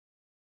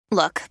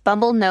Look,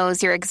 Bumble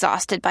knows you're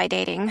exhausted by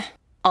dating.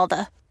 All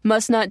the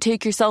must not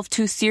take yourself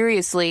too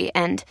seriously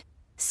and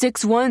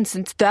 6'1"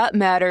 since that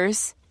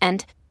matters.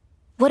 And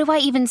what do I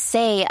even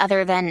say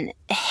other than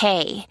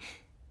hey?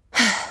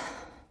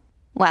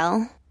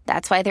 Well,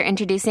 that's why they're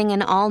introducing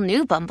an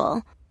all-new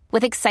Bumble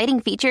with exciting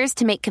features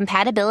to make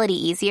compatibility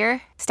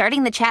easier,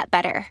 starting the chat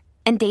better,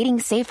 and dating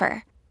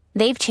safer.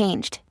 They've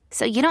changed,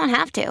 so you don't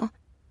have to.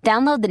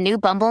 Download the new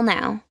Bumble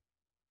now.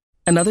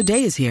 Another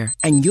day is here,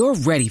 and you're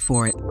ready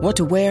for it. What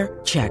to wear?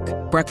 Check.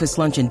 Breakfast,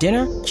 lunch, and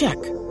dinner?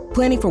 Check.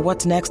 Planning for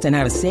what's next and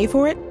how to save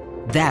for it?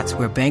 That's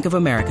where Bank of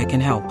America can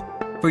help.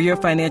 For your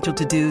financial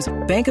to-dos,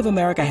 Bank of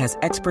America has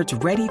experts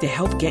ready to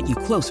help get you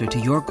closer to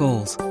your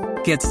goals.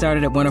 Get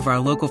started at one of our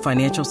local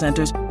financial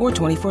centers or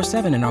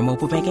 24/7 in our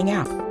mobile banking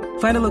app.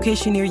 Find a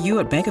location near you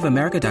at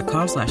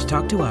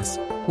bankofamerica.com/talktous.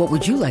 What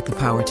would you like the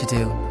power to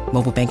do?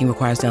 Mobile banking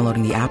requires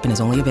downloading the app and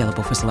is only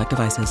available for select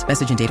devices.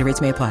 Message and data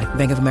rates may apply.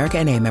 Bank of America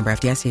N.A., member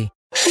FDIC.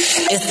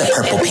 It's the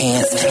Purple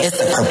Pants, it's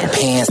the Purple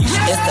Pants,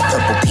 it's the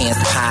Purple Pants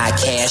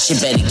podcast. You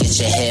better get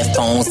your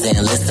headphones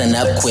and listen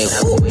up quick.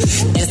 Woo.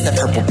 It's the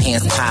Purple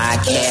Pants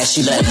podcast.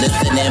 You better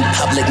listen in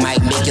public,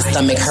 might make your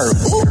stomach hurt.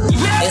 Woo.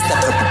 It's the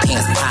Purple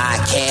Pants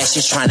podcast.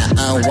 You're trying to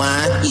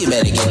unwind, you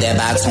better get that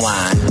box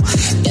wine.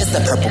 It's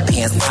the Purple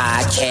Pants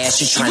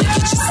podcast. You're trying to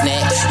get your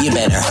snack, you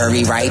better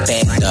hurry right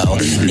back though.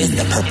 It's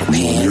the Purple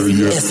Pants,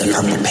 it's the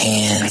Purple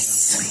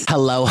Pants.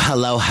 Hello,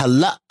 hello,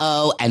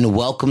 hello, and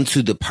welcome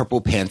to the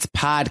Purple Pants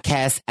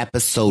podcast,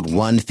 episode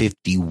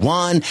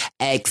 151,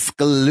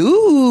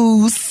 exclusive.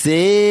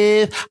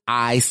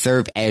 I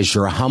serve as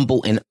your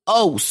humble and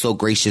oh so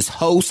gracious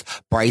host,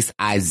 Bryce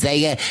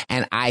Isaiah,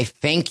 and I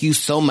thank you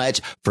so much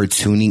for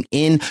tuning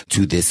in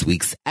to this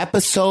week's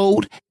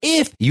episode.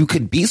 If you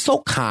could be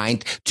so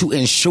kind to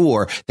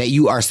ensure that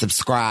you are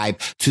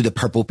subscribed to the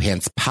Purple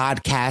Pants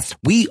podcast,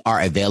 we are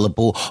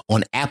available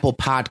on Apple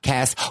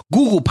Podcasts,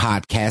 Google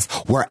Podcasts,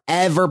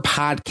 wherever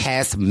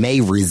podcasts may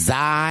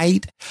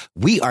reside.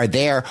 We are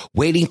there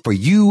waiting for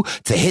you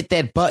to hit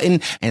that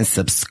button and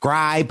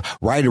subscribe,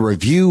 write a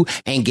review,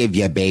 and give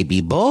your baby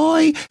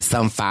boy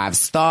some 5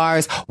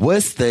 stars.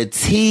 What's the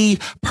tea?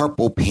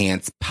 Purple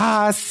Pants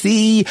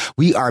Posse.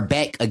 We are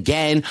back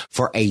again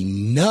for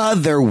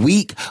another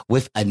week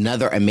with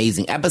another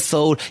amazing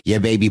episode. Your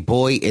baby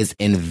boy is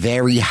in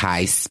very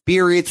high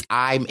spirits.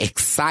 I'm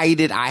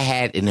excited. I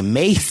had an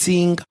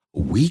amazing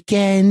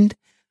weekend.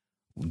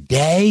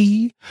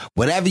 Day,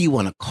 whatever you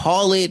want to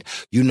call it.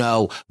 You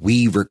know,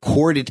 we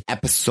recorded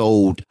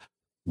episode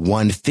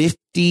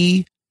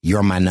 150.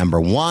 You're my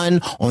number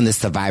one on the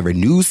Survivor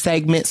News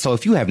segment. So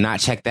if you have not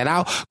checked that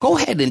out, go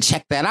ahead and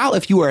check that out.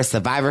 If you are a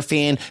Survivor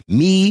fan,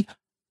 me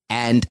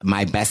and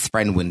my best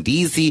friend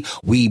Wendeezy,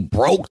 we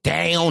broke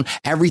down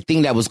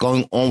everything that was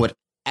going on with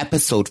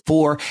episode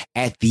 4.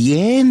 At the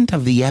end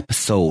of the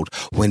episode,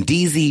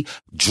 Wendeezy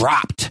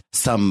dropped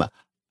some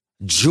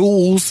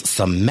jewels,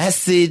 some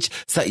message.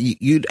 So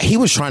he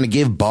was trying to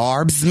give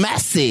Barb's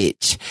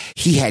message.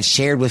 He had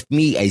shared with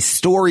me a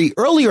story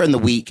earlier in the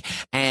week,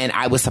 and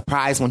I was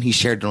surprised when he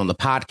shared it on the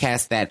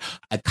podcast that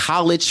a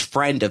college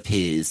friend of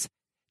his,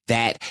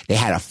 that they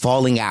had a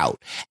falling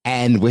out,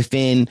 and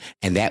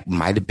that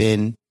might have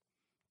been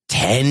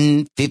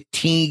 10,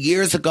 15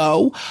 years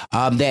ago,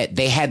 that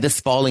they had this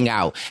falling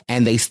out,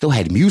 and they still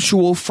had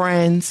mutual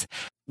friends.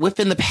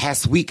 Within the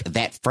past week,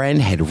 that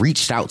friend had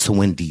reached out to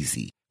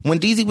Wendeezy.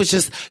 Wendeezy was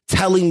just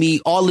telling me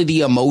all of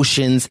the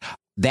emotions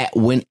that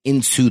went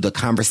into the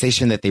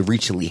conversation that they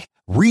recently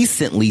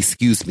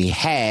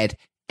had.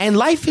 And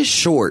life is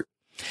short.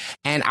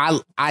 And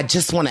I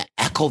just want to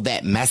echo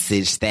that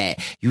message that,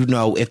 you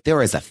know, if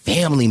there is a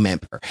family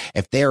member,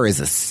 if there is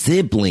a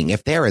sibling,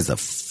 if there is a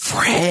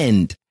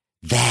friend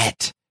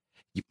that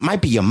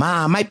might be your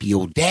mom, might be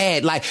your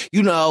dad, like,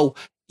 you know,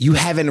 you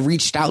haven't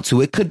reached out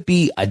to, it could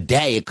be a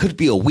day, it could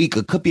be a week,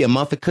 it could be a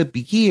month, it could be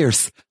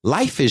years.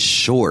 Life is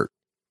short.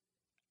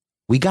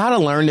 We got to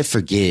learn to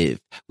forgive.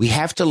 We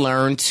have to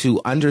learn to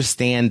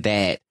understand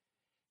that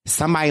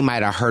somebody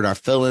might have hurt our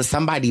feelings.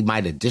 Somebody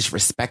might have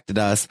disrespected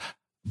us.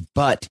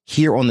 But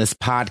here on this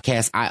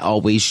podcast, I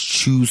always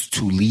choose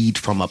to lead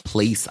from a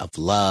place of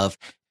love.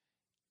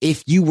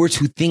 If you were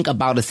to think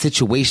about a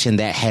situation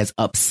that has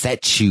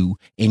upset you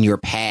in your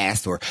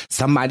past, or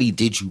somebody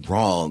did you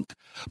wrong,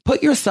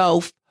 put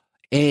yourself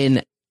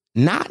in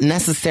not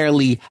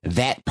necessarily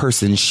that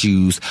person's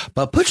shoes,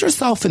 but put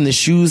yourself in the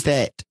shoes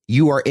that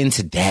you are in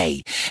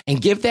today and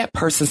give that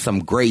person some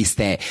grace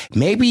that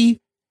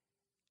maybe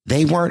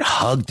they weren't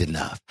hugged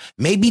enough.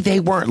 Maybe they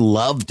weren't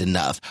loved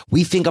enough.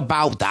 We think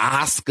about the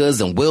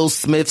Oscars and Will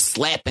Smith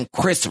slapping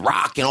Chris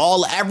Rock and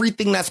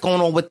everything that's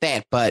going on with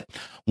that. But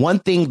one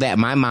thing that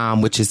my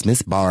mom, which is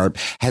Miss Barb,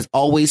 has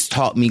always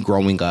taught me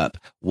growing up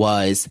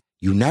was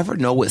you never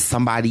know what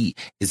somebody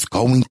is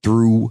going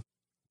through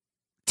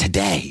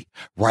today,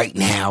 right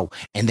now,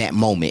 in that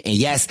moment. And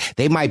yes,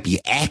 they might be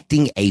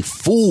acting a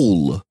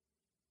fool.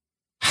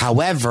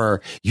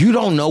 However, you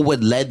don't know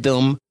what led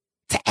them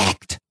to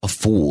act a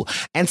fool,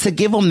 and to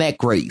give them that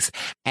grace.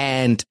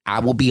 And I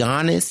will be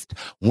honest,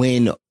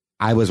 when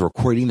I was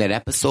recording that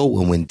episode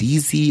with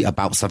Wendeezy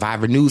about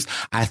Survivor News,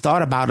 I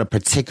thought about a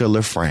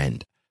particular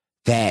friend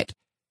that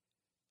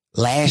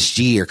last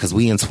year, because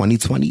we in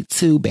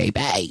 2022,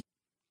 baby,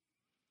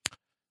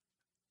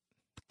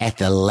 at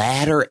the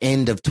latter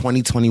end of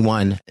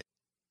 2021,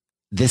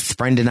 this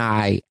friend and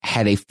I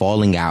had a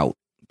falling out.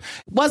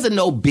 It wasn't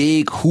no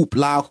big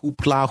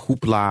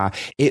hoopla.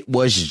 It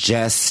was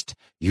just,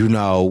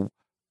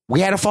 we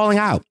had a falling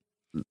out.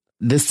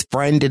 This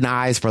friend and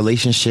I's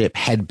relationship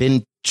had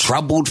been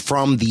troubled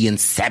from the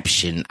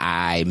inception.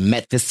 I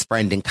met this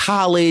friend in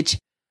college.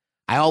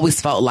 I always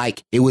felt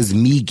like it was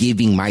me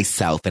giving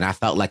myself. And I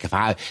felt like if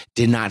I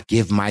did not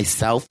give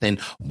myself, then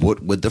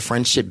what would the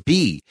friendship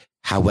be?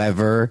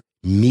 However,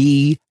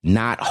 me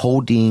not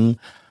holding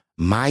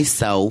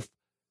myself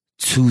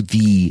to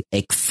the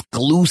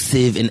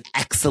exclusive and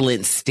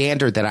excellent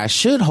standard that I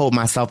should hold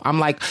myself, I'm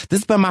like,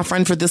 this has been my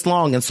friend for this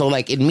long. And so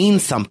like, it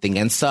means something.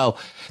 And so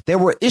there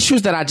were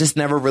issues that I just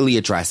never really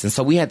addressed. And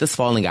so we had this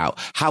falling out.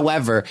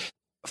 However,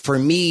 for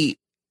me,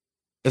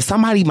 if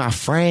somebody, my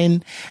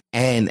friend,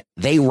 and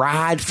they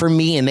ride for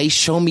me and they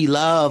show me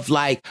love,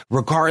 like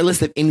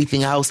regardless of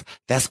anything else,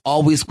 that's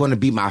always going to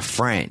be my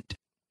friend.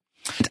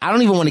 I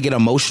don't even want to get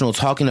emotional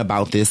talking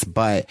about this,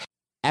 but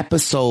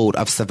episode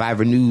of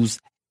Survivor News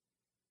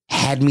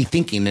had me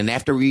thinking. And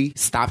after we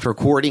stopped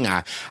recording,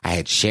 I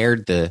had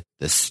shared the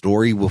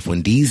story with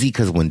Wendeezy,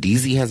 because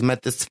Wendeezy has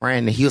met this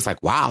friend. And he was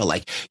like, wow,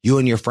 like you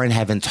and your friend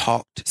haven't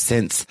talked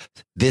since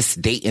this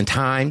date and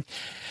time.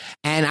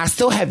 And I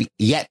still have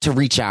yet to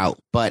reach out.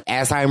 But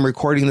as I'm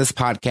recording this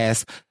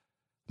podcast,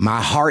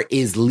 my heart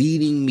is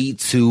leading me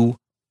to,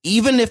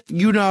 even if,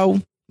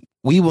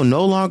 we will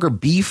no longer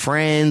be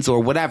friends or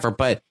whatever,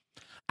 but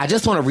I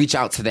just want to reach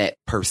out to that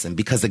person,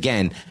 because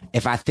again,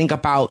 if I think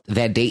about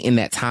that date in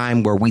that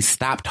time where we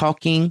stopped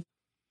talking,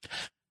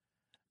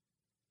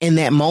 in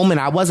that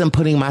moment, I wasn't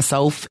putting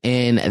myself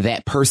in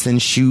that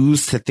person's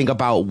shoes to think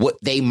about what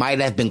they might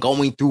have been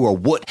going through or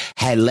what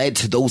had led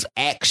to those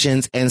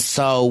actions. And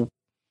so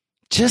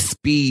just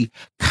be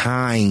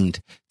kind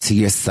to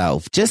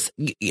yourself.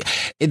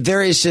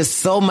 There is just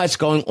so much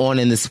going on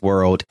in this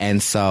world.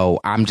 And so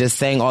I'm just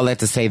saying all that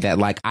to say that,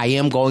 like, I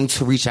am going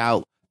to reach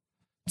out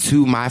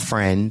to my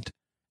friend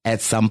at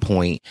some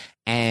point.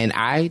 And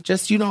I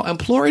just,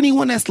 implore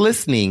anyone that's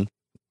listening.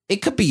 It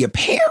could be your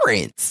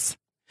parents.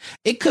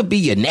 It could be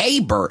your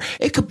neighbor.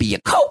 It could be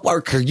your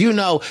coworker.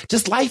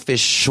 Just life is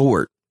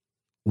short.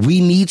 We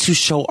need to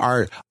show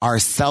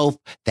ourselves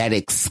that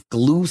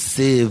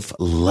exclusive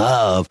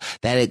love,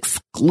 that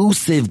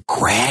exclusive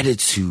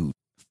gratitude.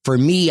 For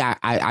me,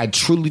 I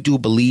truly do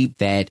believe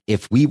that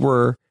if we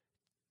were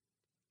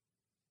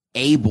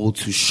able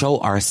to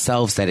show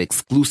ourselves that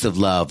exclusive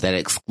love, that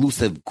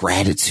exclusive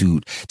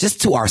gratitude,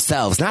 just to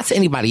ourselves, not to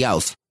anybody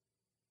else,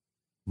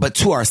 but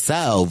to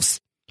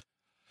ourselves,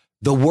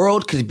 the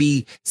world could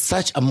be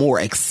such a more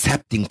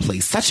accepting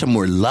place, such a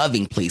more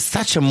loving place,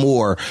 such a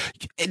more,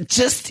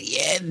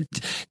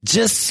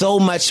 just so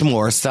much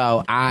more.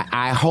 So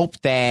I hope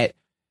that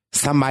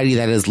somebody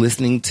that is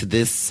listening to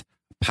this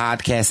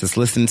podcast is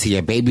listening to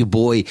your baby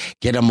boy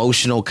get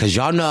emotional, because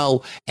y'all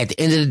know at the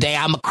end of the day,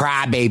 I'm a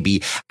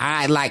crybaby.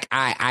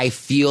 I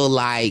feel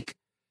like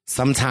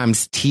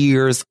sometimes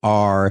tears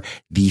are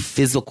the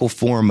physical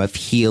form of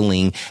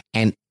healing,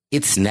 and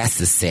it's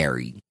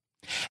necessary.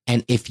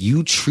 And if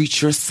you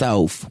treat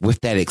yourself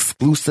with that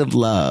exclusive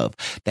love,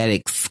 that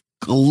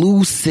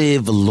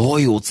exclusive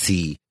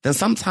loyalty, then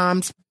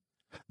sometimes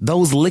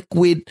those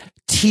liquid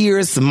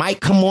tears might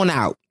come on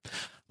out.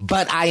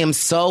 But I am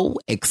so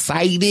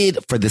excited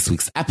for this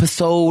week's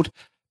episode.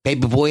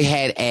 Baby boy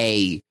had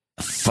a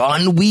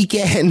fun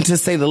weekend, to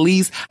say the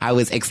least. I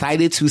was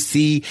excited to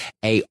see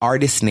a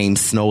artist named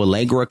Snoh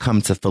Aalegra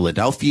come to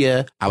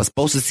Philadelphia. I was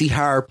supposed to see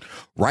her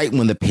right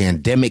when the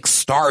pandemic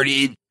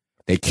started.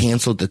 They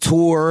canceled the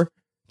tour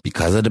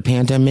because of the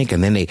pandemic,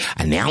 and then they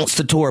announced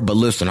the tour. But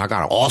listen, I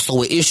got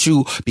also an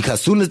issue, because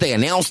as soon as they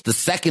announced the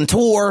second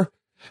tour,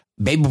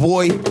 baby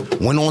boy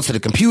went onto the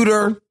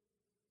computer,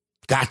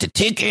 got the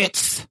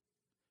tickets,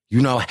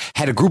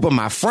 had a group of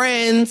my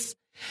friends,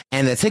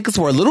 and the tickets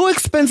were a little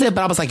expensive,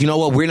 but I was like, you know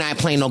what? We're not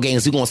playing no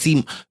games. We're going to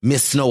see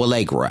Miss Snoh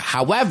Aalegra.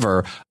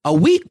 However, a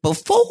week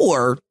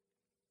before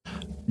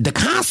the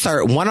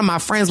concert, one of my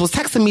friends was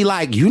texting me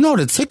like,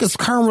 the tickets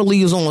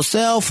currently is on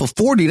sale for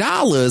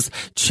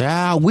 $40.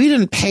 Child, we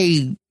didn't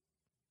pay,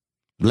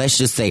 let's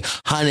just say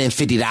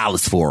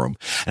 $150 for them.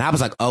 And I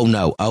was like, oh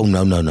no.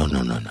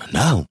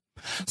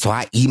 So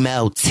I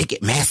emailed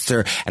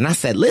Ticketmaster and I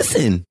said,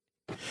 listen,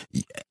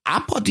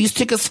 I bought these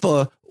tickets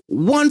for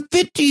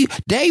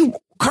 $150. They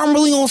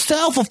currently on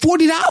sale for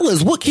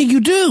 $40. What can you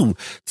do?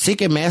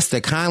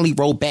 Ticketmaster kindly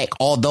wrote back,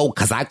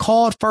 because I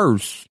called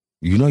first.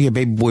 Your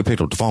baby boy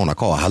picked up the phone. I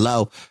called.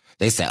 Hello.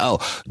 They said,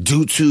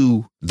 due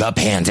to the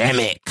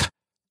pandemic,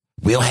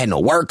 we don't have no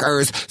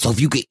workers. So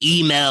if you could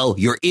email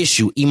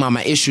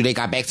my issue, they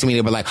got back to me.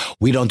 They were like,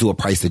 we don't do a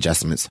price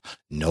adjustments.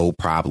 No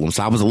problem.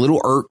 So I was a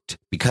little irked,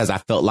 because I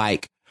felt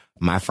like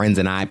my friends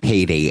and I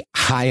paid a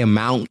high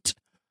amount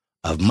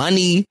of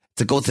money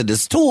to go to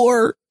this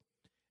tour.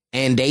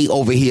 and they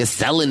over here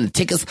selling the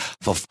tickets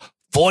for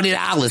 $40,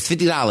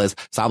 $50.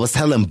 So I was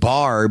telling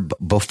Barb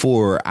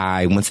before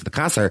I went to the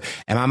concert,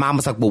 and my mom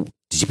was like, well,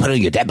 did you put it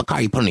on your debit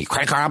card? You put it on your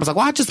credit card? I was like,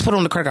 well, I just put it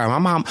on the credit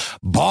card.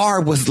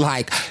 Barb was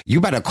like, you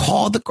better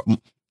call the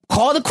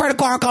credit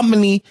card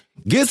company,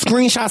 get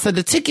screenshots of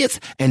the tickets,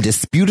 and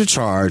dispute a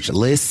charge.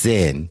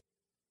 Listen.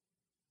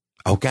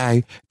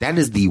 Okay, that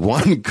is the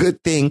one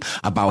good thing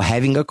about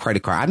having a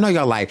credit card. I know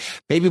y'all like,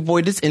 baby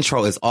boy, this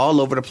intro is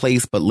all over the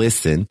place, but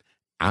listen,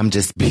 I'm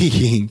just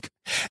being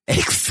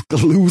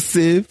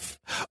exclusive,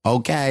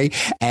 okay,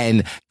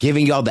 and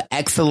giving y'all the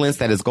excellence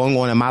that is going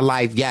on in my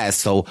life. Yes,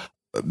 so,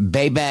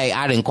 baby,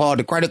 I didn't call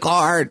the credit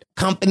card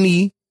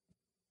company.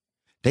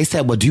 They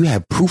said, well, do you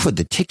have proof of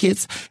the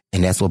tickets?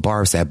 And that's what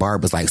Barb said.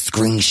 Barb was like,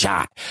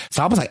 screenshot.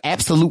 So I was like,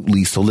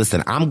 absolutely. So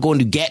listen, I'm going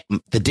to get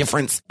the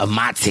difference of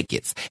my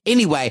tickets.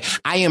 Anyway,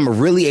 I am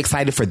really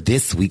excited for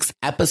this week's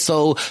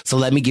episode. So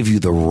let me give you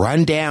the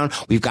rundown.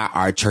 We've got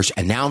our church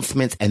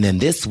announcements. And then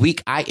this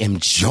week, I am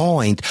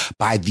joined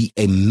by the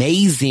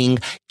amazing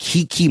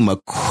Kiki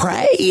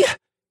McCray.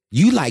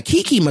 You like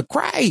Kiki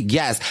McCray?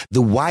 Yes,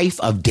 the wife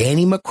of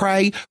Danny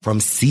McCray from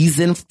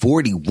season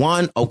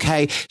 41.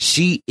 Okay,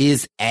 she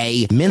is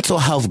a mental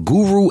health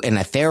guru and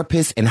a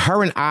therapist, and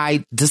her and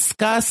I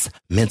discuss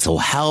mental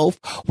health.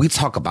 We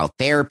talk about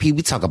therapy.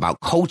 We talk about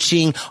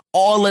coaching,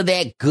 all of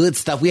that good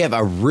stuff. We have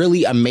a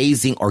really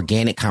amazing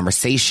organic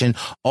conversation.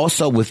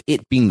 Also, with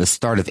it being the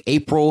start of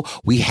April,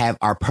 we have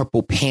our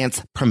Purple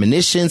Pants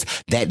premonitions.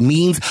 That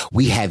means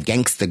we have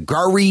Gangsta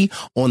Gurry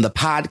on the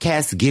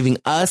podcast giving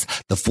us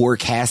the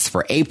forecast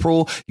for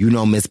April. You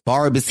know, Miss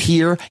Barb is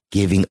here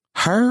giving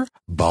her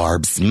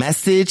Barb's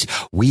message.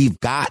 We've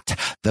got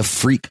the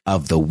freak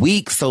of the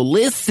week. So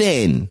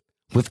listen,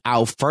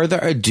 without further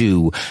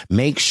ado,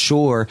 make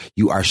sure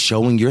you are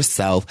showing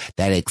yourself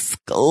that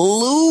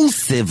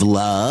exclusive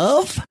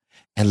love.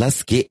 And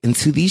let's get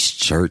into these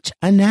church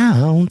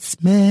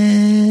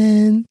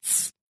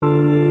announcements.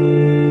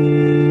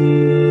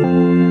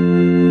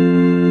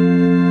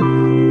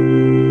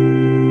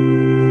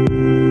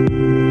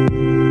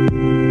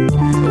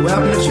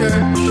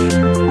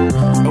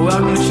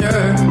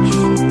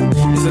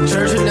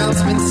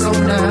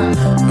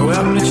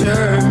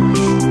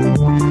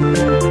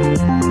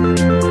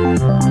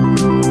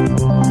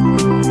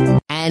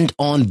 And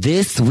on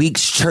this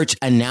week's church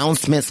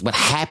announcements, what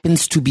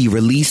happens to be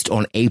released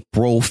on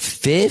April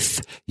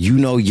 5th, you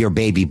know your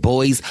baby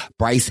boys,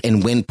 Bryce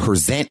and Wynn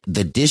present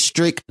The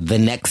District the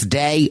next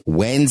day,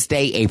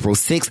 Wednesday, April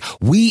 6th.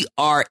 We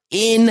are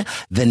in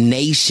the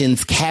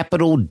nation's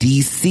capital,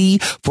 D.C.,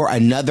 for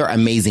another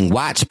amazing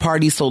watch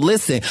party. So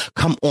listen,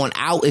 come on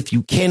out if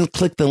you can.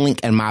 Click the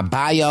link in my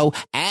bio.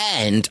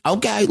 And,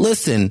 okay,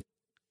 listen.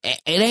 It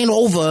ain't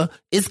over.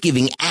 It's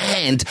giving.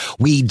 And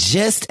we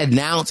just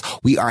announced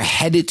we are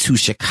headed to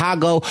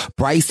Chicago.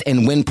 Bryce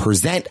and Wynn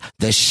present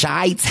the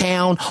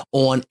Chi-Town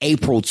on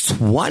April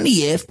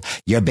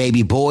 20th. Your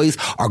baby boys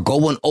are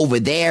going over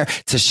there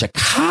to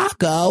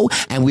Chicago,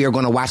 and we are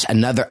going to watch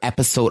another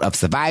episode of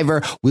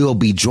Survivor. We will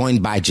be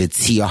joined by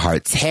Jatia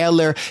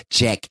Hart-Taylor,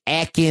 Jack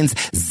Atkins,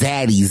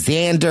 Zaddy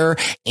Xander,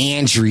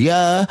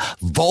 Andrea,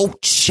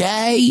 Voce,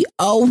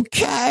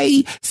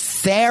 okay,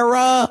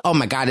 Sarah. Oh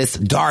my God, it's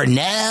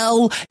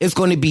Darnell. It's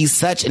going to be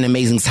such an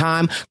amazing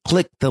time.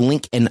 Click the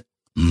link in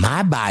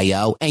my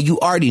bio. And you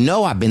already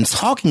know I've been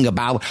talking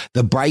about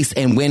the Bryce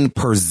and Wynn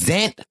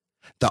present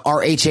the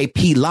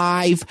RHAP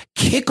live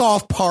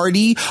kickoff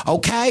party.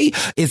 Okay.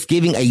 It's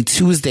giving a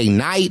Tuesday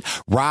night.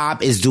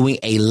 Rob is doing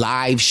a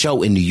live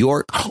show in New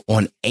York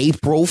on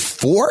April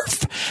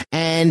 4th.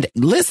 And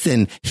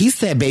listen, he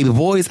said, baby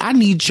boys, I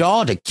need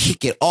y'all to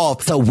kick it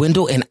off. So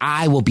Wendell and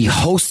I will be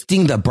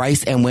hosting the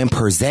Bryce and Wynn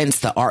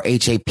presents the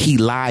RHAP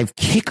live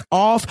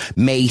kickoff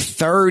May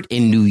 3rd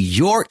in New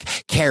York.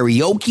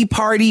 Karaoke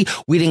party.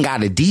 We done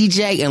got a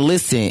DJ. And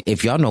listen,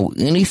 if y'all know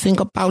anything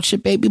about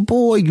your baby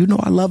boy, you know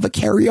I love a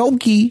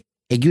karaoke.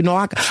 And you know,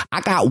 I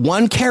got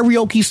one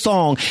karaoke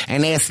song,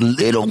 and that's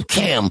Little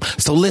Kim.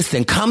 So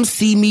listen, come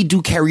see me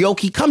do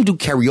karaoke. Come do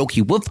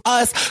karaoke with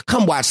us.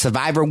 Come watch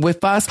Survivor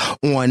with us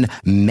on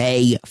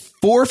May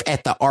 4th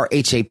at the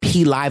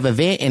RHAP live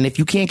event. And if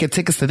you can't get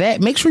tickets to that,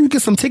 make sure you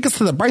get some tickets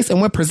to the Bryce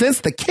and Wynn presents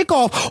the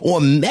kickoff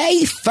on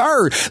May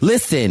 3rd.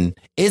 Listen,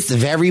 it's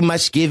very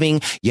much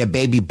giving. Your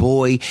baby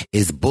boy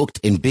is booked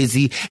and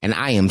busy, and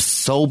I am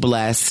so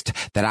blessed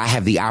that I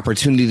have the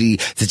opportunity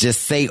to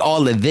just say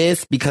all of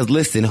this because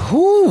listen,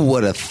 who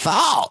would have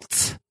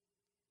thought?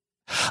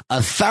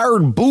 A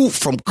third boot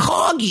from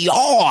Coggy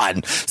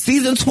on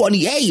season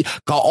 28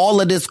 got all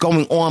of this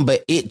going on,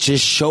 but it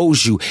just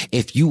shows you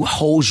if you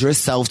hold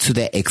yourself to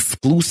that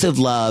exclusive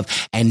love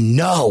and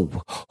know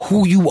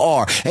who you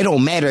are. It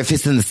don't matter if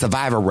it's in the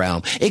Survivor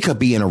realm. It could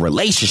be in a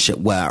relationship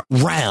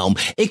realm.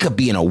 It could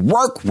be in a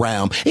work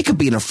realm. It could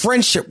be in a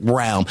friendship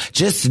realm.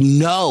 Just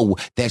know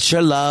that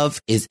your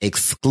love is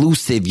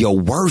exclusive. Your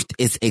worth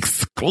is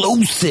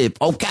exclusive.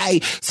 Okay.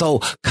 So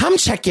come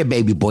check your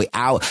baby boy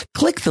out.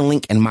 Click the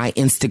link in my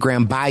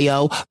Instagram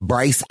bio,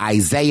 Bryce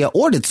Isaiah,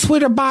 or the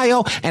Twitter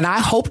bio, and I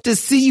hope to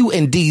see you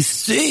in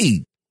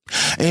DC.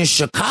 in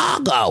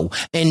Chicago,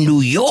 in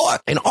New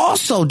York. And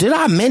also, did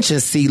I mention,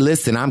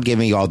 listen, I'm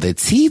giving y'all the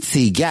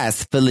TT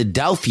guess,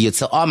 Philadelphia,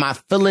 to all my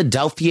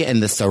Philadelphia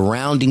and the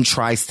surrounding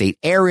tri-state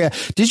area.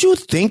 Did you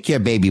think your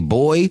baby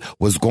boy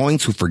was going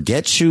to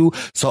forget you?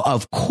 So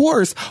of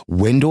course,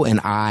 Wendell and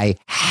I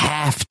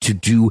have to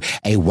do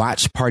a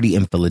watch party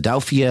in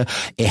Philadelphia.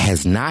 It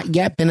has not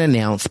yet been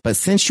announced, but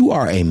since you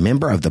are a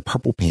member of the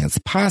Purple Pants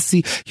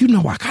Posse, you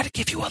know I gotta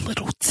give you a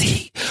little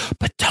tea.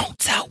 But don't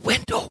tell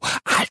Wendell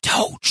I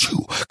told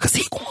you, cause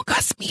he gonna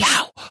cuss me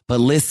out. But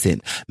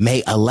listen,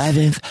 May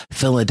 11th,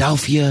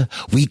 Philadelphia,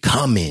 we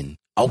coming,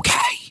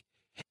 okay?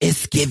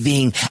 It's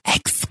giving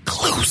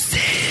exclusive.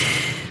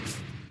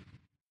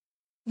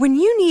 When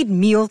you need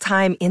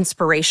mealtime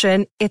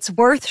inspiration, it's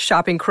worth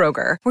shopping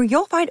Kroger, where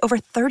you'll find over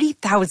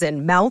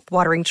 30,000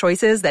 mouth-watering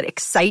choices that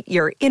excite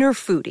your inner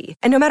foodie.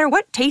 And no matter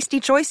what tasty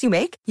choice you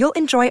make, you'll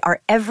enjoy our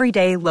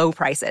everyday low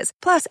prices,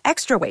 plus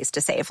extra ways to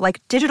save,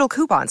 like digital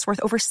coupons worth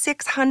over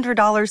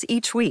 $600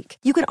 each week.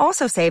 You can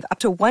also save up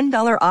to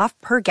 $1 off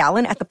per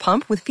gallon at the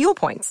pump with fuel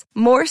points.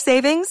 More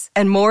savings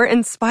and more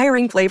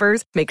inspiring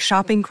flavors make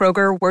shopping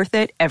Kroger worth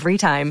it every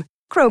time.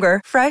 Kroger,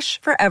 fresh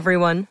for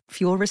everyone.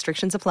 Fuel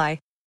restrictions apply.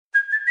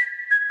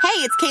 Hey,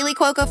 it's Kaylee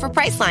Cuoco for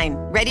Priceline.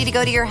 Ready to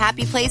go to your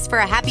happy place for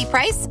a happy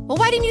price? Well,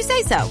 why didn't you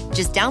say so?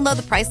 Just download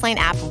the Priceline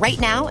app right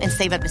now and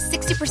save up to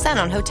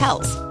 60% on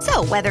hotels.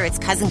 So whether it's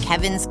Cousin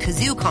Kevin's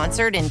Kazoo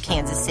Concert in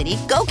Kansas City,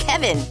 go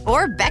Kevin,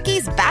 or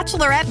Becky's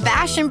Bachelorette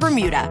Bash in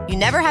Bermuda, you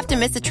never have to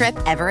miss a trip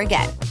ever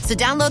again. So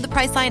download the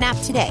Priceline app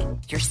today.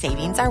 Your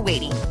savings are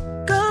waiting.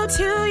 Go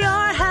to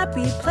your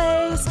happy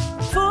place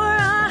for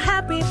a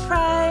happy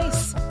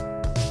price.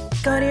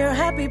 Go to your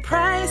happy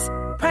price,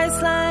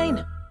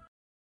 Priceline.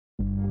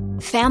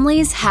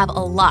 Families have a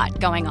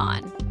lot going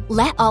on.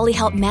 Let Ollie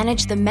help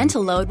manage the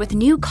mental load with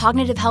new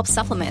cognitive help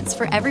supplements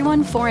for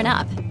everyone 4 and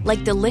up,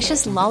 like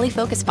delicious Lolly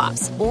Focus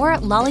Pops or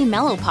Lolly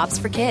Mellow Pops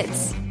for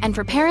kids. And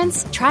for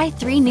parents, try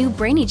 3 new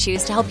Brainy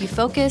Chews to help you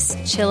focus,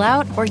 chill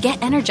out, or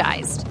get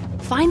energized.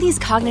 Find these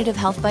cognitive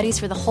health buddies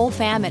for the whole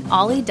fam at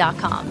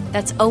ollie.com.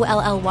 That's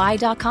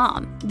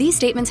OLLY.com. These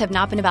statements have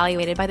not been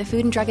evaluated by the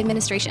Food and Drug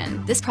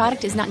Administration. This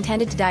product is not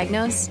intended to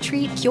diagnose,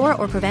 treat, cure,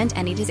 or prevent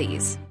any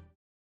disease.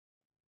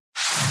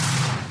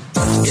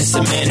 It's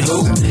a man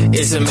who,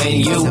 it's a man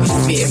you.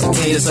 Meat and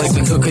potatoes like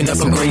we cooking up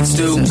a great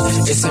stew.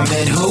 It's a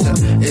man who,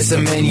 it's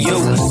a man you.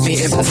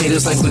 Meat and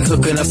potatoes like we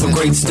cooking up a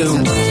great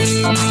stew.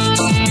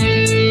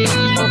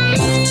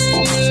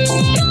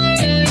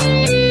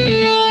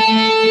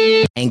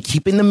 And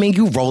keeping the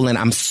menu rolling,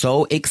 I'm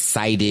so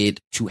excited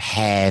to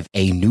have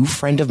a new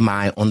friend of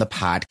mine on the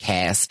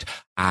podcast.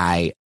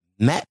 I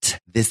met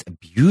this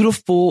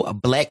beautiful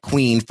Black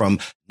queen from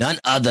none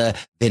other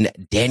than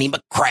Danny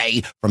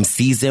McCray from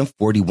season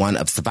 41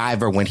 of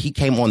Survivor when he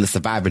came on the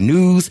Survivor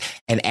News.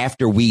 And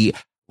after we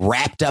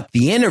wrapped up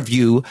the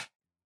interview,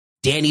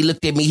 Danny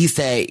looked at me. He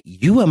said,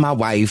 "You and my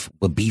wife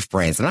would be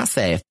friends." And I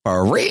said,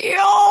 "For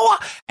real?"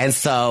 And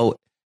so,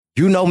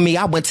 you know me,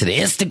 I went to the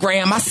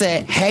Instagram. I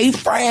said, "Hey,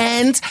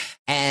 friend."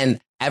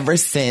 And ever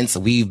since,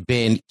 we've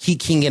been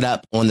kikiing it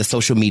up on the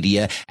social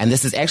media. And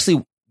this is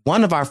actually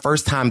one of our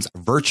first times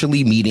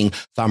virtually meeting.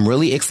 So I'm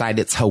really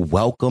excited to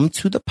welcome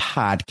to the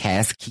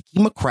podcast Kiki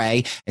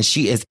McCray. And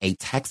she is a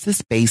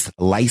Texas-based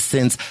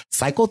licensed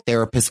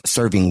psychotherapist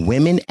serving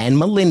women and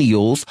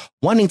millennials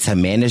wanting to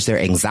manage their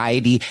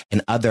anxiety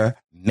and other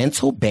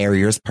mental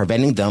barriers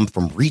preventing them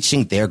from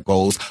reaching their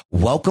goals.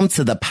 Welcome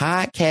to the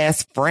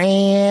podcast,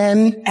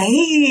 Fran.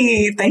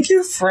 Hey, thank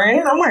you,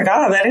 Fran. Oh my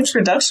God, that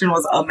introduction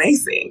was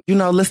amazing. You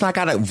know, listen, I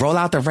gotta roll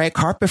out the red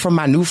carpet for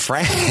my new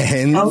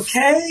friends.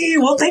 Okay,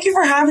 well, thank you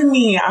for having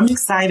me. I'm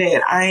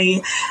excited.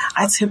 I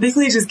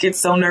typically just get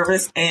so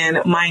nervous and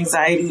my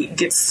anxiety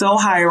gets so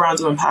high around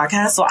doing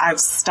podcasts, so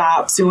I've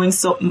stopped doing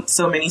so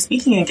many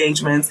speaking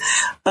engagements.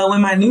 But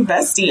when my new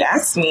bestie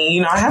asked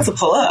me, I had to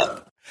pull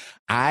up.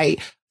 I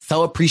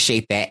so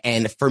appreciate that.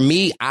 And for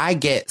me, I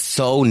get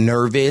so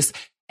nervous.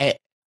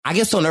 I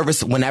get so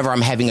nervous whenever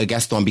I'm having a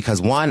guest on because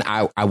 1,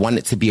 I want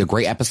it to be a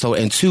great episode.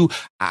 And 2,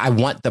 I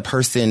want the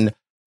person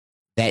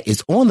that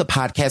is on the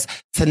podcast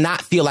to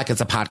not feel like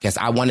it's a podcast.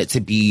 I want it to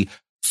be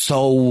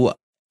so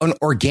an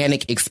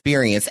organic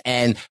experience.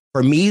 And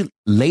for me,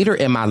 later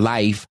in my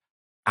life,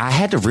 I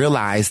had to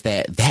realize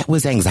that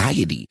was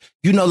anxiety.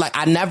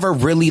 I never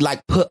really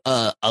put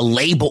a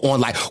label on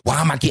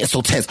why am I getting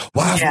so tense?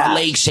 Why is my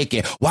leg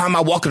shaking? Why am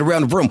I walking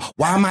around the room?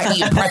 Why am I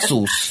eating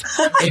pretzels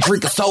and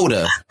drinking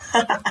soda?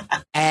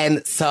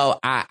 And so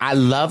I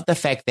love the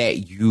fact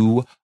that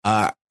you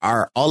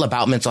are all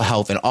about mental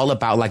health and all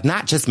about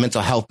not just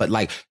mental health, but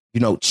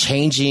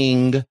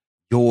changing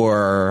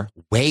your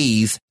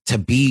ways to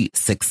be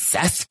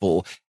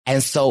successful.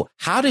 And so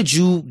how did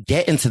you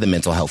get into the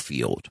mental health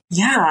field?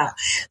 Yeah.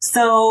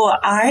 So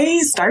I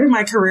started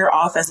my career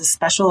off as a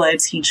special ed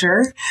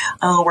teacher,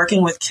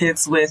 working with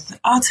kids with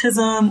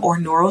autism or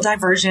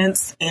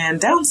neurodivergence and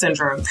Down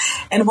syndrome.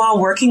 And while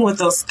working with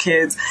those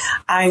kids,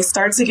 I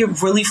started to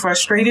get really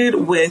frustrated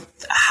with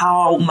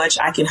how much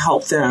I can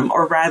help them,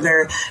 or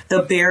rather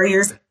the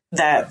barriers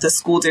that the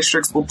school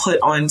districts will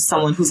put on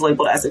someone who's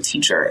labeled as a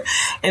teacher.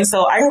 And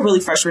so I got really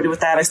frustrated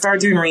with that. I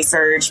started doing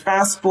research.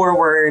 Fast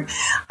forward,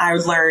 I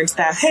learned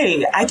that,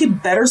 hey, I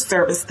could better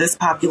service this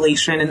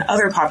population and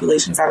other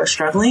populations that are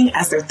struggling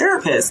as their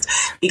therapist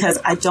because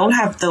I don't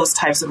have those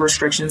types of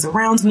restrictions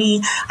around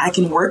me. I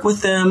can work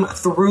with them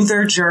through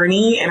their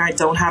journey and I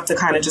don't have to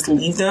kind of just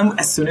leave them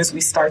as soon as we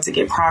start to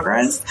get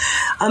progress.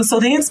 So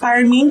they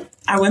inspired me.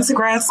 I went to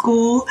grad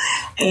school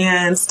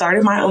and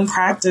started my own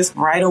practice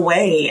right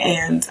away.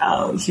 And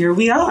here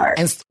we are.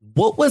 And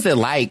what was it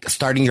like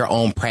starting your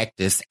own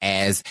practice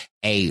as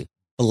a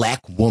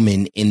Black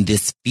woman in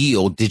this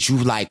field? Did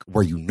you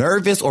were you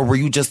nervous or were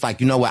you just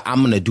like, you know what, I'm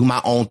going to do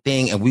my own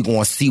thing and we're going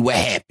to see what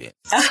happens?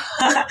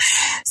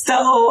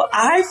 So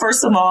I,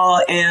 first of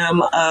all,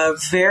 am a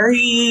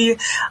very,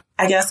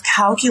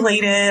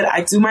 calculated.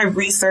 I do my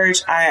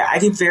research. I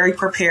get very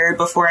prepared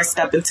before I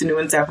step into new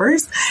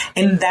endeavors.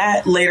 And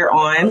that later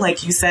on,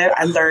 like you said,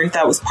 I learned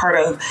that was part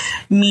of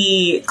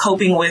me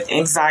coping with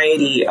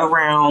anxiety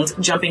around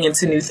jumping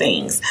into new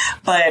things.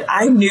 But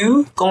I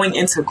knew going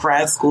into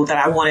grad school that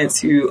I wanted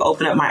to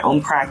open up my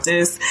own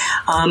practice.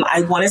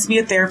 I wanted to be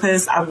a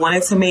therapist. I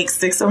wanted to make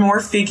 6 or more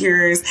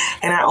figures.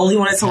 And I only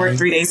wanted to work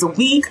 3 days a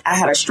week. I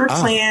had a strict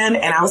plan.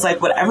 And I was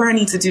like, whatever I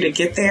need to do to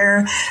get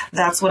there,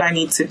 that's what I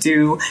need to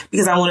do.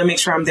 Because I want to make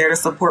sure I'm there to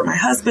support my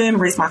husband,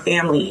 raise my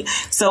family.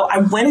 So I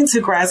went into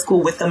grad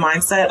school with the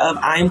mindset of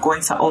I'm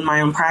going to own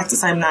my own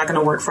practice. I'm not going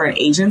to work for an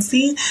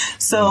agency.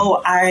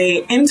 So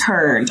I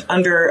interned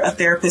under a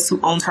therapist who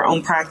owned her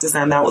own practice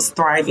and that was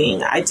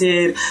thriving. I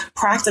did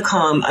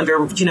practicum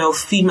under,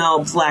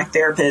 female Black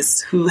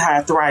therapists who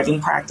had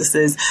thriving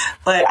practices.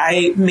 But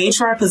I made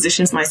sure I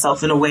positioned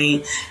myself in a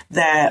way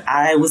that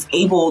I was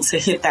able to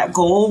hit that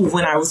goal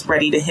when I was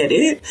ready to hit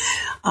it.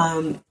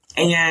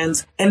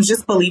 And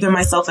just believe in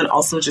myself and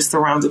also just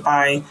surrounded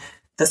by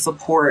the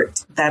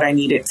support that I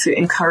needed to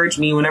encourage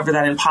me whenever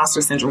that imposter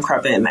syndrome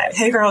crept in that,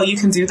 hey girl, you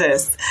can do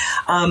this.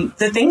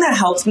 The thing that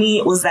helped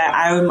me was that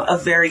I'm a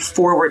very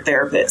forward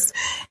therapist.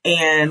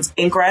 And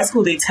in grad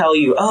school, they tell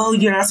you, oh,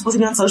 you're not supposed to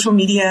be on social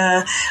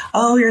media.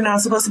 Oh, you're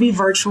not supposed to be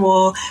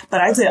virtual.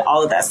 But I did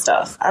all of that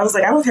stuff. I was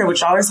like, I don't care what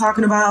y'all are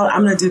talking about.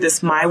 I'm going to do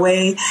this my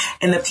way.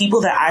 And the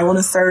people that I want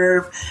to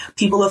serve,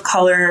 people of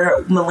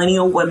color,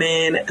 millennial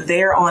women,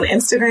 they're on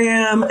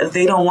Instagram.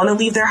 They don't want to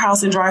leave their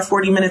house and drive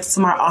 40 minutes to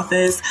my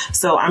office.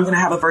 So I'm going to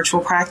have a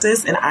virtual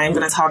practice and I'm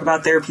going to talk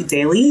about therapy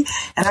daily.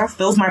 And I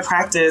filled my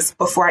practice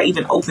before I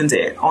even opened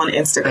it on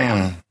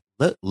Instagram.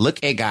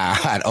 Look at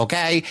God.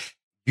 Okay.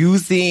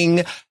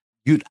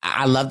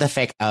 I love the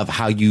fact of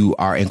how you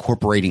are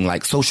incorporating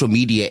social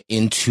media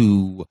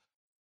into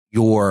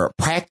your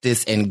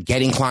practice and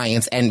getting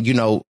clients. And,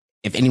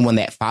 if anyone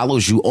that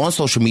follows you on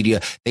social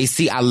media, they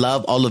see, I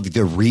love all of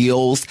the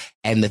reels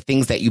and the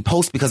things that you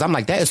post because I'm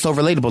like, that is so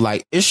relatable.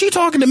 Like, is she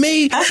talking to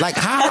me? Like,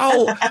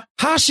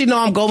 how she know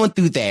I'm going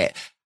through that?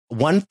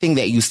 One thing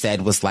that you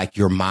said was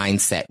your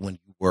mindset when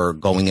you were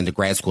going into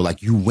grad school,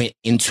 you went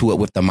into it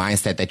with the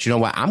mindset that, you know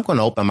what, I'm going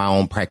to open my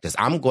own practice.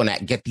 I'm going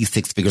to get these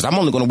 6 figures. I'm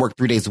only going to work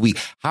 3 days a week.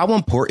 How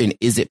important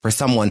is it for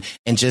someone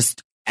in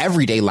just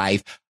everyday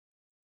life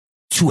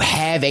to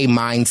have a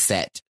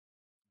mindset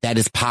that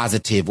is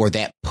positive or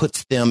that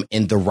puts them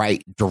in the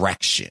right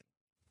direction?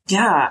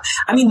 Yeah.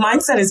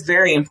 Mindset is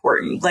very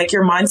important.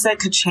 Your mindset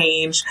could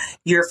change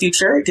your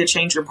future. It could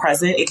change your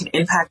present. It can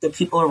impact the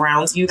people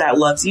around you that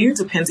loves you,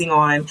 depending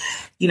on,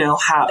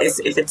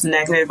 if it's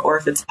negative or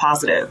if it's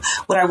positive.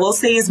 What I will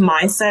say is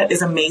mindset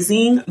is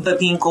amazing, but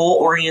being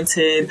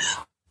goal-oriented,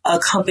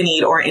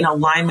 accompanied or in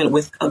alignment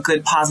with a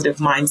good positive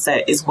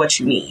mindset is what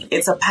you need.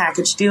 It's a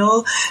package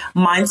deal.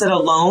 Mindset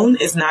alone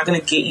is not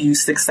going to get you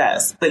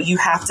success, but you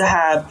have to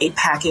have a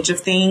package of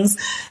things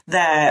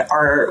that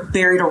are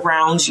buried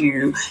around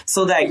you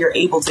so that you're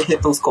able to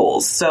hit those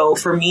goals. So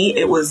for me,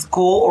 it was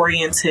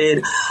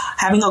goal-oriented,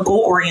 having a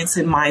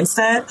goal-oriented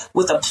mindset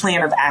with a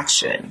plan of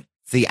action.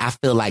 See, I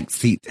feel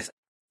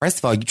first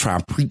of all, you try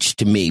and preach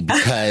to me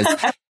because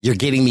you're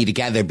getting me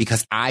together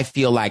because I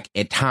feel like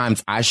at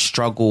times I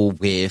struggle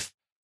with,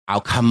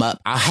 I'll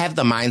have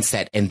the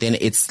mindset and then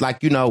it's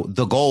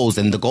the goals,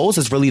 and the goals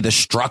is really the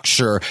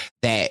structure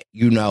that,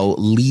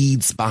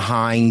 leads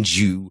behind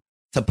you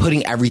to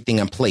putting everything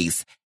in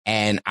place.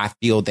 And I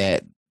feel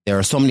that there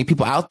are so many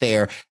people out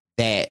there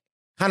that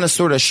kind of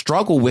sort of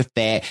struggle with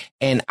that.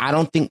 And I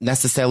don't think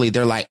necessarily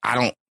they're like, I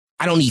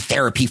don't need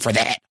therapy for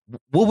that.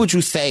 What would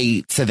you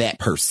say to that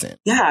person?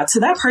 Yeah, to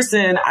that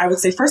person, I would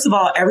say, first of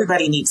all,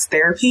 everybody needs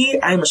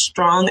therapy. I am a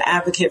strong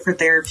advocate for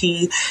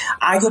therapy.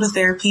 I go to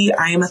therapy.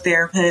 I am a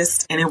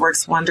therapist and it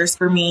works wonders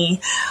for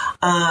me.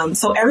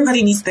 So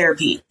everybody needs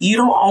therapy. You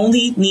don't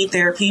only need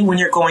therapy when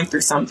you're going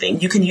through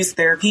something. You can use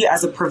therapy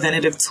as a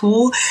preventative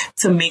tool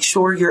to make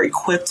sure you're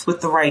equipped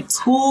with the right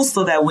tools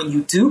so that when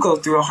you do go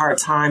through a hard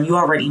time, you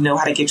already know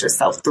how to get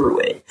yourself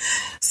through it.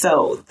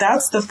 So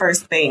that's the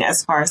first thing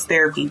as far as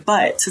therapy.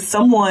 But to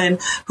someone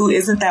who who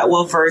isn't that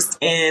well versed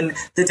in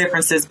the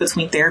differences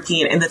between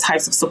therapy and the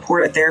types of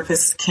support a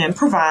therapist can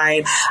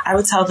provide, I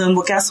would tell them,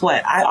 well, guess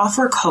what? I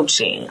offer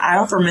coaching. I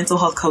offer mental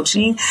health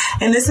coaching.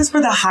 And this is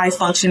for the high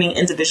functioning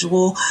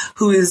individual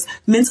who is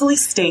mentally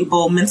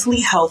stable,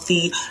 mentally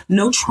healthy,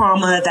 no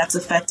trauma that's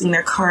affecting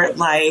their current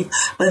life,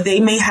 but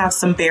they may have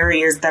some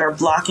barriers that are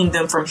blocking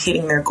them from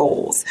hitting their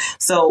goals.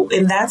 So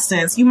in that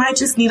sense, you might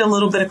just need a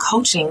little bit of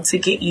coaching to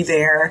get you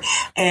there.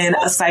 And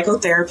a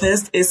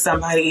psychotherapist is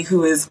somebody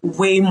who is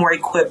way more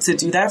equipped to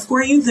do that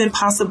for you than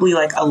possibly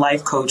like a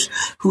life coach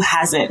who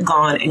hasn't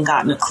gone and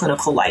gotten a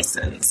clinical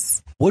license.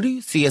 What do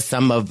you see as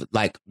some of,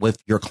 like, with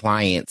your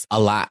clients a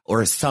lot,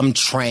 or some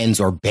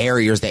trends or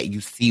barriers that you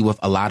see with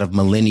a lot of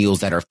millennials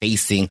that are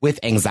facing with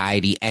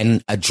anxiety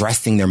and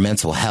addressing their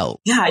mental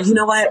health? Yeah, you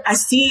know what? I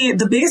see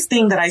the biggest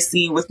thing that I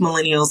see with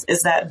millennials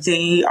is that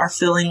they are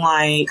feeling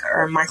like,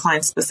 or my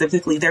clients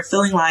specifically, they're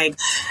feeling like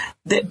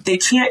that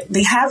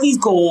they have these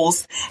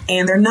goals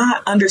and they're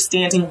not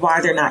understanding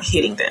why they're not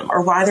hitting them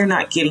or why they're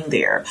not getting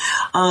there.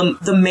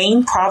 The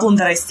main problem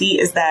that I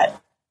see is that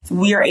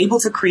we are able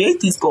to create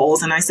these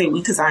goals. And I say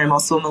we because I am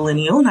also a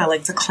millennial and I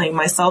like to claim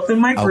myself in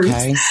my groups.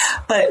 Okay.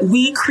 But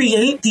we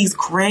create these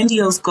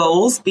grandiose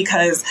goals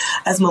because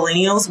as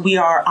millennials, we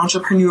are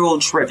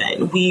entrepreneurial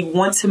driven. We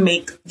want to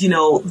make,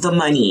 the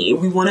money.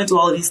 We want to do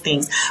all of these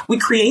things. We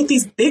create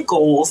these big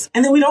goals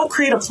and then we don't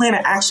create a plan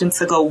of action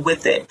to go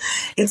with it.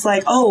 It's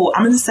like, oh,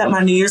 I'm going to set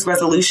my New Year's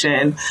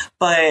resolution,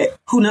 but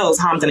who knows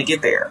how I'm going to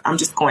get there. I'm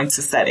just going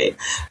to set it.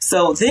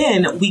 So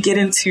then we get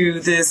into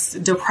this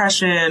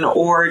depression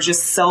or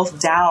just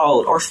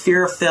self-doubt or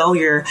fear of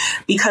failure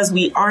because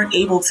we aren't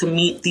able to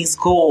meet these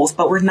goals,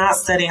 but we're not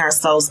setting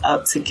ourselves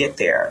up to get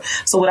there.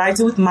 So what I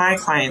do with my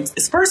clients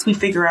is first we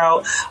figure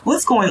out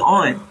what's going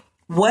on.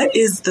 What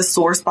is the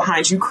source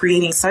behind you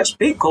creating such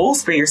big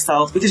goals for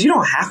yourself? Because you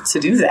don't have to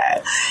do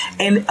that.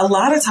 And a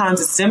lot of times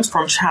it stems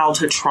from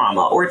childhood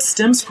trauma, or it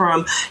stems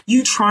from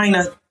you trying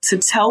to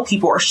tell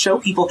people or show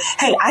people,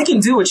 hey, I can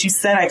do what you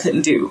said I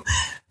couldn't do,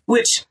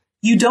 which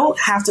you don't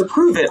have to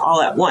prove it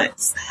all at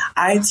once.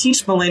 I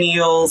teach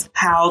millennials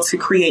how to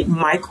create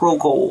micro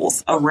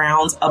goals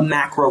around a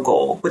macro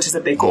goal, which is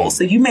a big goal.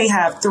 So you may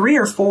have 3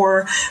 or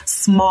 4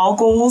 small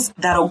goals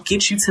that'll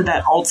get you to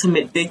that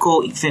ultimate big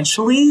goal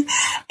eventually.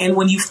 And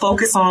when you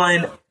focus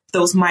on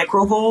those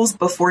micro goals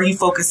before you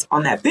focus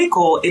on that big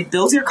goal, it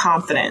builds your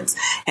confidence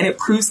and it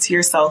proves to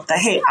yourself that,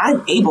 hey,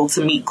 I'm able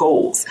to meet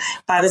goals.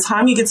 By the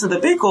time you get to the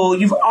big goal,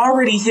 you've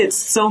already hit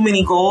so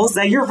many goals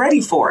that you're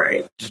ready for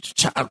it.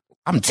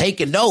 I'm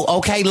taking note.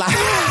 Okay.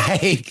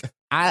 Like,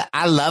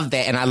 I love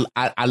that. And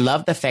I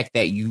love the fact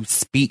that you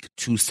speak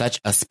to such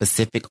a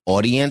specific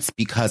audience,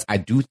 because I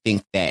do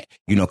think that,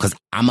 because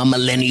I'm a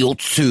millennial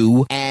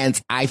too.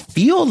 And I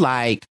feel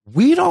like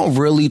we don't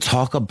really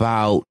talk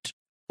about,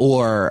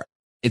 or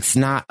it's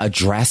not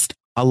addressed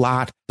a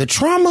lot, the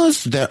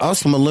traumas that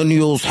us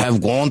millennials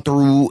have gone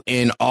through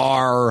in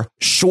our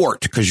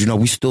short, because,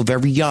 we still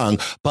very young,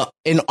 but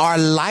in our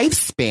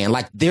lifespan,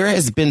 like there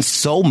has been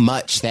so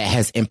much that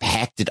has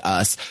impacted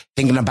us,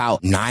 thinking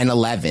about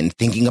 9/11,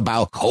 thinking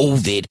about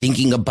COVID,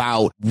 thinking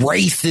about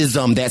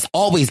racism that's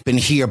always been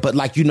here. But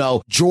like,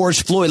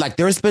 George Floyd, like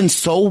there's been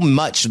so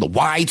much, the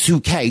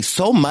Y2K,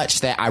 so much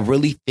that I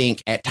really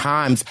think at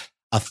times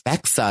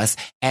affects us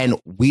and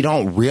we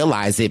don't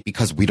realize it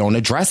because we don't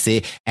address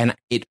it. And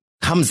it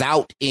comes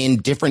out in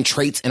different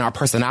traits in our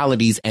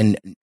personalities and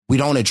we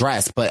don't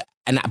address. But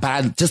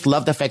I just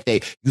love the fact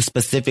that you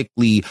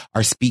specifically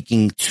are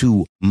speaking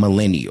to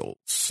millennials.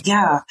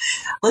 Yeah.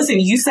 Listen,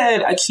 you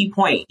said a key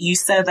point. You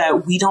said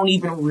that we don't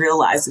even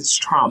realize it's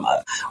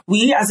trauma.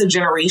 We as a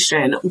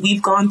generation,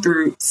 we've gone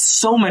through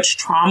so much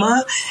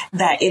trauma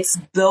that it's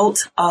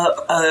built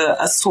up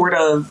a sort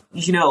of,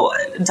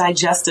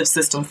 digestive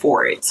system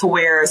for it, to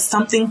where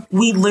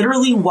we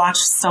literally watch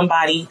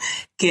somebody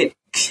get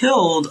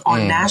killed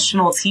on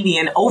national TV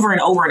and over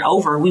and over and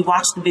over. We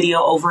watched the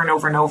video over and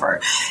over and over,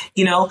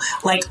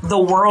 like the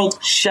world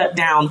shut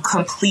down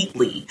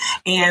completely.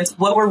 And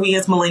what were we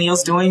as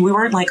millennials doing? We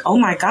weren't like, oh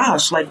my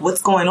gosh, like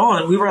what's going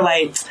on? We were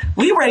like,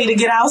 we ready to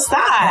get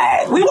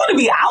outside. We want to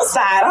be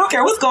outside. I don't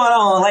care what's going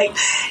on. Like,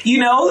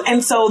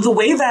 and so the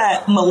way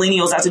that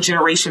millennials as a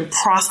generation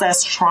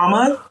process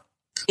trauma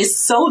is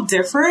so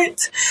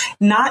different,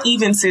 not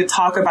even to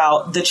talk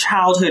about the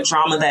childhood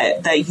trauma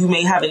that you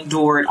may have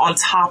endured on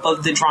top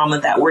of the trauma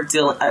that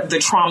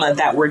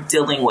we're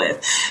dealing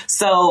with.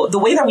 So the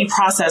way that we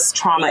process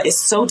trauma is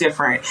so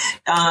different.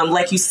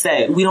 Like you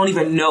said, we don't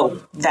even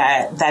know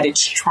that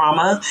it's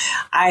trauma.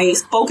 I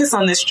focus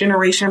on this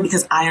generation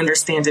because I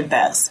understand it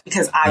best,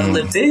 because I've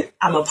lived it.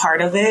 I'm a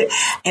part of it.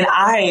 And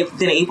I've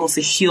been able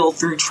to heal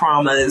through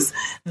traumas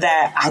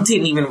that I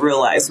didn't even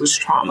realize was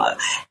trauma.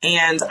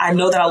 And I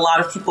know that a lot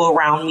of people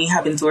around me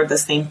have endured the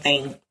same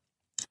thing.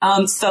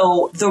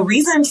 So the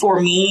reason for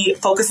me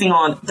focusing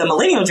on the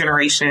millennial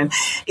generation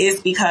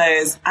is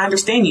because I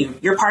understand you.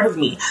 You're part of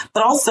me.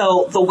 But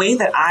also the way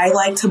that I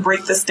like to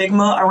break the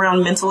stigma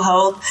around mental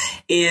health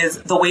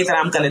is the way that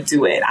I'm going to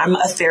do it. I'm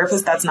a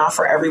therapist that's not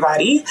for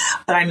everybody,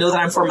 but I know that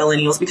I'm for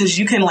millennials because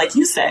you can, like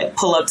you said,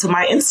 pull up to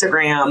my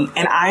Instagram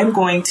and I'm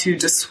going to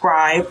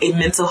describe a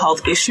mental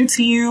health issue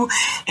to you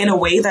in a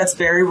way that's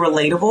very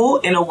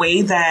relatable, in a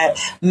way that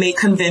may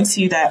convince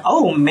you that,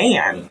 oh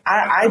man,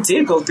 I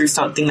did go through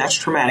something that's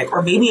traumatic,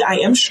 or maybe I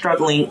am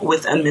struggling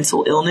with a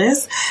mental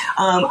illness.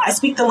 I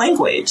speak the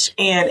language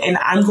and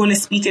I'm going to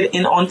speak it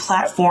on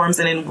platforms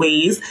and in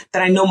ways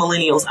that I know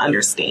millennials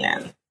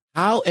understand.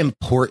 How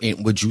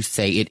important would you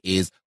say it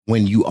is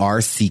when you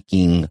are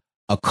seeking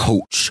a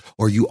coach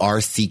or you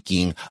are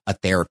seeking a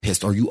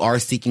therapist or you are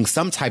seeking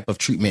some type of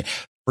treatment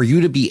for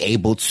you to be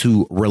able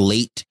to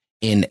relate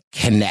and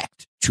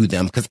connect to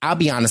them? Because I'll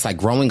be honest, like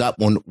growing up,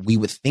 when we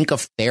would think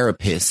of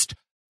therapist,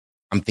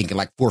 I'm thinking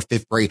like 4th,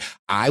 5th grade,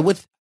 I would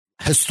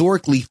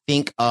historically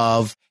think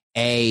of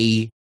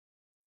a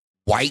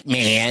white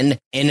man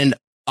in an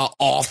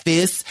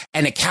office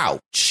and a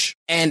couch.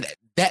 And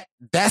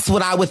that's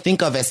what I would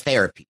think of as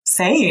therapy.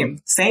 Same.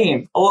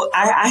 Oh,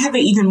 I have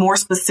an even more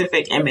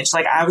specific image.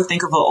 Like I would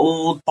think of an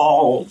old,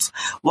 bald,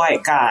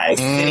 white guy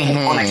sitting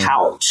on a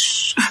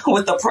couch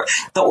with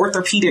the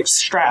orthopedic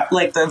strap,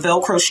 like the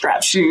Velcro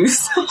strap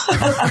shoes.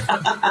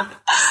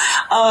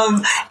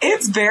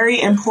 It's very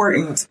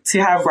important to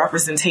have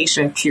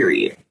representation,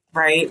 period.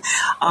 Right.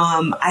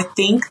 I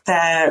think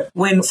that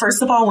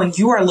first of all, when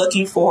you are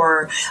looking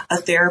for a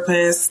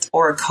therapist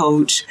or a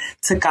coach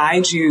to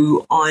guide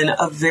you on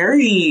a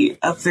very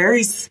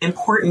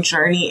important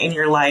journey in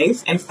your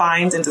life and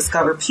find and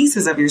discover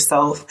pieces of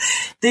yourself,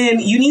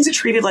 then you need to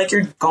treat it like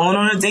you're going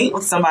on a date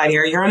with somebody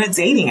or you're on a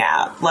dating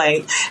app.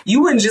 Like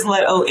you wouldn't just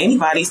let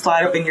anybody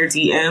slide up in your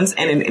DMs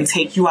and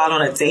take you out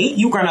on a date.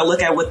 You're going to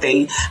look at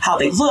how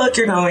they look.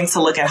 You're going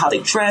to look at how they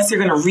dress.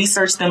 You're going to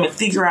research them and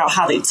figure out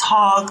how they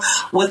talk,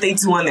 what they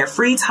do on their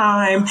free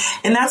time.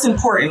 And that's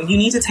important. You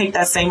need to take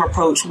that same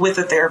approach with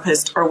a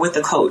therapist or with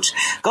a coach.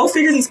 Go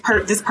figure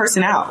this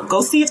person out. Go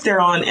see if they're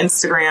on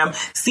Instagram,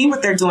 see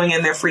what they're doing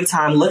in their free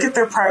time. Look at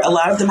a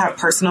lot of them have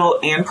personal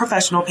and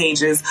professional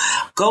pages.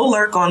 Go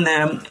lurk on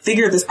them,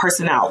 figure this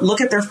person out,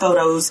 look at their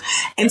photos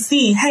and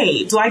see,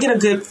 hey, do I get a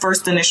good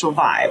first initial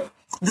vibe?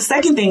 The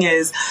second thing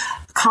is,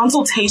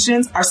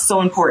 consultations are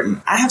so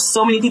important. I have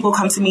so many people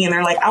come to me and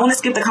they're like, I want to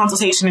skip the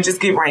consultation and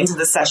just get right into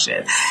the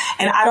session.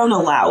 And I don't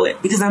allow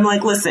it because I'm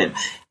like, listen,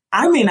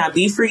 I may not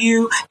be for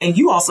you and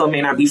you also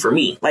may not be for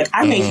me. Like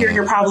I may hear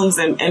your problems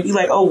and be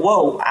like, oh,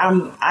 whoa,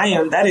 I'm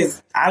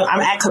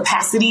at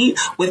capacity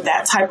with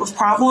that type of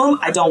problem.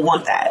 I don't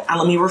want that.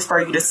 Let me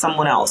refer you to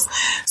someone else.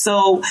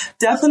 So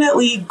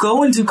definitely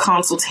go and do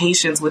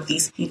consultations with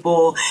these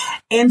people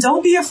and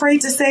don't be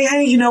afraid to say,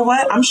 hey, you know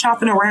what? I'm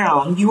shopping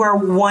around. You are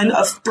one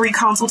of 3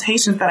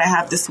 consultations that I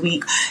have this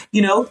week.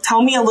 You know,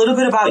 tell me a little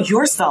bit about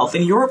yourself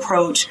and your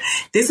approach.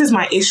 This is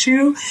my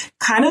issue.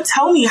 Kind of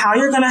tell me how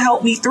you're going to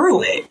help me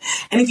through it.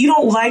 And if you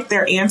don't like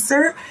their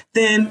answer,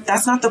 then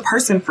that's not the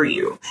person for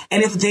you.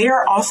 And if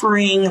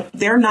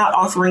they're not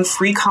offering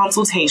free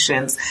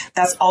consultations,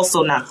 that's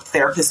also not the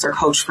therapist or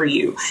coach for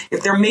you.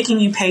 If they're making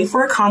you pay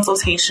for a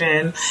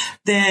consultation,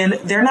 then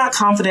they're not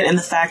confident in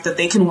the fact that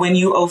they can win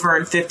you over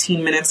in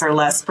 15 minutes or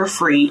less for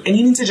free. And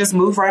you need to just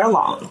move right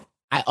along.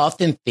 I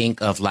often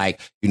think of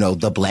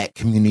the Black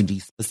community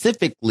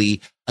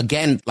specifically,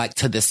 again, like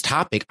to this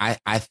topic,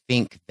 I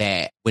think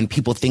that when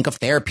people think of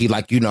therapy,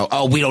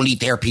 oh, we don't need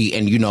therapy.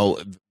 And,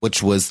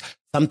 which was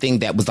something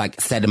that was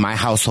said in my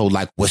household,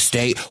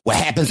 what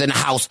happens in the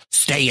house,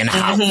 stay in the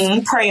house.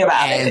 Mm-hmm. Pray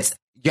about it.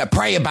 Yeah,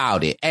 pray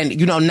about it. And,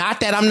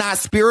 not that I'm not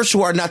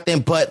spiritual or nothing,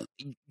 but,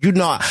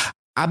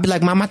 I'd be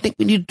like, Mom, I think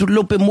we need to do a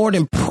little bit more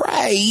than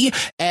pray.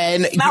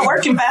 And not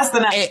working fast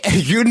enough.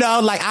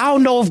 I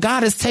don't know if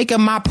God is taking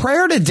my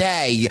prayer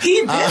today.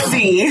 He's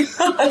busy.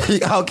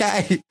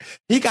 Okay.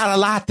 He got a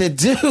lot to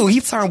do.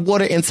 He turned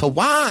water into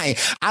wine.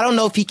 I don't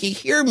know if he can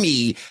hear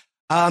me.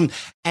 And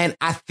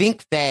I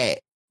think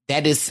that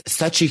is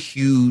such a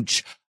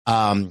huge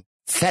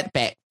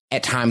setback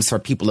at times for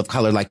people of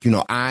color.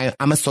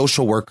 I'm a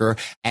social worker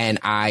and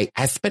I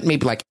spent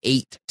maybe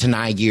 8 to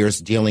 9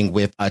 years dealing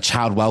with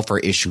child welfare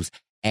issues.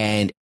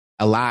 And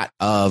a lot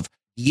of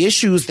the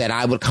issues that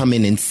I would come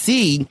in and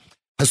see,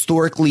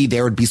 historically,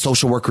 there would be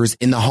social workers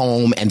in the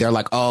home and they're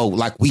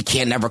we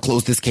can't never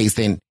close this case.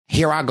 And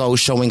here I go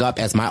showing up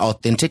as my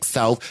authentic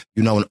self,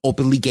 an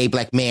openly gay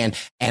Black man.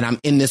 And I'm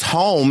in this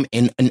home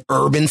in an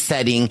urban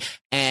setting.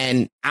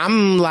 And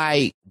I'm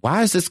like,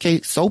 why is this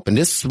case open?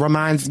 This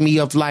reminds me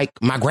of my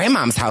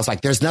grandmom's house.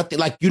 There's nothing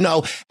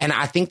and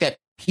I think that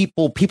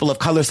people of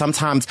color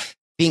sometimes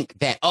think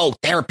that, oh,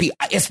 therapy,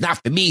 it's not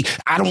for me.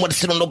 I don't want to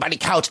sit on nobody's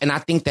couch. And I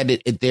think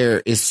that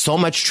there is so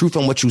much truth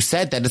on what you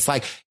said that it's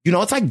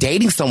it's like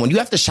dating someone. You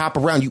have to shop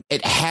around.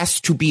 It has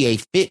to be a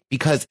fit,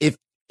 because if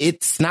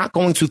it's not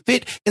going to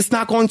fit, it's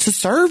not going to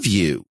serve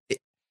you.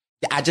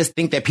 I just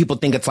think that people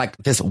think it's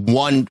this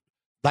one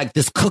like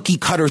this cookie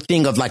cutter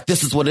thing of like,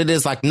 this is what it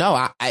is. Like,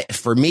 no,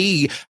 for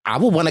me, I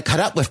would want to cut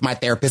up with my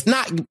therapist,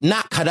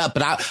 not cut up,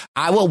 but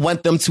I will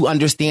want them to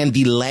understand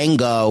the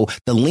lingo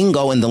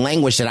and the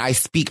language that I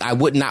speak. I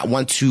would not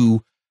want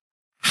to,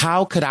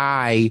 how could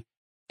I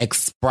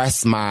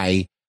express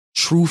my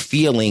true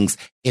feelings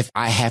if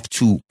I have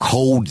to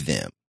code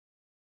them?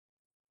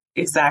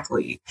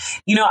 Exactly.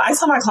 You know, I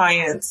tell my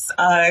clients,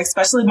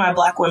 especially my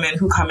Black women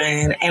who come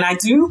in, and I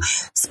do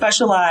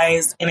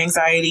specialize in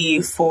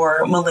anxiety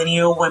for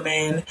millennial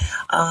women.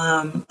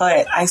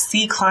 But I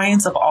see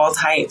clients of all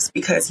types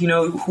because, you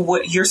know,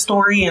 what your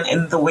story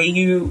and the way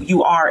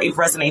you are, it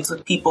resonates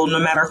with people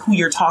no matter who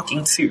you're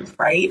talking to.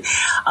 Right.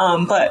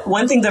 But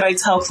one thing that I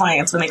tell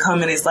clients when they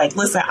come in is like,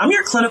 listen, I'm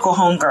your clinical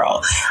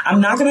homegirl. I'm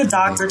not going to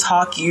doctor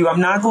talk you.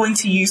 I'm not going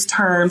to use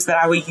terms that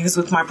I would use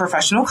with my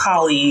professional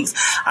colleagues.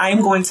 I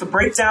am going to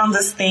break down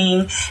this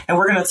thing and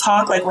we're going to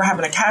talk like we're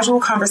having a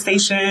casual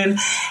conversation.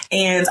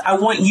 And I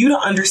want you to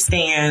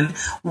understand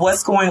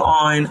what's going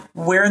on,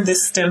 where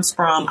this stems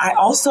from. I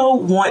also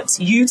want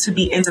you to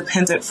be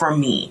independent from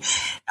me.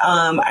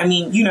 I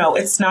mean, you know,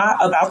 it's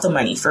not about the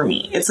money for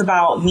me. It's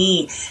about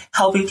me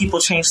helping people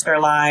change their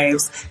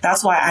lives.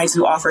 That's why I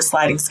do offer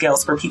sliding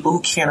scales for people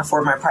who can't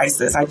afford my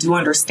prices. I do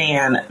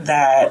understand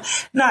that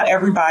not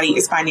everybody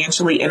is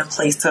financially in a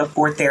place to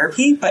afford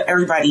therapy, but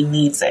everybody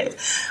needs it,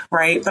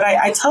 right? But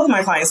I tell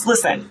my clients,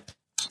 listen,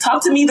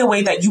 talk to me the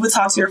way that you would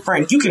talk to your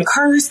friend. You can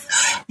curse,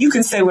 you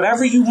can say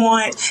whatever you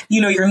want.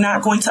 You know, you're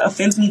not going to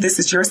offend me. This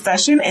is your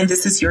session and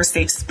this is your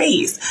safe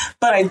space.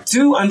 But I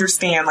do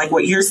understand, like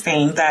what you're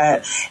saying,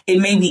 that it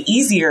may be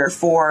easier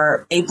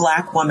for a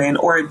Black woman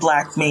or a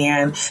Black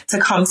man to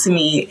come to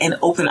me and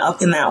open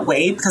up in that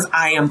way because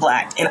I am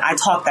Black and I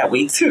talk that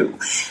way too.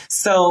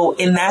 So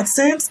in that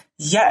sense,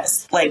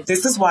 yes, like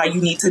this is why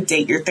you need to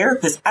date your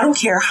therapist. I don't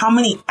care how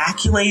many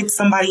accolades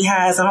somebody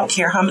has. I don't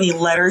care how many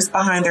letters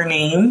behind their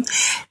name.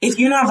 If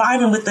you're not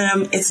vibing with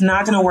them, it's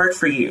not going to work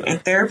for you.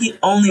 And therapy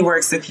only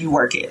works if you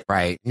work it.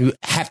 Right. You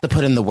have to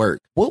put in the work.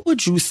 What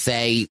would you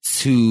say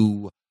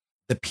to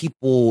the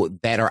people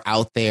that are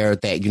out there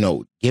that, you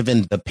know,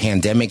 given the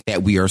pandemic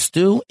that we are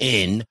still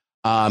in,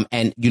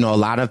 and, you know, a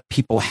lot of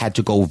people had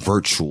to go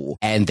virtual,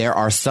 and there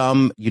are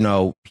some, you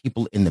know,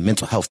 people in the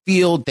mental health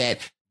field that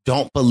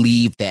don't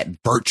believe that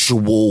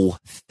virtual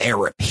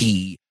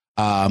therapy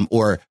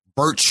or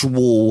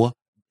virtual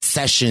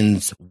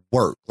sessions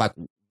work. Like,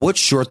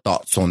 what's your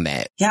thoughts on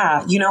that?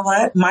 Yeah, you know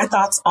what? My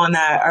thoughts on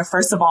that are,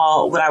 first of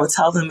all, what I would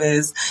tell them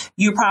is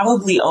you're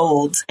probably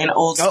old and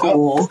old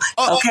school.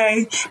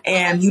 Okay.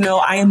 And, you know,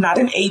 I am not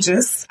an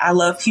ageist. I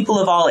love people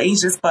of all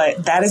ages,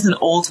 but that is an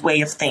old way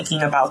of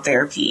thinking about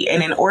therapy.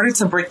 And in order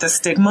to break the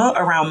stigma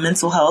around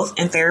mental health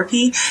and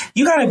therapy,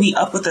 you got to be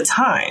up with the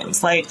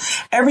times. Like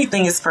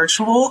everything is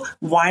virtual.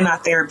 Why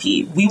not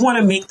therapy? We want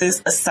to make this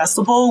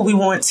accessible. We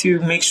want to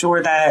make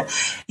sure that,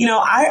 you know,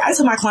 I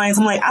tell my clients,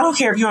 I'm like, I don't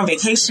care if you're on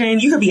vacation,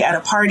 you could be at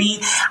a party.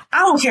 I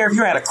don't care if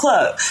you're at a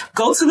club.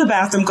 Go to the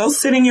bathroom, go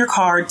sit in your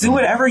car, do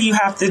whatever you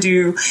have to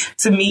do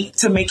to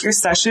make your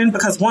session,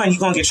 because one, you're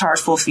going to get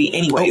charged full fee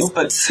anyways,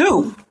 but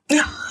two,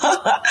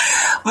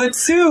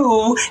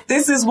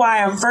 this is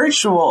why I'm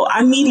virtual.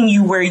 I'm meeting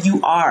you where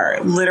you are,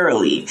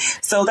 literally.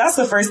 So that's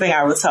the first thing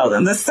I would tell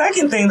them. The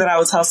second thing that I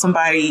would tell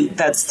somebody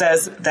that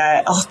says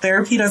that,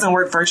 therapy doesn't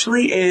work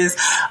virtually is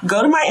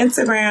go to my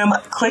Instagram,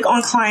 click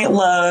on Client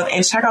Love,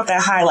 and check out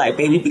that highlight,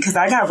 baby, because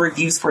I got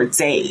reviews for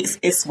days.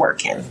 It's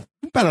working.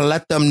 You better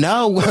let them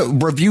know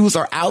reviews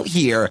are out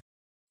here.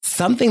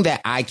 Something that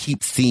I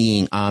keep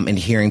seeing and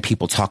hearing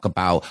people talk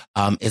about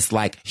is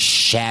like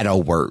shadow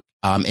work.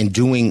 And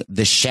doing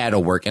the shadow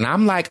work. And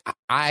I'm like,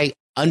 I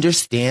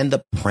understand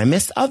the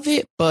premise of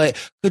it, but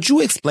could you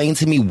explain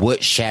to me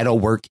what shadow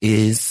work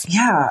is?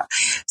 Yeah.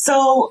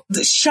 So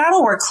the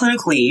shadow work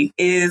clinically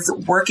is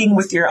working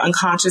with your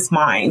unconscious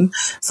mind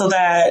so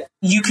that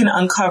you can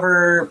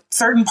uncover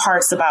certain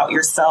parts about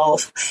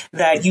yourself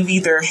that you've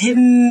either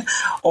hidden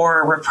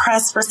or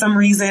repressed for some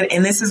reason.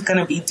 And this is going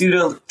to be due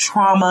to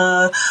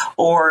trauma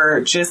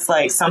or just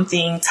like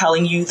something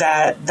telling you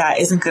that that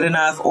isn't good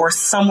enough, or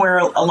somewhere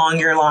along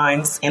your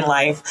lines in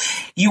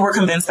life, you were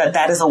convinced that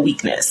that is a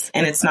weakness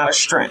and it's not a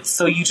strength.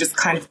 So you just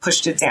kind of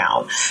pushed it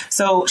down.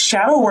 So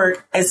shadow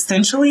work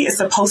essentially is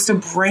supposed to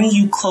bring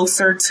you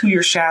closer to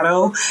your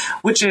shadow,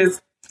 which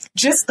is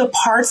just the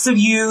parts of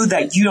you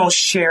that you don't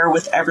share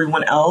with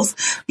everyone else,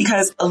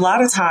 because a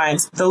lot of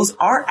times those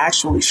are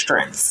actually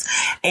strengths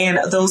and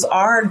those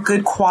are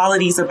good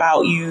qualities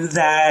about you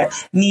that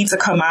need to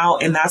come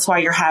out. And that's why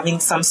you're having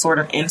some sort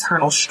of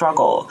internal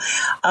struggle.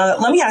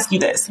 Let me ask you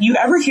this. You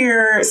ever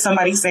hear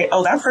somebody say,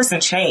 oh, that person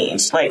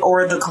changed, like,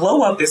 or the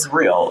glow up is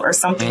real or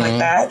something like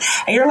that?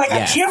 And you're like,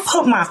 yes. I can't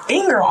put my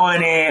finger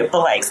on it, but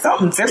like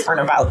something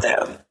different about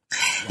them.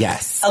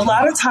 Yes. A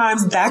lot of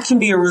times that can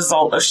be a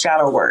result of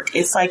shadow work.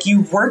 It's like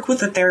you work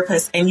with a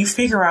therapist and you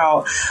figure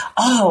out,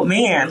 oh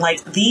man,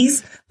 like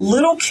these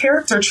little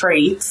character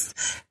traits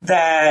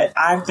that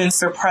I've been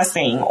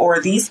suppressing, or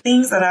these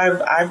things that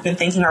I've been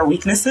thinking are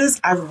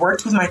weaknesses, I've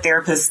worked with my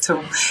therapist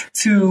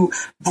to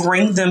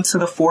bring them to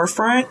the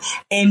forefront,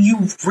 and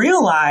you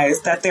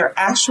realize that they're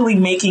actually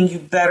making you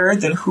better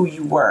than who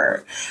you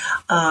were.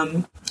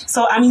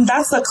 So, I mean,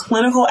 that's a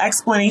clinical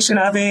explanation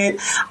of it.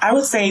 I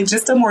would say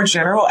just a more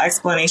general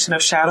explanation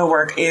of shadow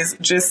work is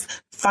just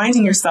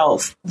finding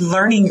yourself,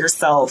 learning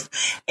yourself,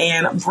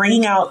 and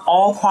bringing out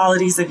all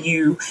qualities of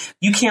you.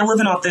 You can't live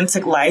an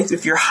authentic life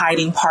if you're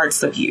hiding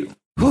parts of you.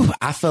 Whew,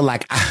 I feel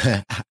like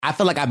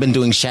I've been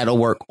doing shadow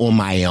work on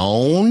my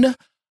own,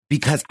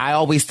 because I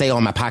always say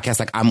on my podcast,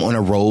 like, I'm on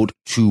a road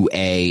to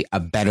a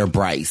better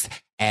Bryce.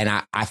 And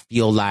I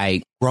feel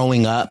like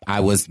growing up,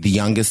 I was the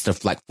youngest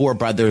of like 4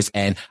 brothers,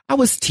 and I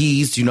was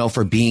teased,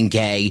 for being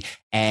gay.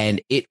 And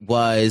it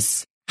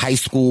was high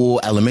school,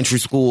 elementary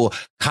school,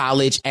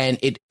 college. And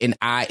it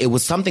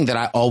was something that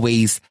I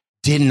always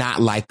did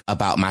not like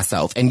about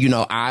myself. And,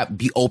 I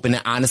be open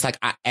and honest. Like,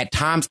 at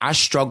times I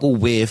struggle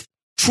with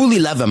truly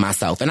loving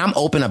myself. And I'm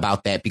open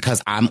about that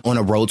because I'm on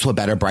a road to a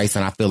better Bryce.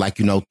 And I feel like,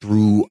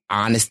 through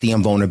honesty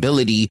and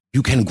vulnerability,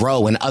 you can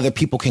grow, and other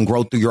people can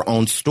grow through your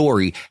own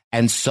story.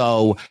 And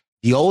so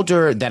the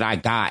older that I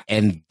got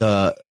and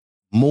the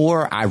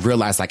more I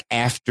realized, like,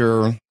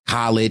 after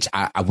college,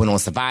 I went on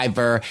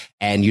Survivor,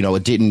 and,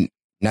 it didn't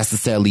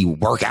necessarily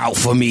work out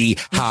for me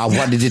how I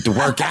wanted it to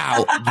work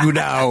out.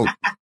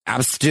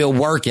 I'm still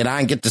working. I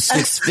didn't get the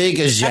 6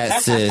 figures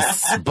yet,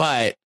 sis,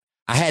 but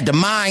I had the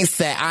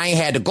mindset. I ain't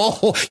had the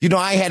goal.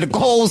 I ain't had the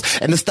goals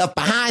and the stuff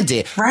behind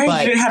it. Right.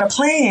 But you didn't have a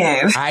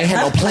plan. I had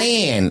no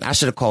plan. I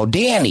should have called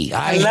Danny.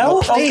 Hello?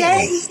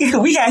 Okay.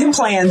 We got him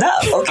planned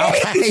up.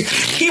 Okay.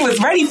 He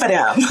was ready for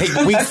them.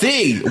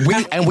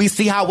 We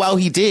see how well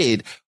he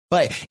did.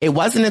 But it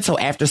wasn't until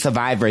after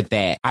Survivor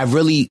that I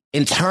really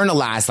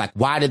internalized, like,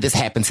 why did this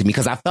happen to me?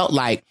 Because I felt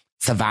like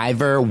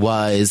Survivor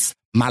was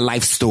my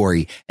life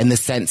story, in the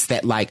sense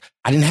that, like,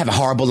 I didn't have a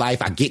horrible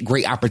life. I get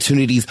great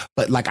opportunities,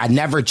 but, like, I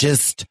never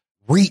just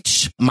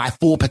reach my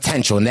full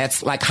potential. And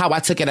that's like how I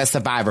took it as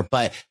Survivor.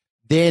 But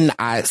then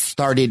I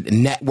started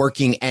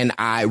networking, and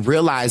I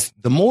realized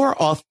the more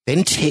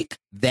authentic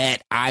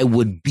that I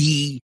would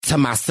be to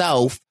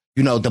myself,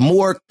 the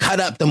more cut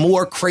up, the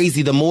more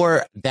crazy, the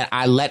more that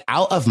I let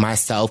out of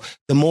myself,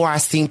 the more I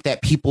think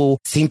that people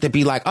seem to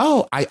be like,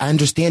 oh, I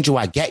understand you.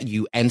 I get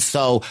you. And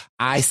so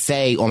I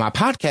say on my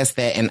podcast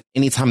that, and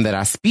anytime that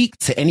I speak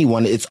to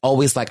anyone, it's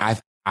always like,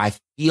 I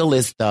feel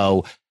as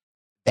though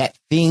that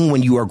thing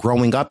when you are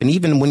growing up, and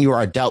even when you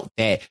are adult,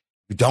 that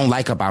you don't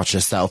like about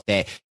yourself,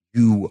 that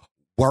you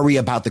worry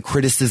about the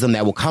criticism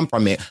that will come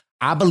from it.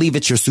 I believe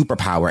it's your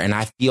superpower. And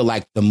I feel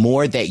like the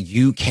more that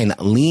you can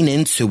lean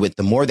into it,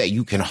 the more that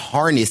you can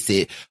harness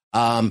it,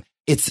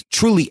 it's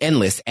truly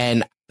endless.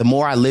 And the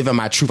more I live in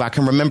my truth, I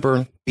can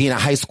remember being in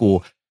high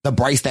school, the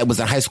Bryce that was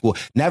in high school.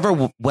 Never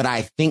would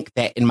I think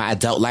that in my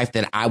adult life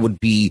that I would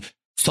be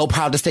so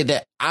proud to say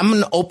that I'm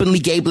an openly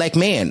gay Black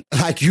man.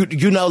 Like,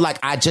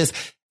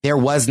 there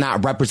was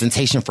not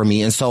representation for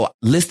me. And so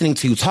listening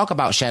to you talk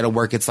about shadow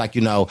work, it's like,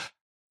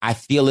 I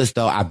feel as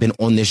though I've been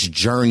on this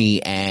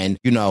journey and,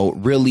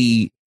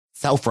 really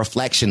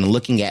self-reflection,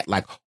 looking at,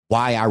 like,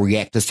 why I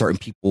react to certain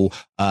people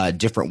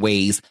different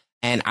ways.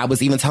 And I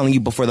was even telling you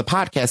before the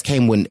podcast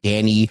came, when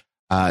Danny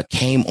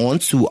came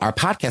onto our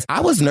podcast,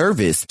 I was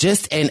nervous.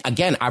 And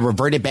again, I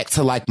reverted back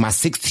to, like, my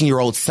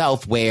 16-year-old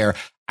self, where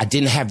I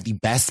didn't have the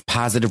best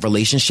positive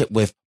relationship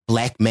with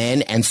Black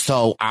men. And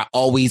so I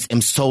always am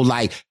so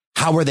like,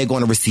 how are they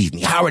going to receive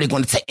me? How are they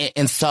going to take?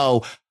 And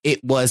so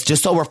it was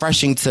just so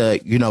refreshing to,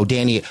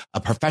 Danny,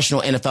 a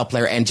professional NFL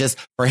player, and just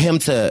for him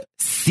to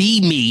see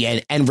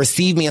me and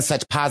receive me in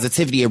such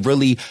positivity. It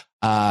really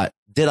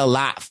did a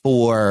lot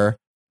for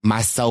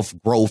my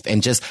self-growth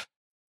and just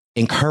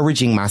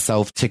encouraging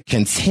myself to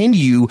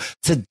continue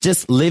to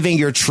just living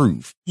your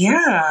truth.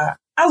 Yeah.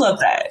 I love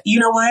that. You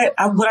know what?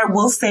 What I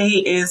will say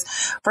is,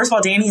 first of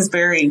all, Danny is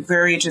very,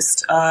 very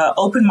just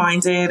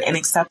open-minded and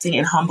accepting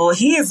and humble.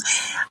 He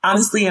is,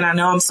 honestly, and I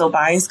know I'm so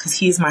biased because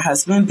he is my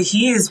husband, but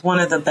he is one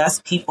of the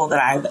best people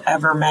that I've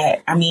ever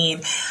met. I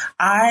mean,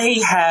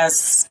 I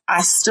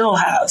still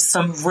have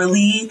some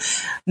really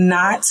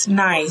not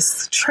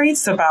nice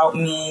traits about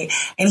me,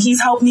 and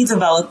he's helped me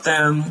develop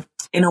them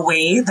in a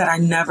way that I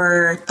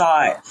never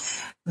thought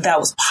that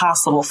was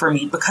possible for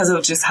me because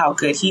of just how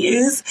good he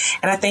is.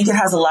 And I think it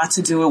has a lot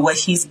to do with what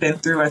he's been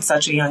through at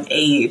such a young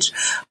age.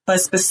 But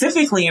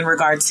specifically in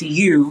regard to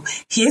you,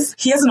 he has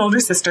an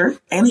older sister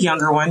and a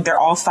younger one. They're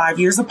all 5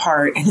 years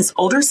apart. And his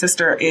older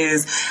sister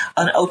is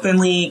an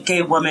openly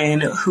gay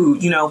woman who,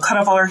 cut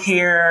off all her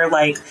hair,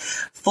 like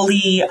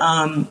fully,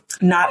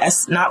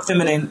 not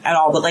feminine at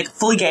all, but like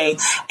fully gay.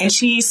 And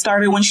she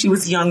started when she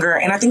was younger.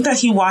 And I think that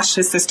he watched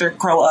his sister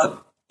grow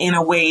up in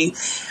a way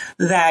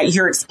that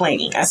you're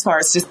explaining, as far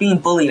as just being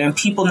bullied and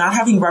people not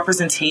having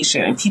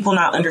representation and people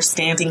not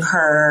understanding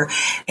her,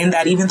 and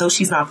that even though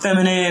she's not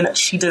feminine,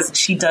 she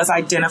does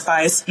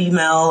identify as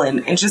female,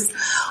 and just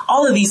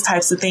all of these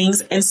types of things.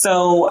 And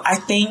so I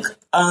think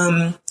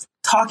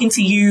talking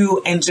to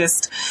you and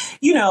just,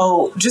 you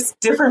know, just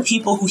different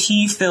people who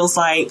he feels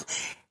like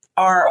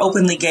are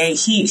openly gay,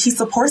 he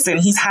supports it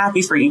and he's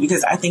happy for you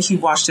because I think he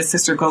watched his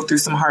sister go through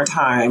some hard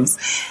times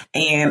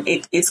and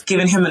it's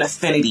given him an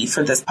affinity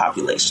for this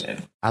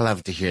population. I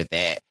love to hear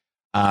that.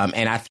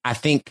 And I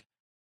think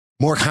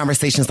more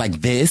conversations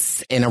like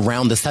this and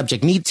around the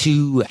subject need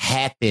to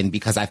happen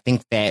because I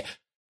think that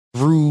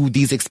through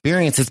these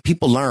experiences,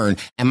 people learn.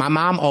 And my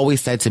mom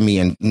always said to me,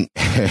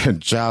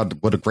 and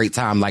child, what a great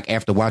time, like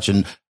after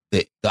watching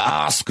the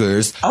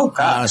Oscars. Oh,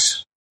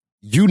 gosh.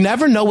 You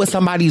never know what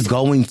somebody's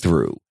going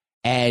through.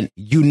 And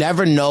you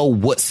never know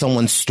what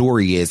someone's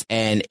story is.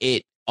 And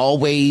it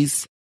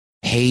always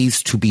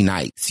pays to be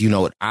nice. You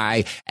know,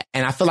 I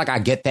feel like I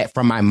get that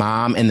from my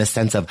mom in the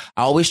sense of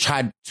I always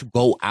try to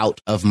go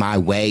out of my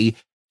way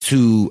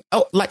to,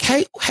 like,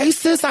 hey,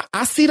 sis,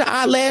 I see the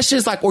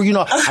eyelashes, like, or, you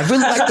know, I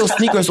really like those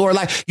sneakers, or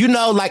like, you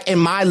know, like in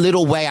my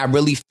little way, I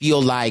really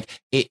feel like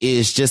it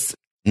is just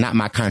not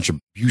my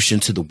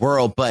contribution to the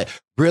world, but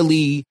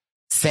really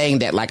saying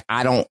that, like,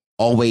 I don't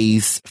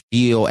always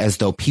feel as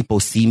though people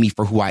see me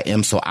for who I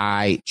am. So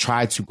I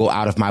try to go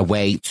out of my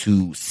way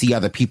to see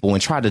other people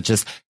and try to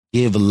just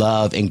give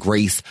love and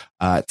grace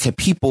to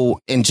people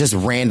in just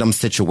random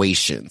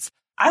situations.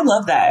 I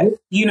love that.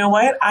 You know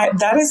what?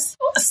 That is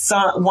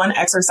one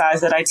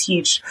exercise that I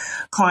teach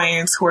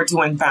clients who are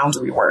doing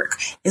boundary work.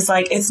 It's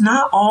like, it's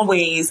not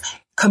always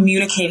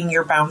communicating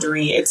your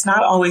boundary. It's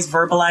not always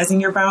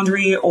verbalizing your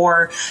boundary,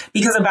 or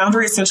because a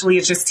boundary essentially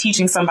is just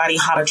teaching somebody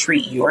how to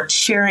treat you or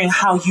sharing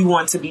how you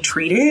want to be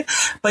treated.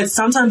 But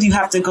sometimes you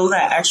have to go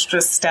that extra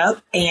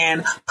step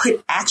and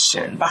put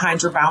action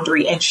behind your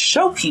boundary and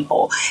show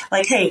people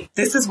like, hey,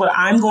 this is what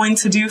I'm going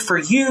to do for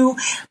you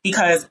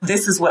because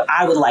this is what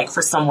I would like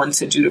for someone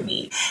to do to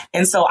me.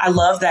 And so I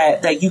love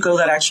that you go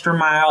that extra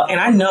mile,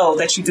 and I know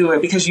that you do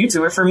it because you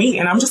do it for me.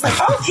 And I'm just like,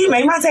 oh, he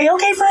made my day.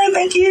 Okay, friend.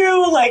 Thank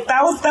you. Like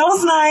that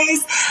was nice.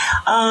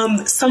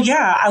 So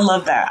yeah, I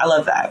love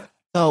that.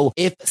 So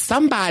if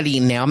somebody,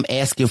 now I'm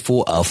asking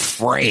for a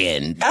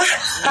friend,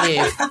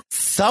 if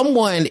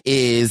someone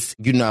is,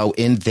 you know,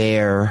 in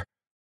their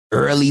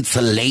early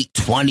to late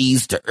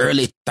 20s to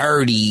early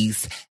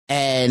 30s,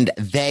 and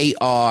they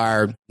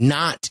are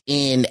not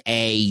in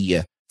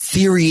a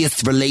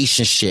serious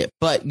relationship,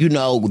 but, you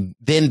know,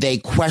 then they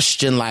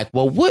question like,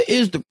 well, what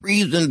is the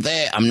reason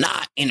that I'm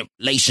not in a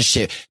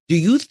relationship? Do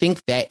you think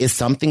that is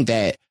something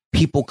that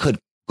people could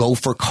go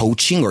for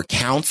coaching or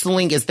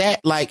counseling? Is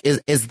that like,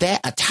 is that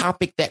a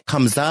topic that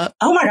comes up?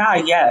 Oh my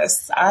God,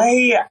 yes.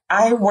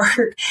 I'm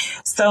working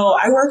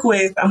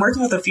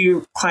with a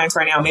few clients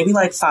right now, maybe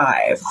like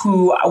 5,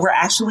 who were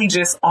actually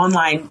just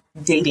online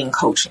dating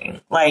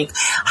coaching, like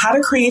how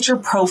to create your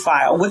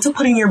profile, what to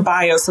put in your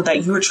bio so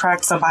that you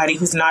attract somebody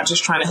who's not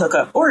just trying to hook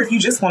up, or if you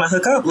just want to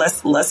hook up,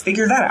 let's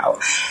figure that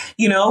out.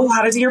 You know,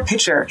 how to do your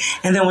picture.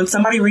 And then when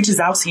somebody reaches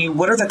out to you,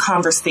 what are the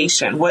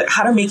conversation?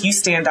 How to make you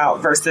stand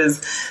out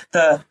versus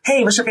the,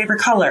 hey, what's your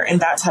favorite color? And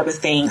that type of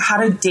thing. How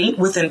to date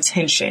with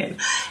intention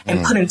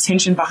and put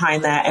intention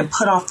behind that and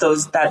put off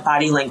that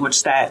body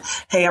language that,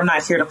 hey, I'm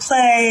not here to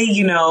play,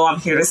 you know, I'm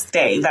here to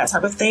stay, that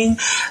type of thing.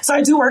 So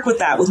I do work with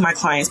that with my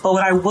clients. But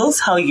what I will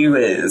tell you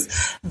is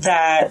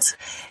that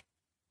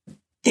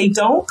they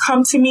don't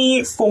come to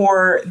me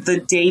for the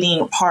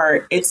dating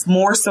part. It's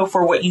more so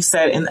for what you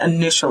said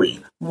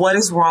initially. What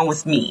is wrong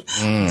with me?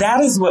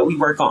 That is what we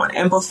work on.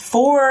 And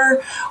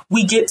before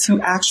we get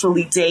to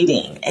actually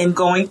dating and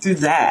going through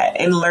that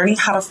and learning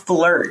how to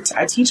flirt,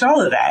 I teach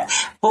all of that.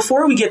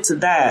 Before we get to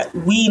that,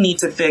 we need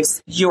to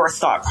fix your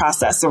thought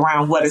process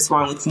around what is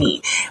wrong with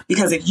me.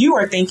 Because if you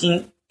are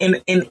thinking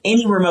in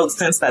any remote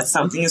sense that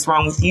something is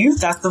wrong with you,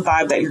 that's the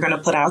vibe that you're going to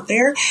put out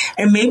there.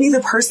 And maybe the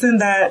person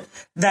that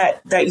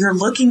you're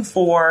looking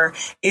for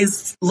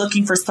is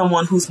looking for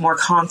someone who's more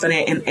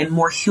confident and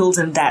more healed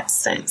in that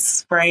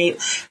sense,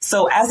 right?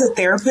 So as a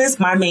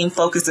therapist, my main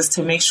focus is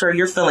to make sure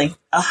you're feeling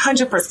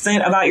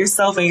 100% about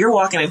yourself and you're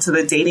walking into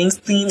the dating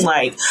scene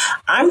like,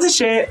 I'm the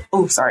shit.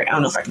 Oh, sorry. I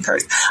don't know if I can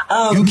curse.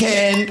 You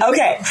can.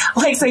 Okay.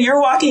 Like, so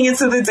you're walking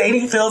into the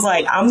dating field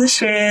like, I'm the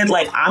shit.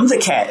 Like, I'm the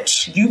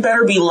catch. You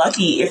better be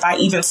lucky if I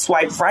even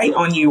swipe right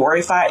on you, or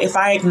if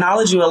I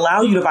acknowledge you,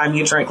 allow you to buy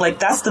me a drink. Like,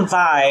 that's the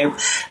vibe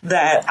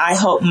that I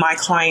help my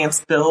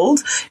clients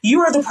build.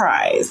 You are the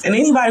prize, and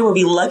anybody will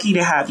be lucky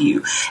to have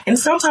you. And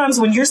sometimes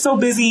when you're so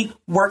busy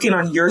working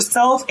on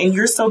yourself and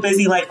you're so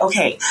busy like,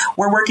 okay,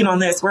 we're working on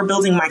this, we're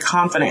building my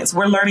confidence,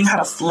 we're learning how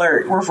to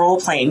flirt, we're role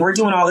playing, we're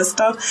doing all this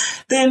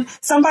stuff, then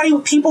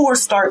people will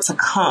start to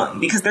come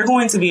because they're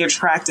going to be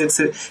attracted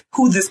to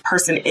who this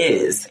person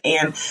is.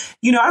 And,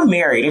 you know, I'm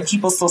married and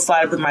people still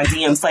slide up in my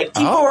DMs. Like,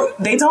 people,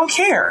 they don't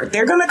care.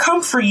 They're going to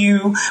come for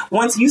you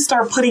once you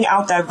start putting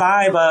out that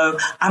vibe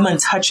of I'm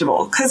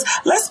untouchable. Because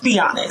let's be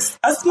honest,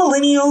 us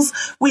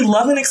millennials, we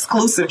love an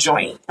exclusive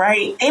joint,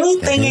 right?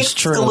 Anything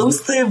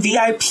exclusive,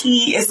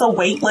 VIP, it's a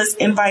wait list,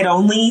 invite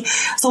only.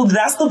 So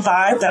that's the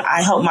vibe that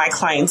I help my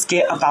clients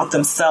get about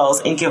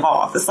themselves and give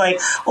off. It's like,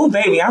 oh,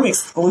 baby, I'm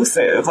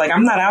exclusive. Like,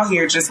 I'm not out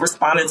here just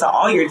responding to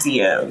all your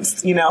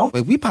DMs, you know?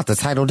 Wait, we about to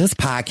title this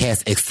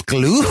podcast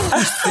Exclusive.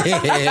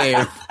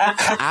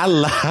 I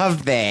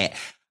love that.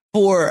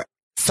 For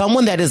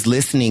someone that is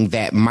listening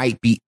that might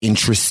be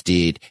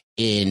interested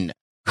in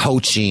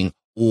coaching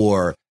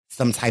or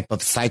some type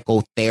of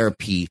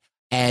psychotherapy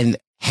and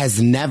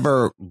has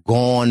never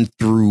gone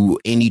through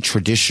any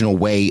traditional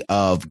way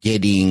of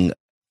getting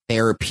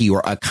therapy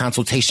or a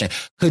consultation,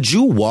 could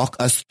you walk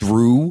us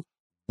through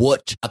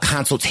what a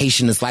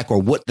consultation is like,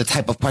 or what the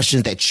type of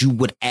questions that you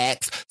would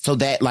ask so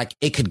that like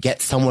it could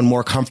get someone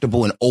more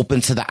comfortable and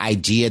open to the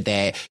idea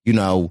that, you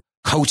know,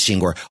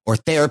 coaching or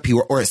therapy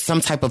or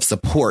some type of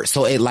support,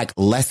 so it like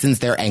lessens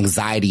their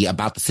anxiety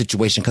about the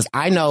situation? Because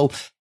I know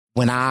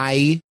when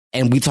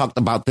and we talked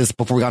about this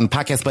before we got on the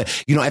podcast,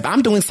 but, you know, if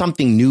I'm doing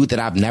something new that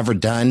I've never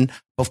done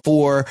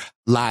before,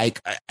 like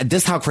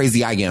this is how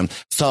crazy I am.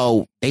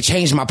 So they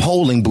changed my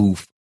polling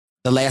booth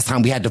the last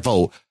time we had to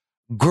vote.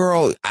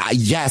 Girl,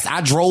 yes,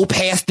 I drove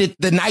past it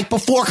the night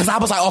before because I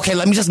was like, okay,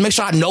 let me just make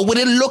sure I know what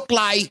it looked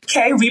like.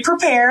 Okay, we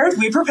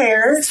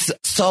prepared.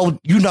 So,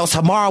 you know,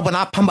 tomorrow when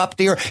I pump up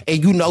there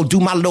and, you know, do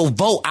my little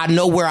vote, I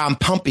know where I'm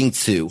pumping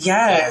to.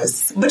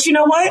 Yes. But you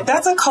know what?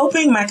 That's a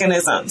coping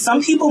mechanism.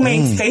 Some people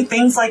may say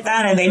things like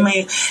that and they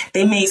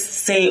may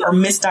say or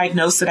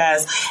misdiagnose it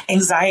as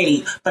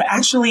anxiety, but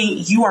actually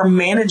you are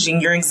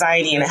managing your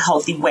anxiety in a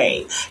healthy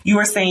way. You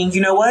are saying,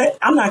 you know what?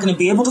 I'm not going to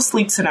be able to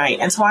sleep tonight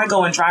until I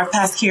go and drive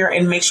past here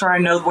and make sure I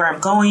know where I'm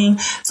going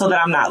so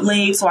that I'm not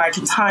late, so I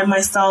can time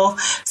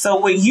myself. So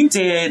what you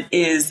did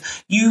is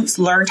you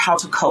learned how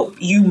to cope.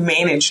 You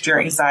managed your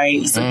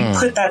anxiety. So you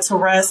put that to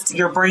rest.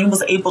 Your brain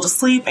was able to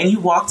sleep and you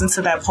walked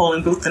into that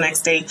polling booth the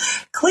next day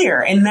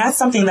clear. And that's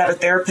something that a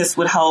therapist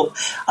would help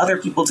other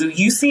people do.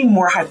 You seem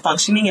more high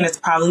functioning, and it's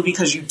probably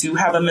because you do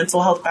have a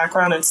mental health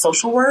background in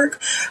social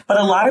work. But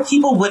a lot of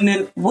people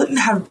wouldn't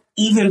have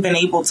even been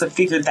able to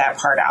figure that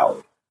part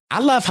out.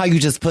 I love how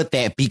you just put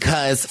that,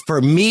 because for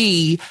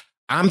me,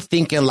 I'm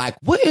thinking like,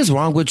 what is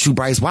wrong with you,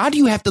 Bryce? Why do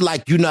you have to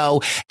like, you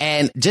know,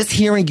 and just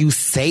hearing you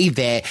say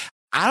that,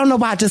 I don't know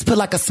why I just put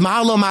like a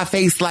smile on my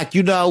face. Like,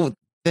 you know,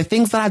 the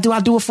things that I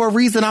do it for a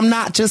reason. I'm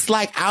not just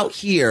like out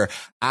here.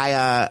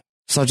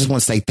 So I just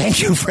want to say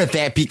thank you for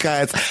that,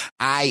 because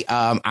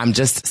I'm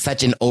just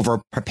such an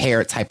over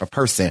prepared type of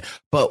person.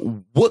 But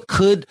what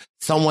could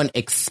someone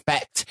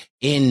expect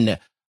in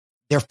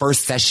their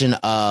first session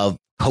of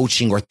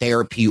coaching or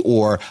therapy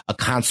or a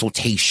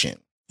consultation?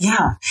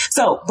 Yeah.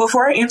 So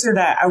before I answer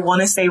that, I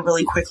want to say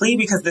really quickly,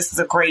 because this is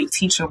a great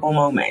teachable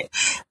moment.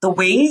 The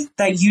way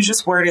that you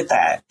just worded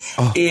that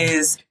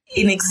is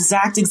an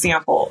exact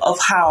example of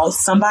how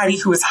somebody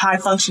who is high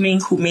functioning,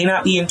 who may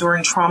not be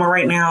enduring trauma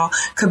right now,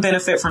 could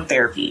benefit from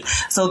therapy.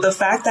 So the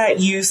fact that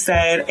you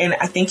said, and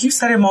I think you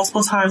said it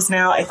multiple times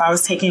now, if I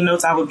was taking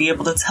notes, I would be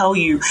able to tell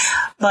you,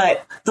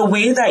 but the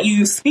way that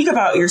you speak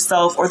about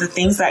yourself or the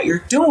things that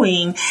you're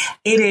doing,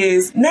 it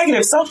is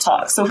negative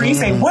self-talk. So when you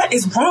say, what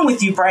is wrong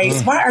with you,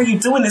 Bryce? Why are you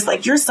doing this?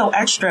 Like, you're so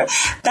extra.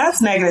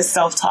 That's negative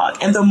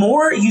self-talk. And the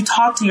more you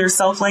talk to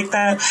yourself like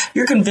that,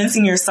 you're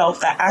convincing yourself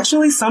that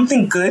actually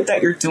something good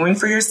that you're doing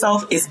for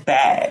yourself is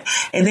bad.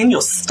 And then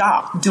you'll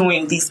stop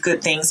doing these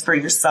good things for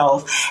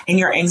yourself and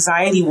your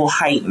anxiety will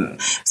heighten.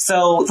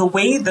 So the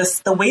way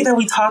that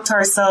we talk to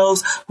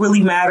ourselves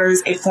really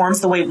matters. It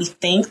forms the way we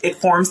think. It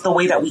forms the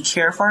way that we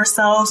care for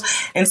ourselves.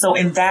 And so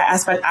in that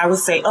aspect, I would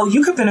say,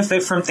 you could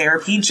benefit from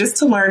therapy just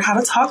to learn how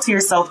to talk to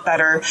yourself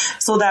better,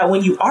 so that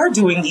when you are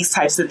doing these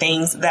types of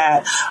things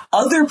that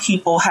other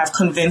people have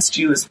convinced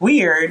you is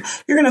weird,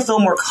 you're going to feel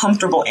more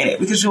comfortable in it,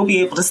 because you'll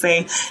be able to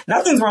say,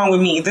 nothing's wrong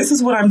with me. This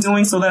is what I'm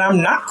doing so that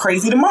I'm not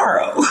crazy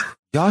tomorrow.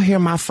 Y'all hear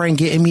my friend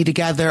getting me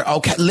together?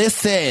 Okay,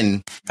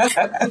 listen.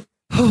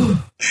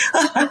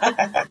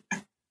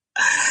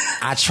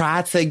 I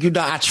try to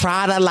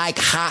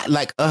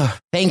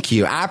thank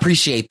you. I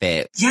appreciate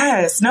that.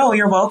 Yes. No,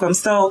 you're welcome.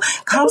 So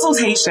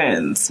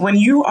consultations, when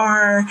you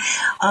are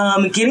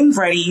getting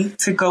ready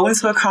to go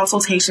into a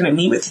consultation and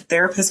meet with a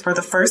therapist for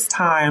the first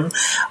time,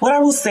 what I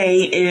will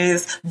say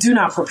is do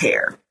not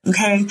prepare.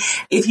 Okay.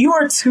 If you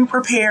are too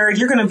prepared,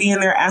 you're going to be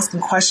in there asking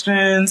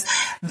questions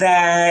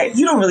that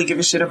you don't really give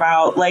a shit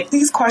about. Like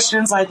these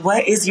questions, like,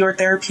 what is your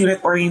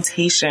therapeutic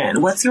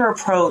orientation? What's your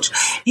approach?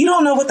 You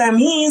don't know what that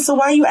means. So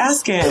why are you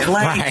asking?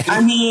 Like, right.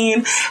 I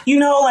mean,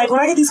 like when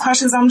I get these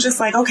questions, I'm just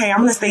like, okay, I'm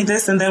going to say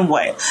this and then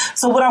what?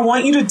 So what I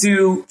want you to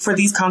do for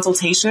these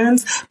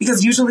consultations,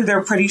 because usually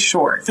they're pretty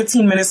short,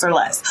 15 minutes or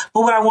less.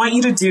 But what I want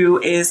you to do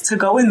is to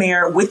go in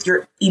there with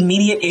your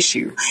immediate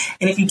issue.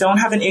 And if you don't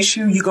have an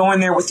issue, you go in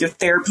there with your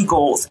therapy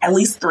goals, at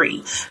least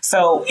 3.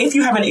 So if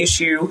you have an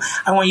issue,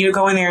 I want you to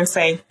go in there and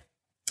say,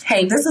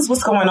 hey, this is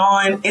what's going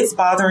on. It's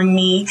bothering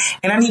me.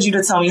 And I need you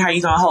to tell me how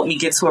you're going to help me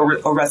get to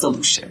a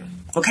resolution.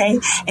 Okay.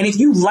 And if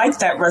you like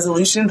that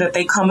resolution that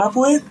they come up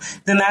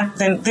with, then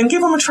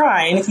give them a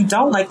try. And if you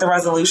don't like the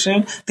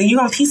resolution, then you're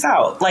going to peace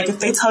out. Like if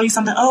they tell you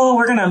something, oh,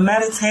 we're going to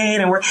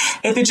meditate, and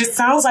if it just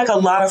sounds like a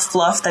lot of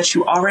fluff that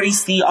you already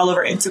see all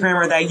over Instagram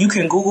or that you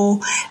can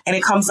Google and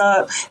it comes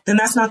up, then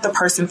that's not the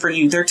person for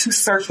you. They're too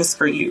surface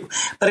for you.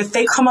 But if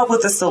they come up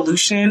with a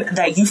solution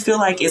that you feel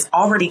like is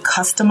already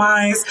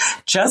customized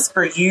just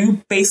for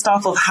you based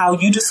off of how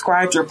you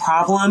described your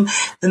problem,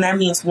 then that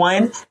means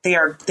one, they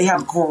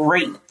have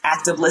great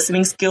active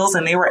listening skills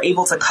and they were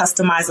able to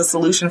customize a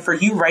solution for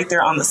you right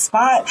there on the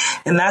spot.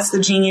 And that's the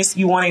genius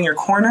you want in your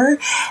corner.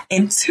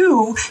 And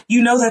two,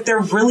 you know that they're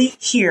really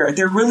here.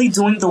 They're really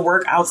doing the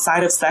work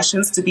outside of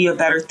sessions to be a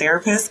better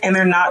therapist. And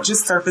they're not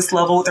just surface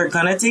level. They're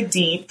going to dig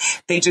deep.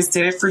 They just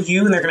did it for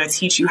you and they're going to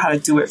teach you how to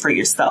do it for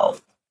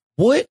yourself.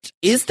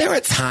 Is there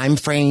a time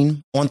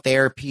frame on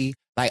therapy?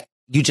 Like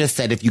you just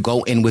said, if you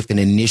go in with an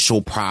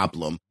initial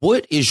problem,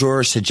 what is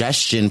your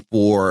suggestion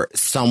for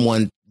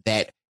someone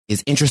that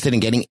is interested in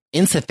getting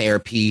into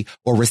therapy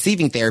or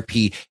receiving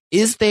therapy?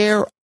 Is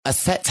there a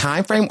set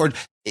time frame or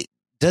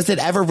does it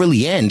ever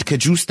really end?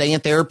 Could you stay in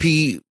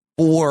therapy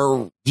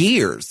for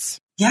years?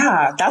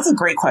 Yeah, that's a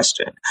great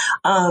question.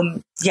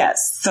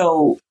 Yes.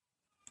 So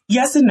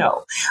yes and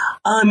no.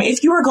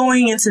 If you are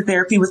going into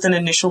therapy with an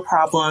initial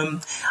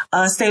problem,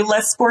 say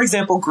for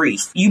example,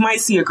 grief, you might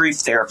see a grief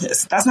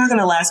therapist. That's not going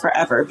to last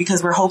forever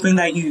because we're hoping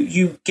that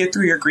you get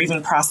through your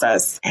grieving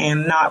process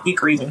and not be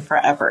grieving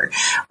forever,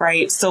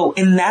 right? So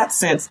in that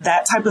sense,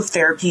 that type of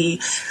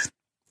therapy,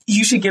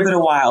 you should give it a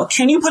while.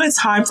 Can you put a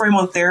time frame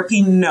on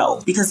therapy?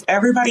 No, because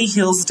everybody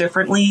heals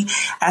differently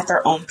at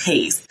their own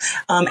pace.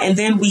 And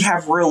then we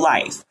have real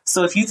life.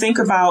 So if you think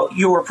about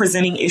your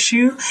presenting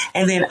issue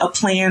and then a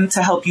plan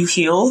to help you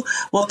heal,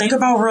 well, think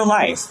about real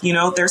life. You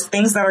know, there's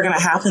things that are going to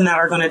happen that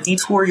are going to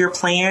detour your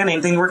plan.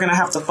 And then we're going to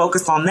have to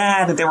focus on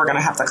that. And then we're going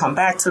to have to come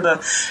back to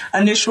the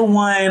initial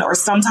one. Or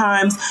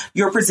sometimes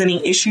your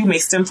presenting issue may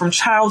stem from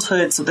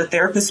childhood. So the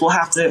therapist will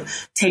have to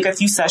take a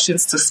few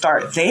sessions to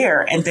start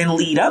there and then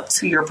lead up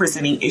to your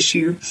presenting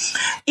issue.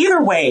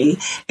 Either way,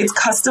 it's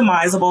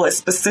customizable. It's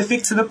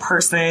specific to the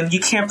person. You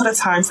can't put a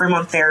time frame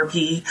on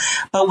therapy.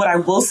 But what I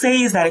will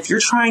say is that if you're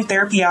trying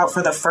therapy out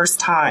for the first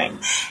time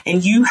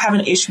and you have an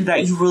issue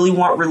that you really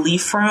want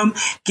relief from,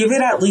 give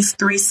it at least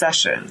 3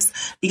 sessions.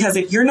 Because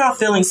if you're not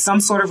feeling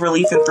some sort of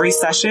relief in 3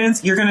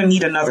 sessions, you're going to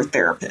need another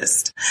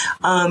therapist.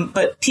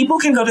 But people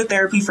can go to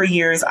therapy for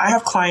years. I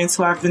have clients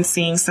who I've been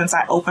seeing since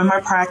I opened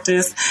my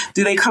practice.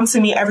 Do they come to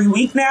me every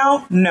week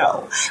now?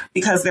 No,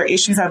 because their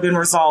issues have been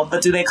resolved.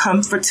 But do they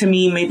come to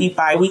me maybe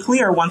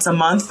bi-weekly or once a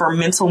month for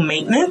mental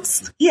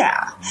maintenance?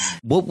 Yeah.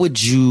 What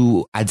would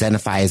you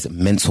identify as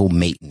mental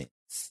maintenance?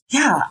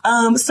 Yeah.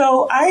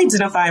 So I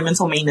identify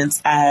mental maintenance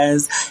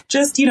as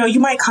just, you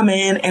might come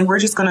in and we're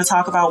just going to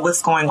talk about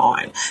what's going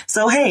on.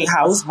 So, hey,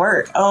 how's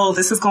work? Oh,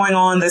 this is going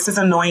on. This is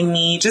annoying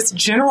me. Just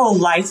general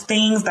life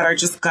things that are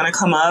just going to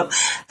come up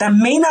that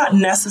may not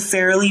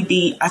necessarily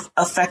be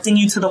affecting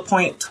you to the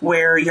point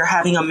where you're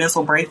having a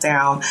mental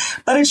breakdown,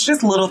 but it's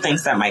just little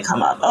things that might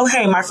come up. Oh,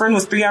 hey, my friend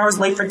was 3 hours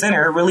late for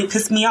dinner. It really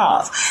pissed me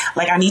off.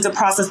 Like, I need to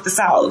process this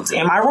out.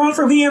 Am I wrong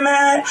for being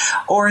mad?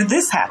 Or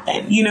this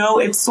happened?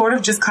 It's sort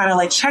of just kind of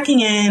like checking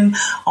in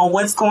on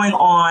what's going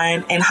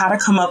on and how to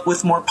come up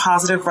with more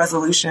positive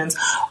resolutions,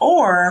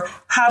 or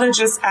how to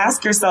just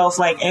ask yourself,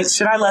 like,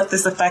 should I let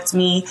this affect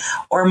me?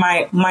 Or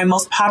my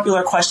most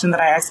popular question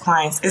that I ask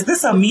clients, is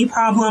this a me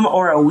problem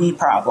or a we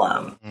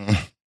problem?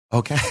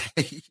 Okay.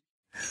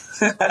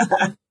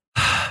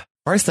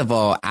 First of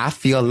all, I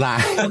feel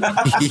like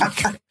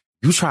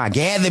you try to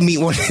gather me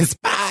on this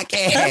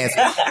podcast.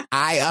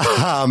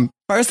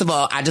 First of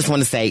all, I just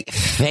want to say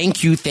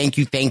thank you,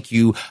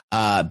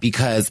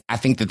 because I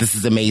think that this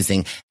is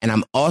amazing. And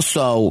I'm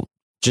also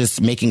just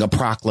making a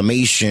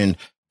proclamation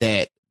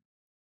that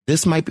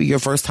this might be your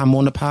first time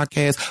on the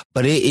podcast,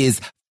 but it is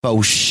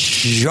for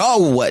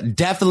sure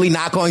definitely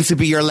not going to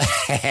be your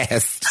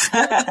last.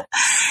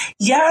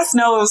 Yes,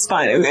 no, it was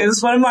fun. It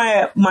was one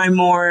of my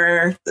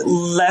more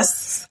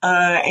less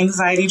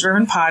anxiety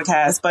driven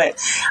podcasts. But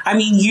I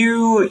mean,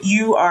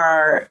 you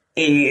are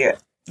a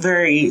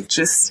very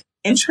just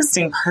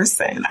interesting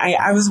person.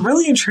 I was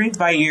really intrigued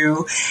by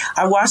you.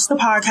 I watched the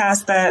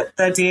podcast that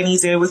Danny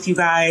did with you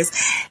guys,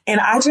 and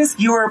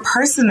your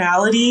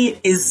personality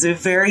is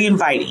very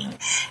inviting,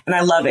 and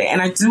I love it.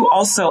 And I do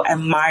also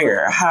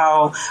admire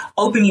how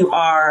open you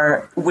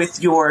are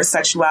with your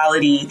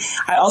sexuality.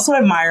 I also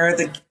admire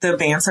the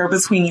banter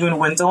between you and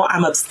Wendell.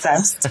 I'm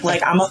obsessed.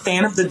 Like, I'm a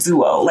fan of the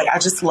duo. Like, I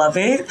just love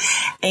it.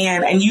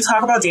 And you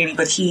talk about Danny,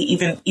 but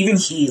even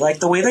he, like,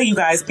 the way that you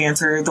guys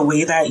banter, the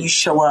way that you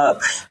show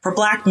up for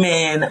Black men,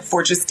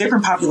 for just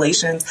different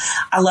populations.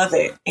 I love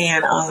it.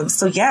 And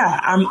so, yeah,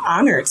 I'm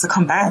honored to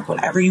come back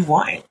whenever you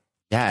want.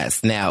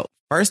 Yes. Now,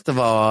 first of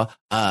all,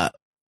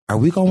 are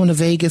we going to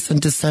Vegas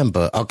in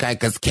December? Okay,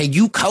 because can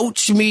you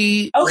coach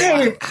me?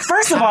 Okay,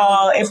 first of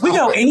all, if we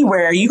go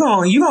anywhere, you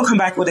gonna come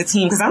back with a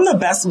team because I'm the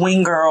best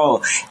wing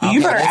girl.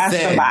 You better ask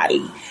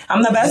somebody.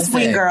 I'm the best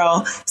wing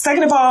girl.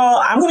 Second of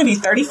all, I'm going to be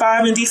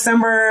 35 in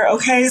December.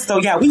 Okay, so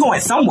yeah, we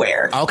going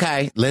somewhere.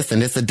 Okay,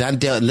 listen, it's a done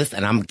deal.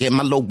 Listen, I'm getting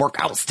my little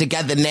workouts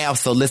together now.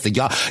 So listen,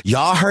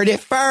 y'all heard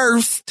it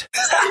first.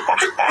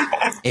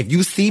 If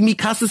you see me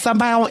cussing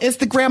somebody on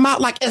Instagram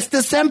out like it's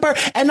December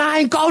and I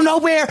ain't go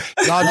nowhere,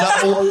 y'all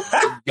know,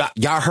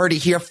 y'all heard it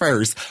here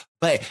first.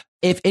 But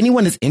if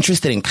anyone is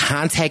interested in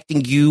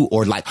contacting you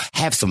or like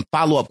have some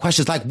follow-up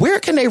questions, like where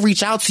can they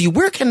reach out to you?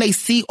 Where can they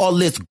see all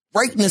this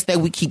greatness that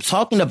we keep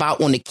talking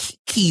about on the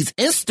Kiki's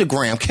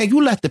Instagram? Can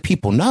you let the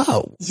people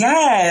know?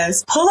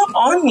 Yes, pull up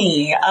on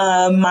me.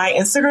 My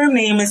Instagram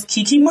name is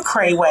Kiki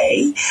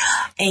McCrayway,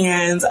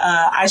 and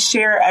I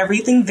share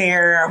everything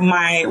there.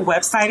 My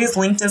website is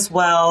linked as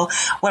well.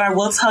 What I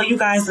will tell you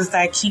guys is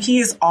that Kiki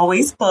is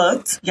always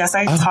booked. Yes,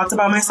 I talked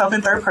about myself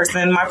in third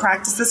person. My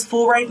practice is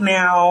full right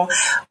now,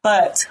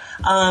 but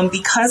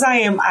because I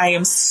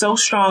am so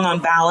strong on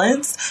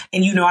balance,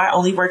 and I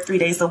only work 3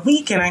 days a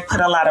week, and I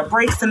put a lot of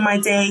breaks in my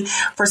day.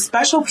 For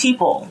special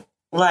people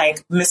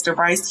like Mr.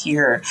 Bryce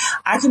here,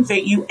 I can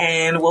fit you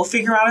in. We'll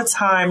figure out a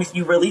time if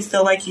you really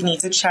feel like you need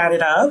to chat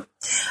it up.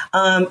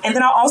 And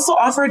then I'll also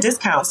offer a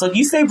discount. So if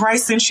you say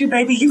Bryce sent you,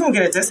 baby, you're going to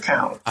get a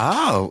discount.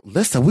 Oh,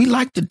 listen, we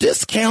like the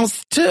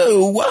discounts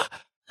too.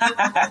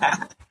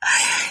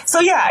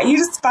 So yeah, you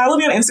just follow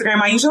me on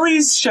Instagram. I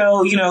usually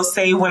show,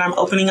 say when I'm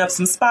opening up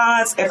some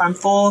spots, if I'm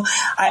full.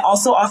 I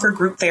also offer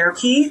group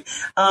therapy,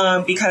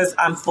 because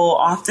I'm full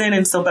often.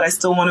 But I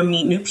still want to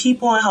meet new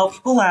people and help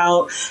people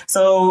out.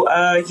 So,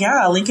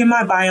 yeah, link in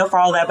my bio for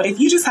all that. But if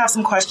you just have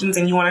some questions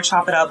and you want to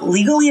chop it up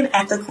legally and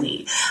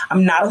ethically,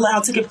 I'm not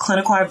allowed to give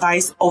clinical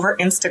advice over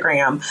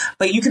Instagram,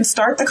 but you can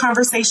start the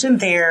conversation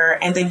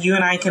there. And then you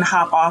and I can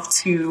hop off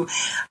to,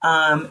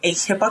 a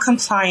HIPAA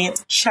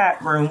compliant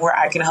chat room where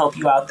I can help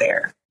you out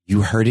there.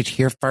 You heard it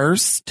here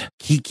first.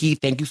 Kiki,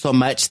 thank you so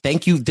much.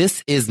 Thank you.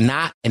 This is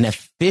not an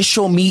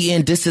official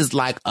meeting. This is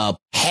like a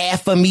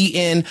half a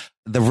meeting.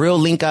 The real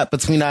link up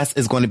between us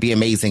is going to be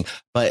amazing.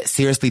 But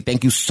seriously,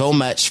 thank you so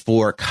much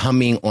for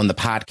coming on the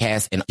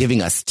podcast and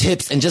giving us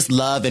tips and just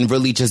love and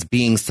really just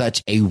being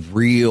such a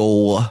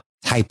real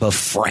type of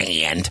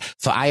friend.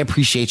 So I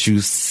appreciate you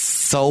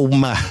so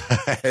much.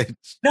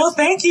 No,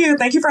 thank you.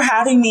 Thank you for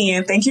having me.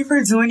 And thank you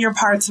for doing your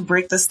part to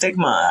break the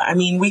stigma. I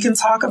mean, we can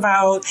talk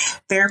about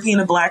therapy in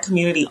the Black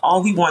community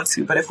all we want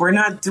to, but if we're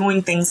not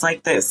doing things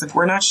like this, if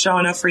we're not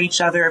showing up for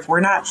each other, if we're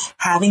not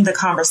having the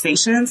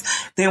conversations,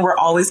 then we're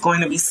always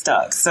going to be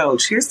stuck. So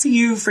cheers to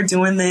you for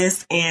doing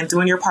this and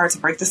doing your part to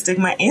break the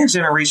stigma and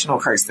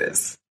generational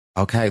curses.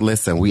 Okay,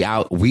 listen,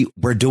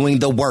 we're doing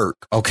the work,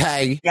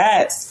 okay?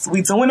 Yes,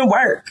 we doing the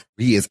work.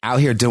 We is out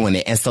here doing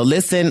it. And so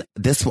listen,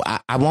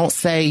 I won't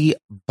say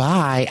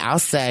bye. I'll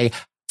say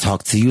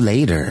talk to you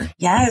later.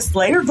 Yes,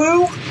 later,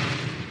 boo.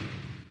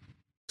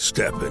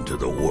 Step into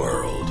the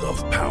world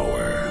of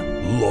power,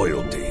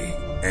 loyalty,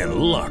 and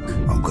luck.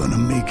 I'm gonna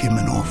make him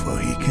an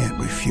offer he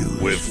can't refuse.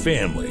 With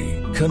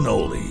family,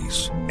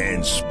 cannolis,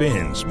 and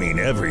spins mean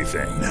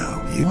everything.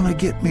 Now, you wanna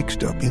get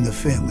mixed up in the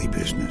family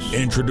business.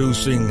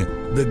 Introducing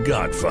The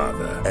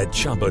Godfather at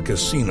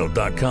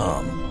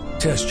ChumbaCasino.com.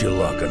 Test your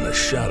luck in the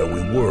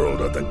shadowy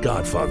world of The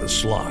Godfather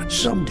slot.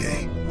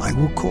 Someday, I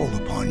will call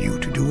upon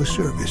you to do a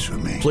service for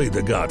me. Play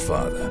The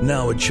Godfather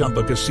now at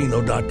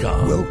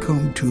ChumbaCasino.com.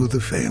 Welcome to the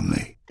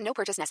family. No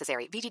purchase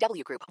necessary.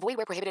 VGW Group. Void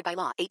where prohibited by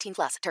law.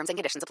 18+. Terms and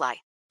conditions apply.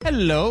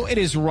 Hello, it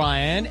is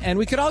Ryan, and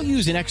we could all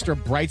use an extra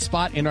bright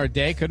spot in our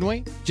day, couldn't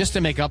we? Just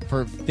to make up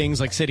for things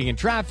like sitting in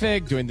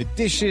traffic, doing the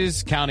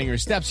dishes, counting your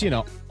steps,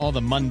 all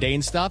the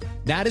mundane stuff.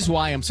 That is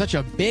why I'm such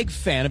a big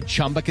fan of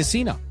Chumba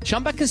Casino.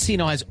 Chumba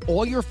Casino has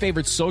all your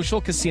favorite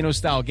social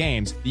casino-style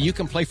games that you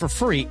can play for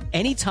free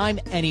anytime,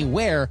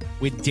 anywhere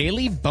with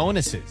daily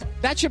bonuses.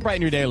 That should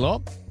brighten your day a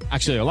little.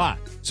 Actually, a lot.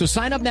 So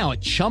sign up now at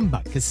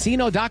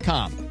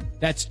ChumbaCasino.com.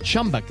 That's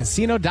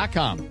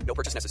ChumbaCasino.com. No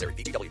purchase necessary.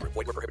 VGW Group.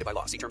 Void where prohibited by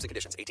law. See terms and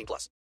conditions.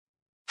 18+.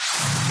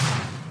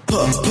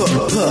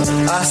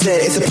 I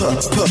said it's a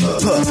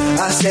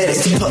I said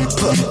it's a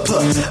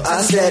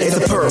I said it's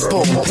a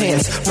Purple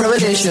Pants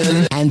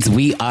Premonition. And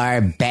we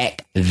are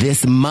back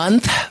this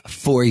month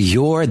for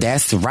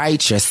that's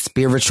right, your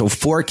spiritual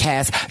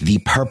forecast, the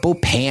Purple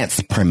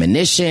Pants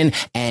Premonition.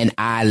 And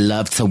I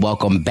love to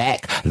welcome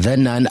back the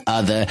none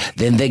other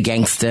than the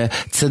gangster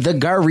to the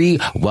Gurry.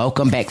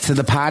 Welcome back to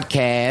the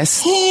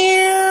podcast.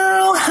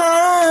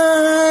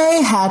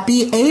 Hi,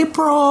 happy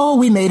April.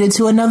 We made it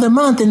to another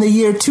month in the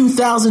year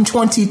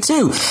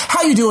 2022.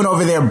 How you doing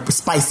over there,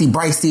 Spicy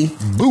Bricey?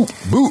 Boop,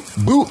 boop,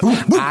 boop, boop,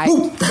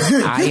 boop.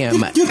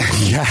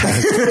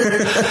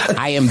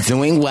 I am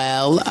doing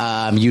well.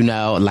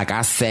 Like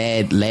I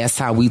said, last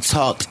time we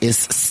talked,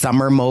 it's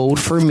summer mode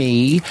for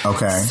me.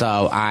 Okay.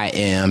 So I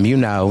am,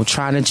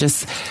 trying to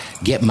just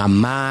get my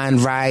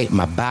mind right,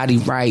 my body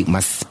right,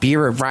 my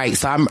spirit right.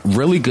 So I'm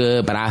really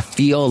good, but I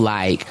feel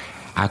like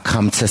I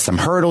come to some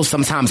hurdles.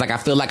 Sometimes, like, I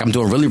feel like I'm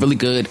doing really, really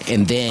good,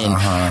 and then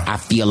I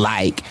feel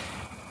like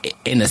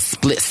in a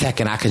split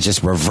second I could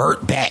just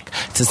revert back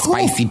to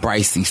spicy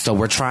bricey. So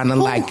we're trying to,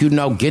 like, you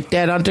know, get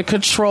that under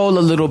control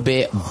a little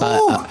bit.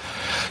 But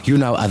you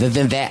know, other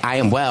than that, I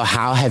am well.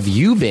 How have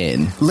you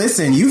been?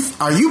 Listen,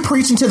 are you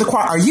preaching to the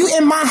choir? Are you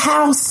in my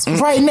house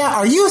right now?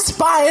 Are you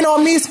spying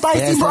on me,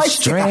 spicy bricey? There's a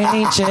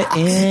stranger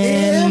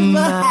in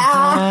my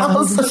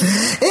house.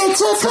 It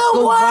took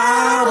a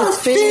while to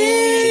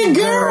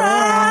figure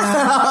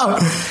out.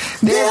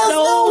 There's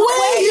no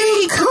way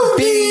you could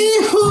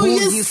be who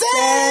you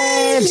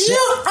said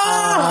you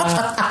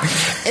are.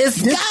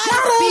 It's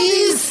gotta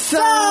be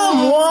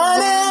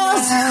someone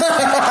else.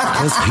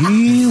 'Cause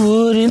he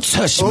wouldn't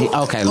touch me.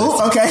 Okay,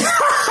 listen. Okay.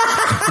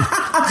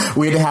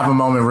 We had to have a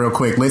moment real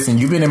quick. Listen,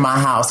 you've been in my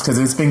house because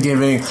it's been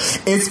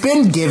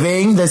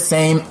giving the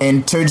same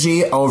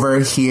energy over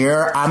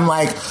here. I'm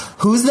like,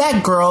 who's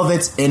that girl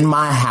that's in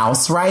my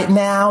house right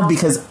now?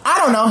 Because I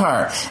don't know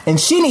her and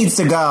she needs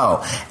to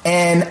go.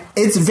 And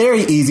it's been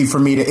very easy for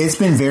me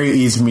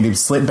to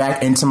slip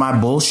back into my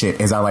bullshit,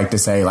 as I like to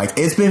say. Like,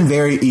 it's been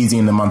very easy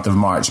in the month of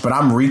March, but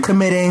I'm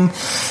recommitting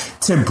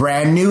to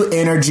brand new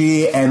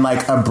energy and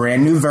like a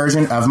brand new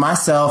version of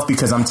myself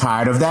because I'm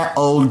tired of that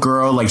old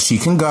girl. Like, she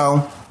can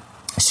go.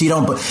 She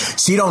don't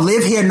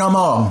live here no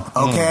more.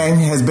 Okay.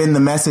 Has been the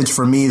message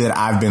for me that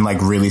I've been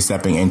like really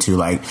stepping into.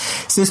 Like,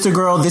 sister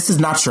girl, this is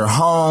not your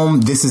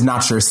home. This is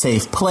not your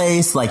safe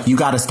place. Like, you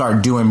got to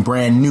start doing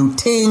brand new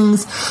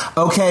things.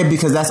 Okay.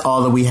 Because that's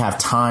all that we have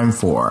time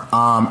for.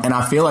 And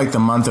I feel like the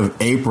month of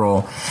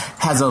April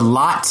has a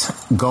lot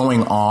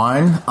going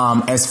on,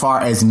 as far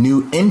as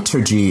new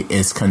energy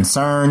is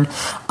concerned.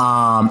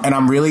 And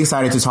I'm really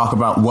excited to talk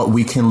about what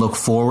we can look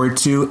forward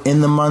to in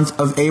the month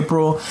of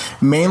April,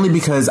 mainly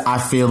because I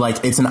feel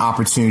like it's an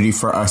opportunity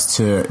for us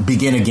to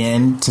begin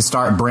again, to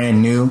start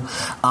brand new.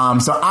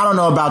 So I don't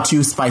know about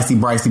you, Spicy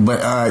Bricey,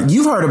 but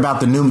you've heard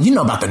about you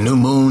know about the new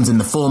moons and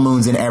the full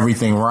moons and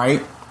everything,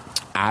 right?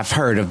 I've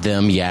heard of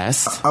them,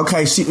 yes.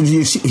 Okay,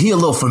 he a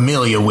little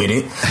familiar with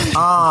it.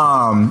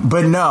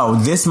 But no,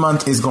 this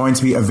month is going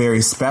to be a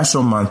very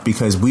special month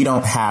because we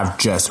don't have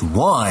just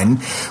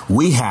one.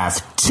 We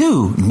have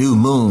 2 new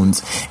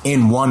moons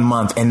in 1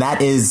 month, and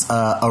that is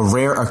a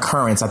rare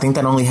occurrence. I think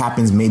that only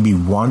happens maybe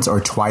once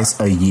or twice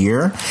a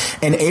year.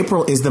 And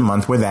April is the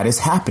month where that is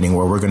happening,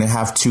 where we're going to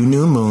have 2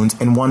 new moons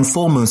and 1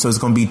 full moon. So it's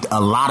going to be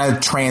a lot of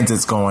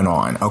transits going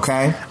on,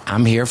 okay?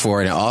 I'm here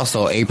for it. And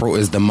also, April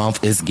is the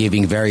month is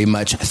giving very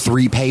much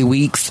 3 pay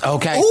weeks,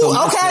 okay? Ooh,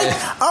 so okay,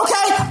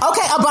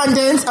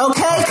 abundance,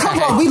 okay? Come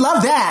on, we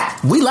love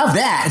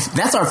that.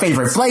 That's our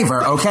favorite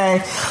flavor,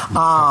 okay?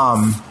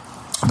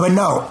 But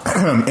no,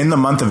 in the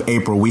month of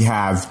April, we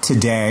have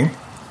today,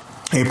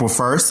 April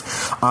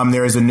 1st,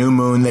 there is a new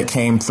moon that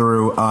came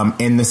through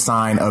in the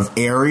sign of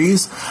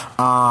Aries.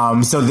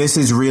 So this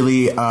is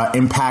really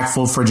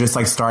impactful for just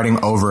like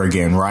starting over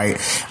again, right?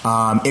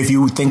 If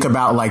you think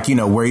about like, you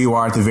know, where you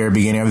are at the very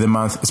beginning of the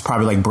month, it's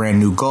probably like brand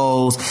new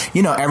goals.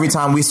 You know, every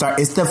time we start,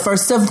 it's the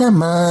first of the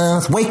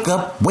month. Wake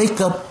up, wake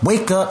up,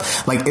 wake up.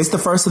 Like, it's the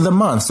first of the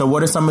month. So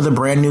what are some of the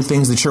brand new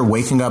things that you're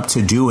waking up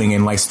to doing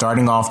and like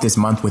starting off this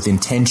month with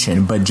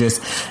intention? But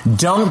just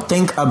don't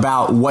think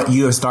about what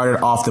you have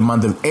started off the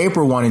month of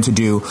April wanting to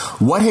do.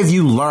 What have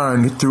you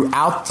learned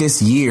throughout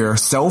this year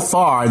so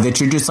far that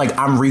you're just like,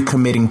 I'm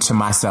recommitting to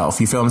myself?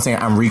 You feel what I'm saying?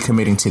 I'm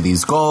recommitting to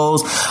these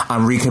goals.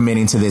 I'm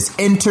recommitting to this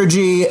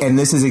energy. And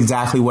this is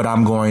exactly what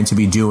I'm going to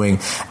be doing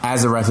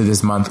as the rest of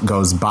this month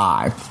goes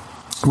by.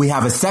 We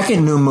have a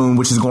second new moon,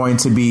 which is going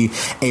to be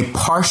a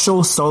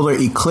partial solar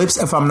eclipse,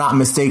 if I'm not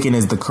mistaken,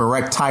 is the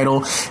correct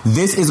title.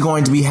 This is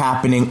going to be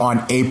happening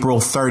on April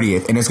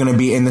 30th, and it's going to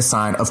be in the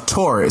sign of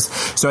Taurus.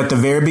 So at the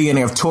very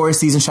beginning of Taurus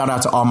season, shout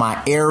out to all my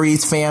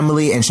Aries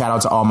family and shout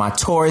out to all my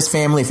Taurus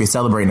family. If you're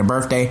celebrating a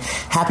birthday,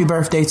 happy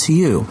birthday to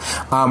you.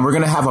 We're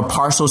going to have a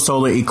partial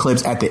solar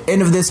eclipse at the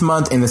end of this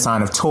month in the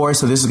sign of Taurus.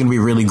 So this is going to be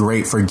really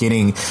great for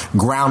getting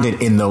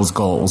grounded in those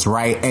goals,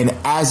 right? And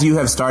as you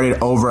have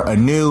started over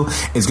anew,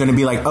 it's going to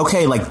be like,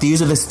 okay, like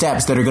these are the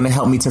steps that are going to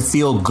help me to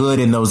feel good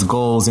in those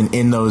goals and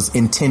in those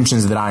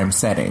intentions that I am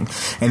setting.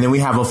 And then we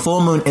have a full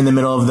moon in the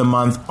middle of the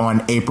month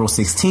on April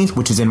 16th,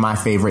 which is in my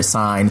favorite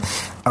sign,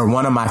 or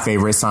one of my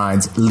favorite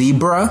signs,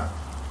 Libra.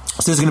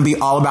 So it's going to be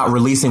all about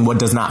releasing what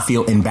does not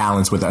feel in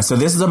balance with us. So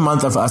this is a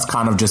month of us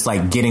kind of just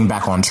like getting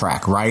back on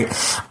track, right?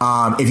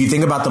 If you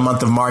think about the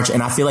month of March,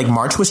 and I feel like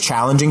March was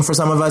challenging for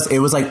some of us. It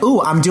was like, ooh,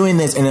 I'm doing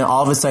this. And then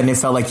all of a sudden it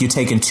felt like you're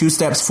taking 2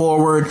 steps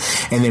forward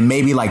and then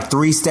maybe like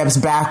 3 steps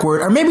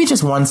backward, or maybe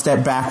just 1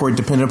 step backward,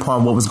 depending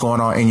upon what was going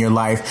on in your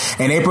life.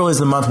 And April is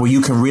the month where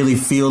you can really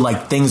feel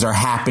like things are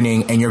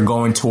happening and you're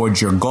going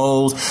towards your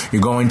goals.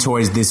 You're going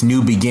towards this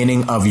new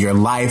beginning of your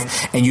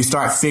life, and you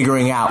start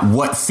figuring out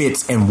what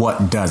fits and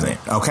what doesn't.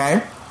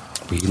 Okay?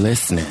 Be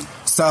listening.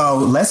 So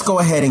let's go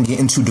ahead and get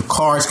into the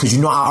cards, because you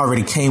know I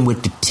already came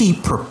with the tea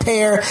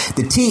prepared.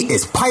 The tea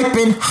is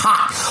piping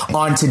hot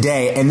on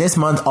today. And this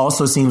month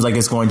also seems like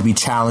it's going to be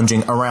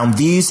challenging around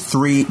these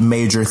 3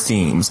 major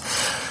themes.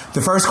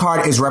 The first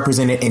card is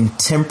represented in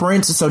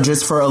Temperance. So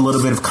just for a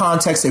little bit of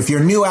context, if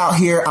you're new out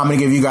here, I'm going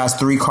to give you guys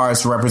 3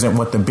 cards to represent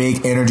what the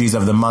big energies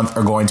of the month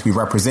are going to be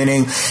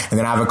representing. And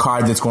then I have a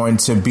card that's going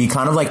to be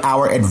kind of like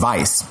our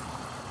advice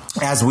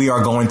as we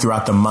are going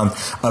throughout the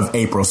month of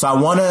April. So I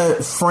want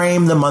to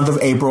frame the month of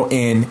April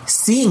in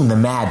seeing the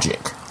magic.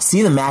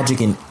 See the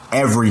magic in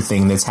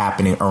everything that's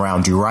happening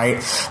around you, right?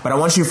 But I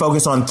want you to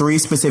focus on 3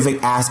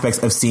 specific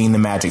aspects of seeing the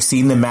magic.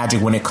 Seeing the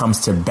magic when it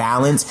comes to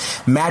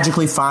balance,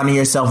 magically finding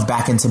yourself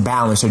back into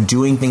balance, or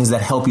doing things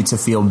that help you to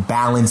feel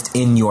balanced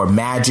in your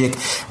magic,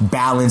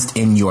 balanced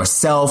in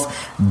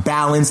yourself,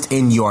 balanced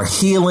in your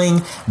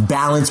healing,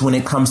 balanced when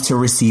it comes to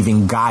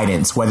receiving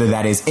guidance, whether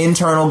that is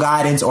internal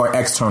guidance or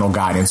external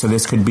guidance. So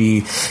this could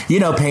be,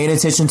 paying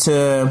attention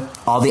to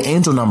all the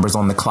angel numbers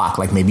on the clock.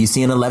 Like maybe you're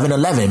seeing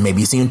 1111, maybe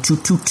you're seeing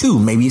 222,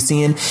 maybe you're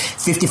seeing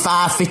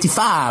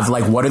 55.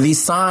 Like, what do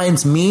these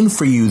signs mean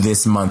for you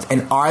this month?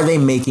 And are they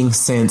making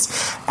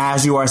sense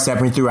as you are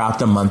stepping throughout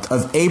the month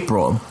of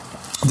April?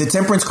 The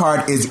Temperance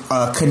card is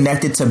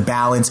connected to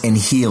balance and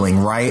healing,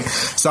 right?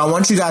 So I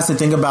want you guys to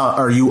think about,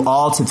 or you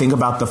all to think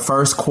about the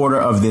first quarter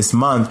of this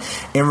month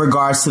in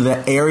regards to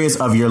the areas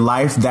of your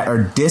life that are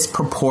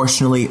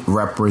disproportionately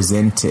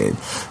represented.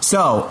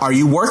 So are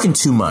you working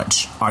too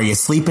much? Are you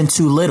sleeping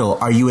too little?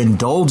 Are you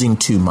indulging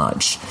too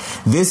much?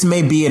 This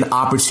may be an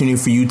opportunity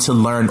for you to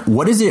learn,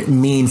 what does it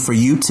mean for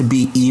you to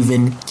be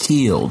even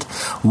keeled?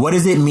 What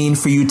does it mean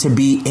for you to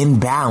be in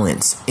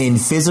balance, in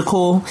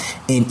physical,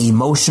 in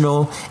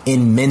emotional,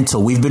 in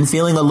mental? We've been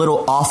feeling a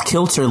little off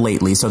kilter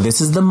lately. So this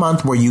is the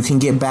month where you can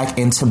get back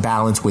into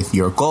balance with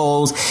your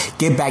goals,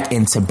 get back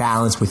into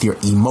balance with your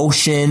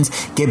emotions,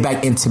 get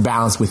back into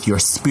balance with your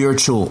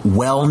spiritual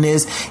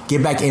wellness,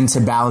 get back into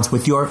balance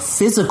with your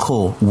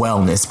physical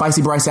wellness.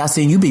 Spicy Bryce, I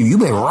seen you've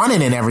been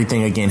running and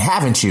everything again,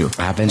 haven't you?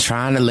 I've been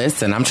trying to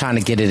listen. I'm trying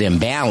to get it in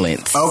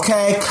balance.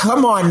 Okay,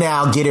 come on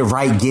now. Get it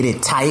right, get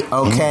it tight,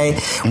 okay?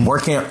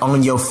 Working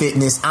on your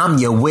fitness. I'm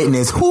your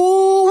witness.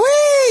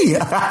 Whoo-wee!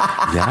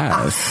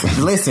 Yes.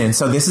 Listen,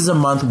 so this is a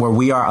month where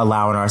we are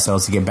allowing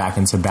ourselves to get back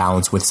into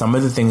balance with some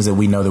of the things that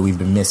we know that we've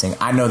been missing.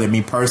 I know that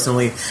me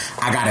personally,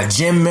 I got a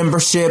gym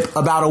membership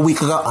about a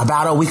week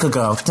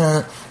ago.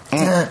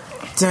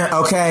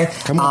 Okay.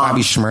 Come on,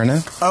 Bobby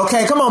Shmurda.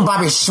 Okay, come on,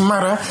 Bobby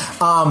Shmurda.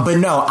 But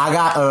no, I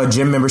got a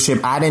gym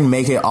membership. I didn't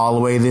make it all the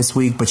way this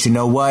week, but you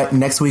know what?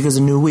 Next week is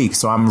a new week.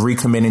 So I'm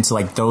recommitting to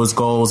like those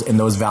goals and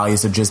those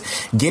values of just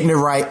getting it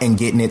right and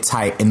getting it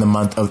tight in the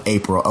month of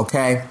April.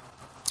 Okay.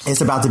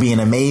 It's about to be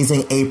an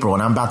amazing April,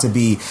 and I'm about to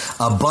be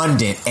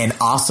abundant, and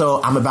also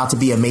I'm about to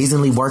be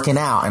amazingly working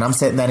out, and I'm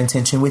setting that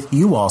intention with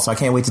you all, so I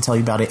can't wait to tell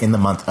you about it in the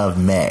month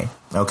of May,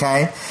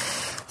 okay?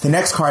 The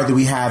next card that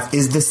we have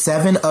is the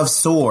 7 of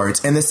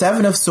Swords, and the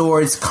 7 of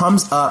Swords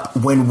comes up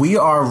when we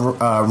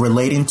are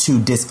relating to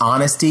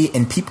dishonesty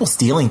and people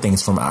stealing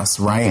things from us,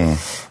 right?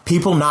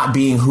 People not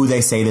being who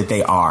they say that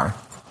they are.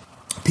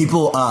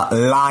 People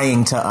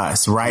lying to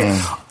us, right?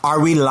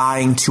 Are we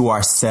lying to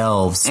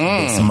ourselves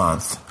this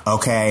month?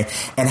 Okay.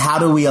 And how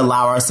do we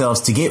allow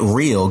ourselves to get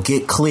real,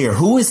 get clear?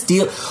 Who is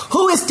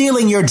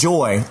stealing your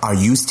joy? Are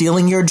you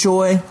stealing your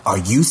joy? Are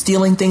you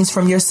stealing things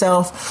from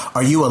yourself?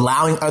 Are you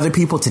allowing other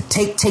people to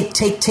take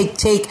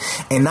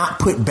and not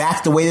put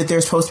back the way that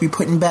they're supposed to be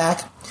putting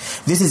back?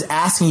 This is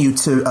asking you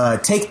to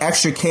take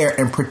extra care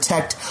and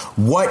protect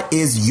what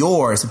is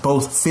yours,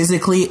 both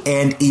physically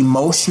and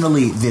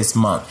emotionally this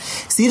month.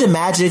 See the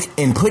magic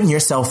in putting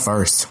yourself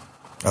first.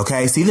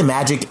 Okay, see the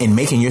magic in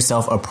making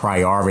yourself a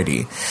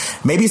priority.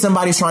 Maybe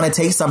somebody's trying to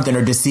take something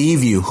or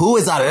deceive you. Who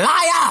is a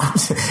liar?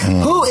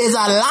 Who is a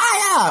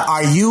liar?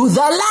 Are you the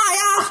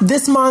liar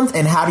this month?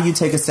 And how do you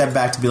take a step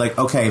back to be like,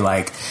 okay,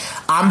 like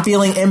I'm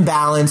feeling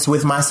imbalanced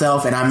with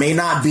myself and I may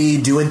not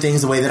be doing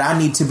things the way that I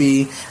need to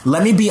be.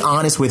 Let me be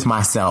honest with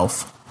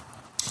myself.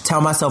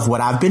 Tell myself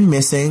what I've been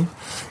missing,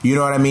 you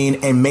know what I mean,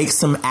 and make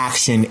some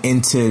action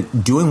into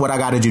doing what I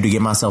got to do to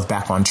get myself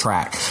back on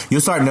track.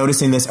 You'll start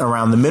noticing this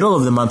around the middle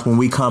of the month when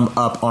we come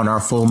up on our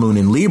full moon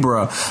in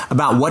Libra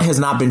about what has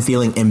not been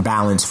feeling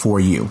imbalanced for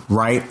you,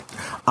 right?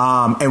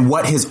 And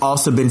what has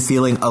also been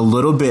feeling a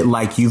little bit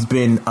like you've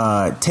been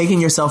taking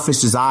your selfish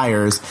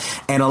desires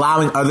and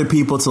allowing other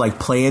people to like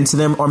play into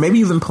them, or maybe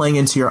even playing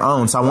into your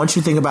own. So I want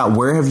you to think about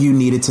where have you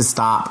needed to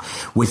stop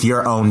with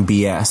your own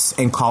BS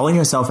and calling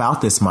yourself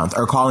out this month,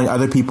 or calling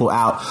other people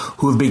out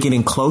who have been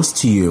getting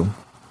close to you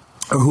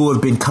or who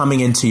have been coming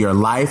into your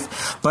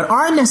life but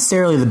aren't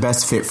necessarily the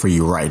best fit for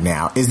you right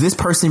now. Is this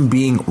person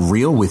being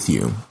real with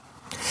you?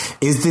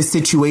 Is this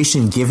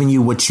situation giving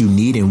you what you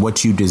need and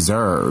what you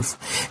deserve?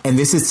 And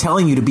this is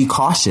telling you to be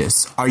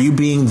cautious. Are you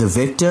being the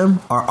victim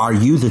or are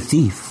you the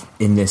thief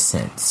in this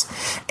sense?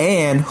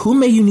 And who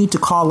may you need to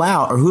call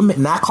out, or who may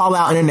not call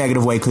out in a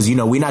negative way? Because, you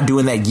know, we're not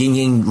doing that yin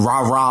yang,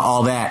 rah, rah,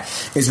 all that.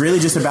 It's really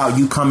just about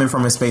you coming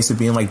from a space of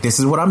being like, this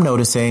is what I'm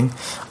noticing.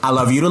 I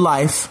love you to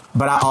life,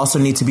 but I also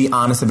need to be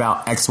honest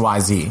about X, Y,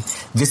 Z.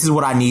 This is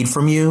what I need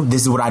from you.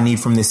 This is what I need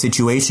from this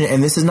situation.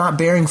 And this is not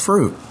bearing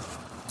fruit.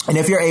 And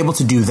if you're able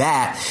to do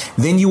that,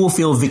 then you will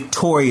feel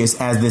victorious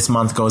as this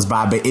month goes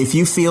by. But if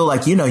you feel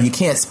like, you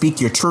can't speak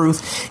your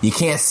truth, you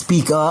can't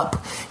speak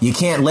up, you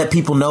can't let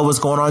people know what's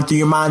going on through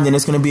your mind, then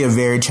it's going to be a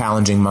very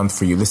challenging month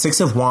for you. The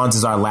Six of Wands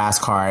is our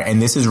last card,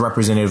 and this is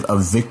representative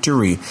of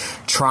victory,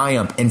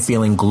 triumph, and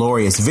feeling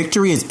glorious.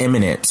 Victory is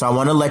imminent. So I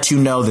want to let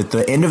you know that by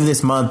the end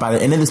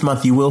of this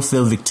month, you will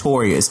feel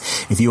victorious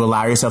if you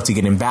allow yourself to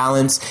get in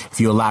balance,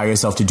 if you allow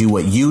yourself to do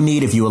what you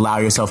need, if you allow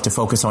yourself to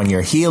focus on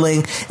your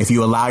healing, if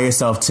you allow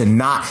yourself to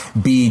not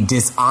be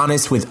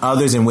dishonest with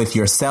others and with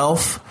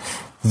yourself,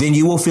 then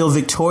you will feel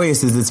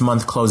victorious as this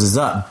month closes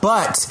up.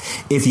 But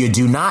if you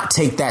do not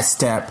take that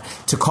step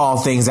to call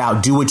things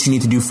out, do what you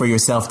need to do for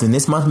yourself, then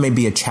this month may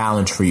be a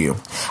challenge for you.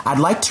 I'd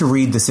like to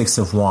read the Six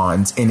of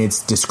Wands in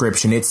its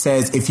description. It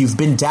says, if you've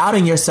been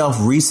doubting yourself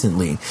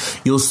recently,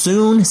 you'll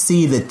soon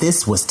see that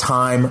this was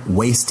time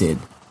wasted.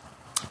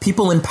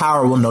 People in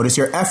power will notice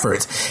your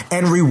efforts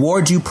and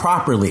reward you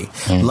properly.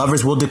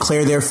 Lovers will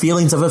declare their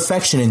feelings of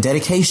affection and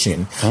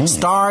dedication.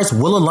 Stars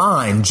will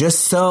align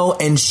just so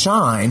and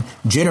shine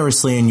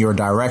generously in your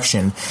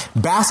direction.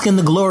 Bask in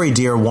the glory,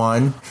 dear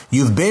one.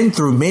 You've been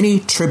through many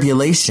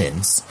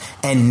tribulations,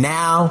 and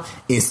now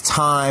it's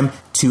time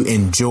to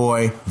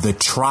enjoy the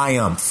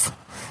triumph.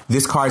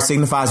 This card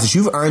signifies that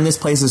you've earned this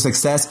place of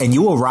success and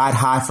you will ride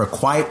high for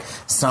quite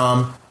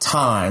some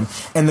time.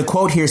 And the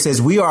quote here says,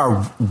 we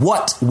are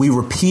what we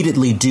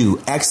repeatedly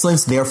do.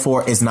 Excellence,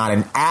 therefore, is not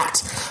an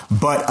act,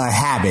 but a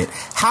habit.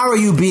 How are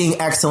you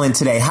being excellent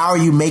today? How are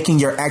you making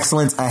your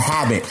excellence a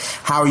habit?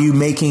 How are you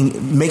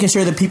making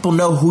sure that people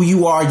know who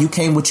you are? You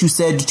came what you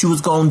said that you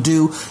was going to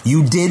do.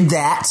 You did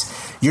that.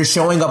 You're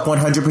showing up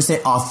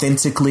 100%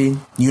 authentically.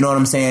 You know what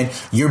I'm saying?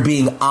 You're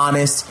being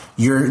honest.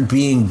 You're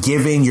being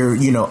giving. You're,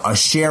 a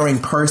sharing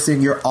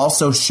person. You're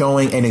also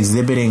showing and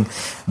exhibiting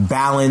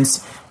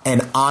balance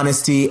and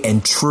honesty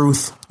and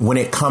truth when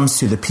it comes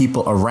to the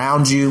people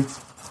around you.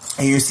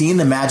 And you're seeing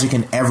the magic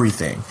in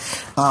everything.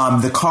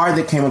 The card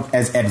that came up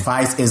as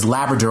advice is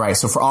Labradorite.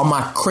 So for all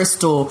my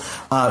crystal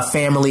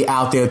family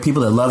out there,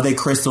 people that love their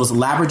crystals,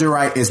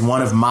 Labradorite is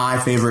one of my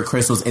favorite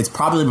crystals. It's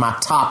probably my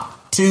top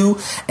 2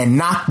 and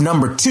not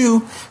number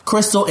 2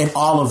 crystal in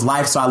all of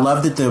life. So I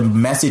love that the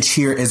message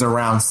here is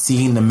around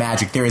seeing the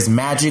magic. There is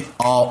magic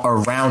all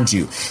around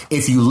you.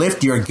 If you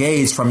lift your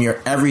gaze from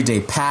your everyday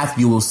path,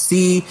 you will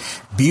see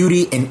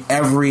beauty in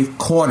every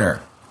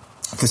corner.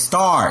 The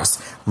stars,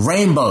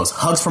 rainbows,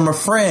 hugs from a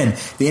friend,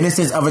 the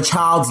innocence of a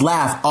child's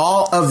laugh.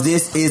 All of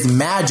this is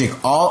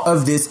magic. All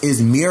of this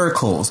is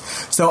miracles.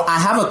 So I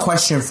have a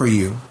question for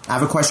you. I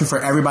have a question for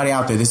everybody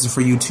out there. This is for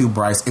you too,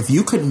 Bryce. If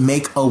you could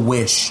make a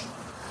wish,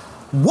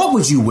 what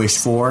would you wish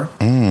for?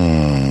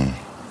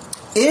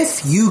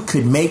 If you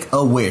could make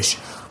a wish,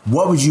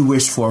 what would you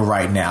wish for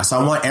right now? So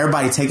I want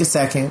everybody to take a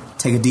second,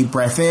 take a deep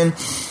breath in.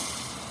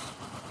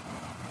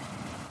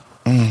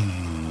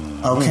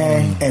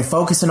 Okay, and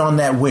focusing on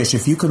that wish.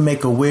 If you could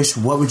make a wish,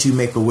 what would you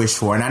make a wish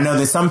for? And I know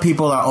that some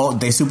people are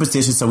they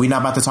superstitious, so we're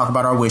not about to talk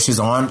about our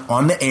wishes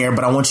on the air,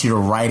 but I want you to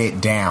write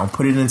it down.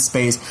 Put it in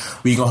space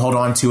where you can hold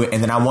on to it,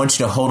 and then I want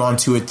you to hold on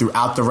to it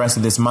throughout the rest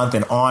of this month.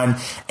 And on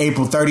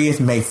April 30th,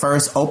 May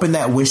 1st, open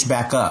that wish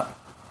back up.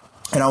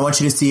 And I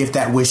want you to see if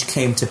that wish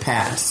came to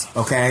pass,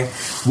 okay?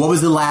 What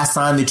was the last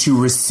sign that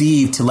you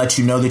received to let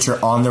you know that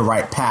you're on the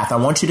right path? I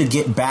want you to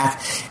get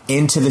back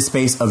into the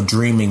space of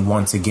dreaming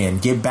once again.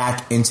 Get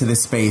back into the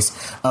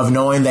space of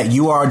knowing that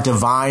you are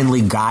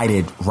divinely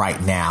guided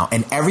right now.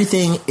 And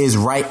everything is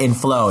right in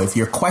flow. If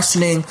you're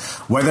questioning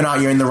whether or not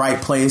you're in the right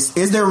place,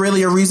 is there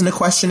really a reason to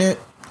question it?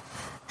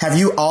 Have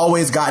you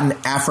always gotten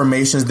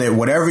affirmations that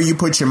whatever you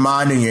put your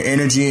mind and your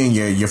energy and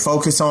your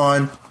focus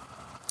on,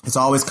 it's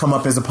always come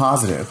up as a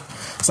positive?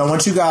 So I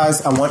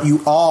want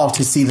you all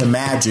to see the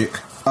magic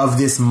of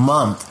this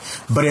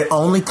month, but it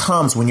only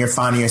comes when you're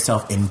finding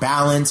yourself in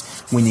balance,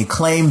 when you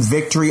claim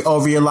victory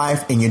over your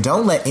life, and you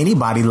don't let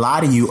anybody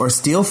lie to you or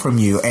steal from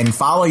you, and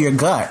follow your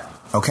gut.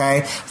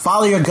 Okay?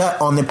 Follow your gut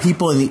on the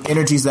people and the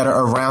energies that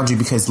are around you,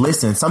 because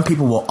listen, some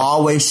people will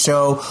always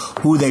show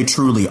who they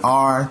truly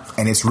are,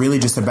 and it's really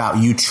just about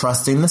you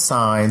trusting the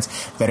signs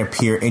that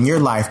appear in your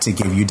life to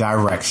give you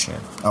direction.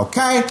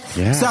 Okay?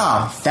 Yeah.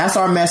 So, that's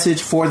our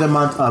message for the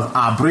month of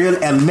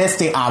Abril, el mes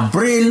de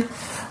Abril.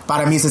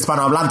 Para mis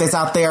hispanohablantes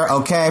out there,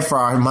 okay, for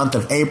our month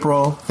of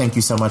April. Thank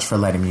you so much for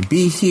letting me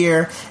be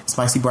here.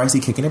 Spicy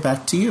Brycey, kicking it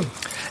back to you.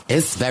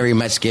 It's very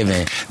much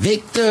given.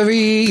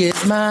 Victory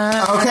is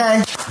mine.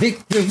 Okay.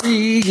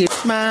 Victory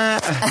is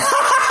mine.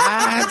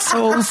 I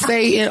told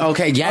Satan.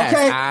 Okay, yes.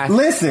 Okay,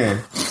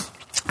 listen.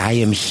 I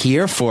am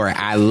here for it.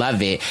 I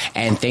love it.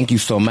 And thank you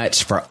so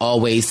much for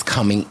always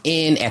coming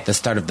in at the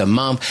start of the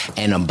month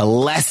and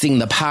blessing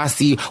the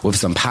posse with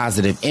some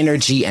positive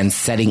energy and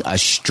setting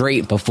us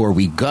straight before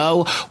we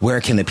go. Where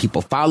can the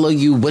people follow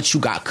you? What you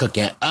got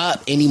cooking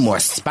up? Any more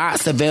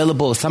spots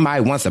available? If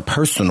somebody wants a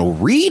personal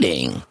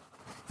reading.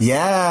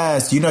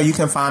 Yes, you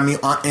can find me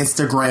on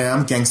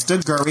Instagram,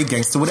 Gangsta Gurry,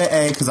 Gangsta with an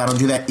A, because I don't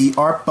do that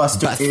ER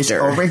Buster-ish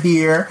over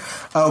here.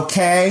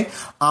 Okay.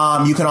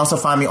 You can also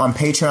find me on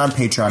Patreon,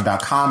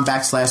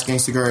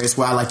 patreon.com/Gangsta Gurry. It's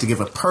where I like to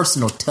give a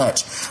personal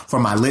touch for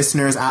my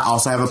listeners. I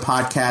also have a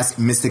podcast,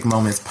 Mystic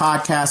Moments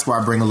Podcast, where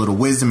I bring a little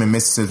wisdom and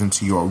mysticism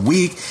to your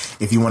week.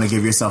 If you want to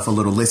give yourself a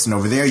little listen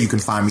over there, you can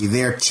find me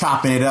there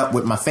chopping it up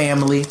with my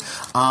family.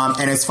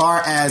 And as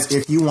far as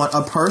if you want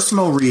a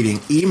personal reading,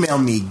 email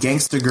me,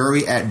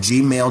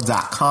 gangstagurry@gmail.com.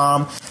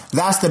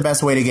 That's the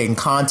best way to get in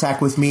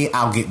contact with me.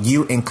 I'll get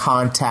you in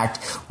contact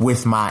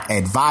with my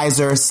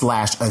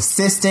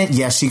advisor/assistant.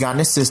 Yes, she got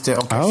an assistant.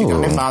 Okay, she got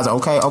an advisor.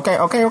 Okay.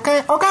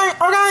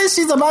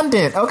 She's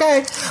abundant.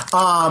 Okay.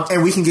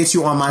 And we can get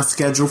you on my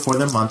schedule for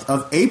the month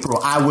of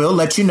April. I will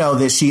let you know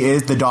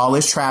that the doll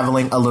is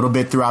traveling a little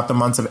bit throughout the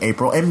months of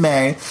April and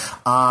May.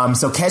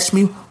 So catch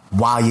me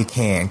while you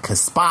can, because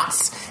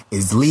Spots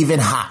is leaving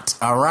hot.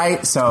 All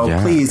right. So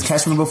please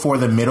catch me before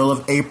the middle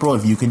of April.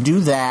 If you can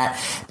do that,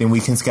 then we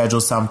can schedule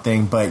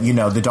something. But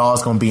the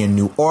doll's going to be in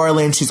New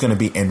Orleans. She's going to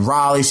be in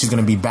Raleigh. She's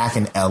going to be back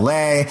in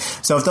LA.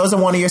 So if those are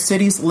one of your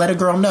cities, let a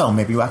girl know.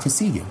 Maybe I can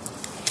see you.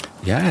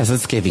 Yes,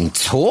 it's giving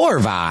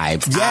tour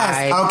vibes.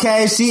 Yes,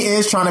 okay. She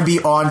is trying to be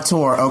on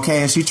tour,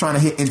 okay? And she's trying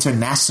to hit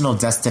international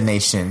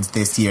destinations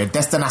this year.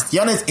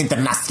 Destinaciones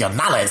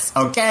internacionales,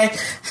 okay?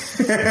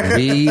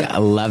 We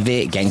love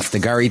it. Gangsta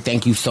Gurry,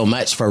 thank you so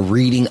much for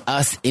reading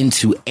us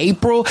into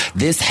April.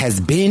 This has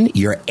been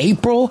your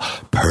April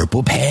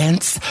Purple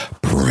Pants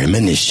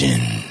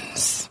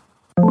Premonitions.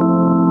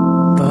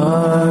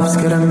 Bob's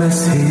got a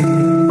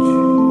message.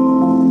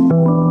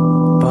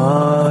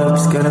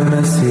 Bob's got a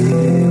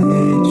message.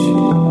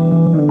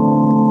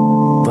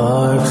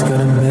 Barb's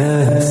got a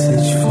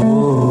message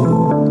for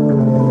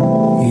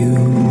you.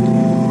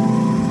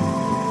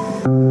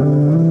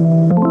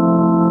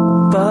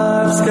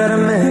 Barb's got a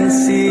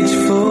message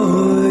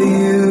for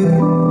you.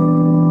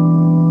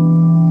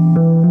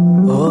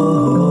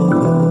 Oh,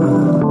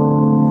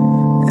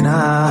 and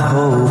I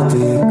hope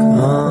it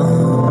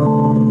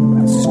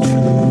comes true.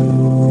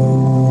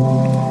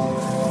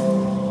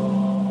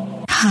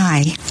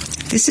 Hi,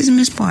 this is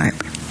Miss Barb,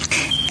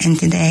 and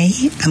today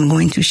I'm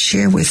going to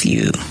share with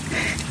you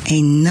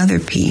another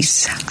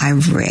piece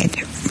I've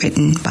read,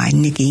 written by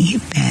Nikki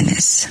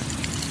Banas.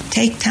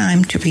 Take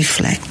time to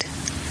reflect.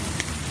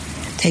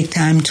 Take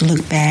time to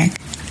look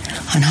back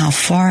on how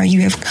far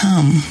you have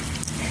come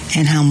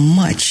and how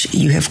much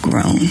you have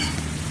grown.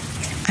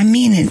 I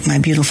mean it, my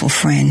beautiful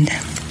friend.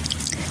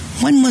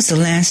 When was the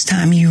last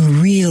time you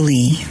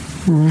really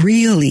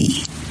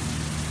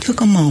took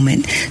a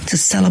moment to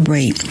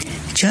celebrate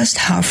just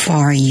how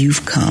far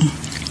you've come?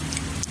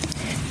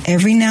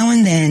 Every now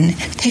and then,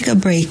 take a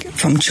break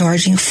from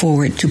charging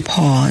forward to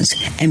pause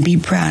and be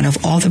proud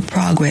of all the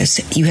progress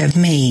you have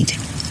made.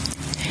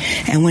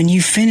 And when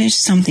you finish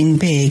something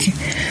big,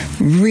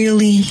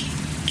 really,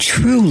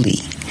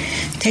 truly,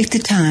 take the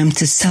time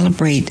to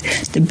celebrate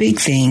the big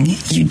thing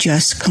you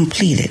just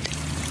completed,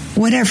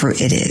 whatever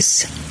it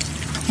is.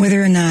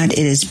 Whether or not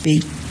it is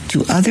big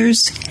to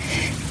others,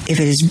 if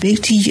it is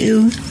big to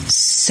you,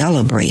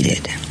 celebrate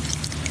it.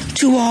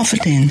 Too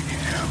often,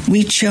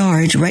 we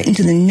charge right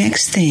into the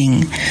next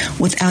thing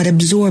without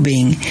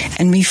absorbing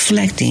and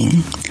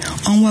reflecting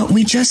on what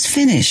we just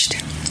finished.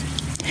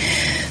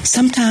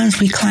 Sometimes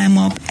we climb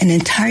up an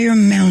entire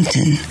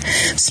mountain,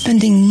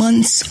 spending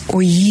months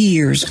or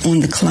years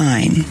on the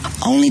climb,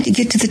 only to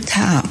get to the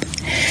top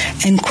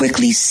and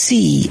quickly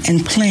see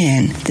and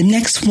plan the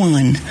next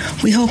one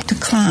we hope to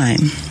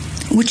climb,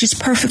 which is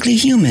perfectly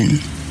human.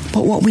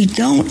 But what we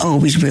don't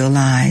always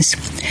realize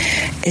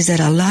is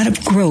that a lot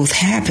of growth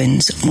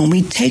happens when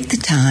we take the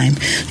time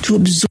to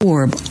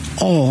absorb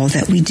all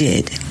that we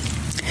did.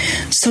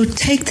 So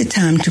take the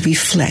time to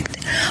reflect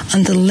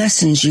on the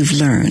lessons you've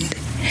learned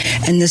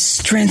and the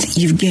strength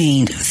you've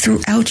gained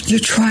throughout your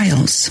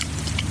trials.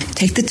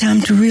 Take the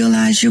time to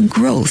realize your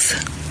growth.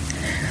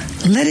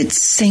 Let it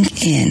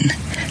sink in.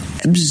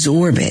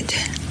 Absorb it.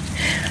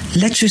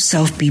 Let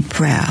yourself be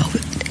proud.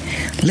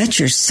 Let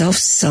yourself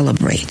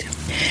celebrate.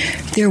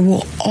 There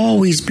will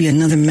always be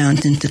another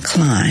mountain to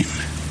climb.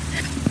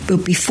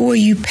 But before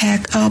you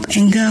pack up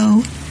and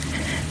go,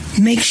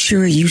 make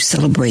sure you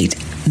celebrate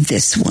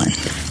this one.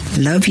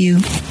 Love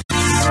you.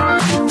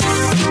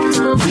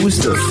 Who's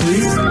the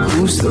freak?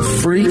 Who's the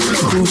freak?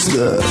 Who's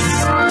the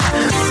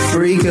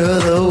freak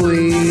of the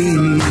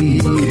week?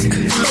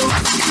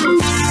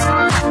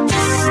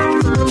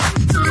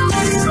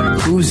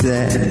 Who's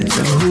that?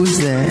 Who's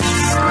that?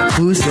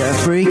 Who's that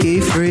freaky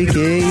freak?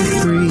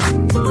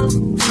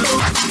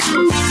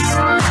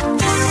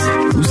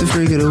 Who's the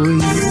freak of the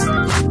week?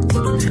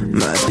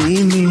 Might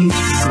be me,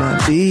 might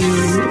be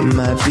you,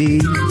 might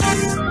be.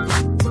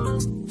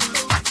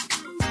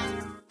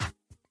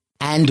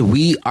 And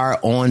we are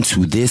on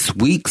to this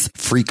week's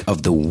Freak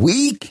of the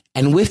Week.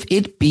 And with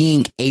it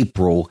being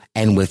April,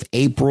 and with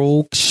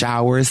April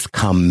showers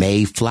come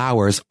May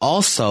flowers,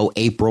 also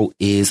April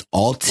is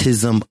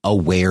Autism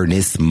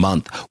Awareness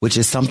Month, which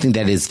is something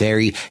that is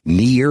very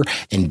near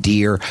and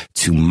dear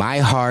to my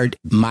heart.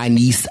 My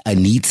niece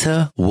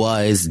Anita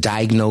was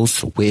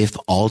diagnosed with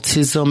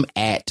autism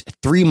at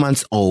 3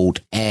 months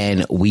old,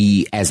 and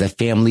we as a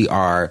family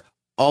are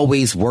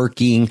always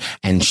working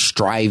and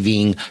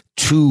striving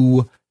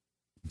to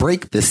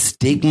break the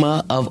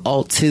stigma of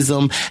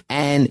autism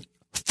and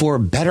for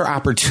better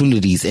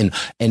opportunities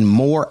and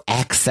more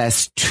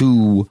access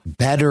to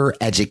better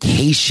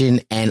education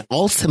and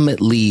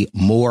ultimately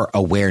more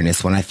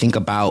awareness. When I think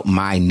about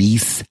my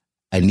niece,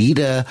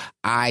 Anita,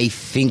 I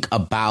think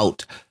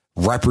about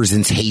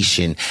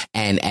representation,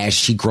 and as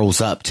she grows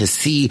up, to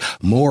see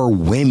more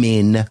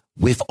women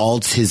with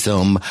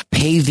autism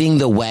paving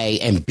the way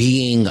and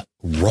being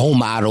role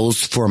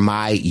models for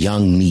my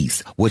young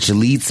niece, which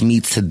leads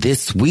me to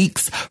this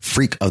week's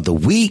Freak of the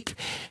Week.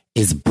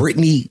 Is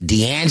Brittany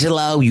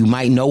D'Angelo. You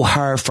might know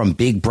her from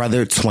Big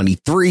Brother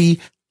 23.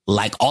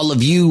 Like all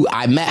of you,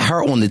 I met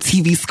her on the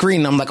TV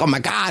screen. I'm like, oh my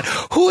God,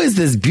 who is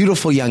this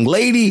beautiful young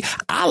lady?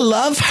 I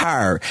love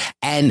her.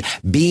 And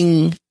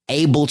being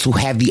able to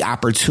have the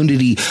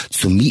opportunity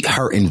to meet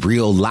her in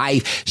real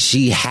life,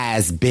 she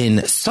has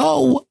been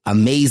so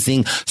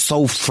amazing,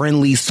 so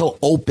friendly, so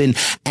open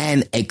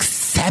and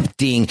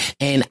accepting.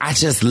 And I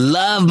just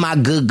love my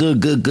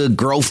good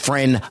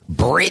girlfriend,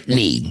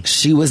 Brittany.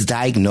 She was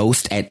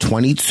diagnosed at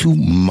 22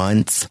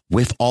 months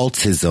with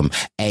autism,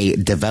 a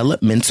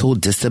developmental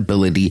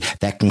disability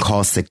that can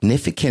cause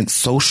significant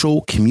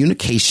social,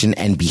 communication,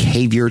 and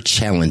behavior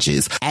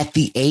challenges. At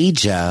the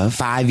age of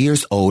 5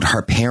 years old,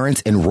 her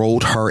parents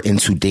enrolled her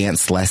into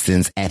dance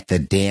lessons at the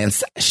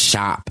Dance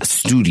Shop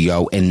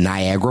Studio in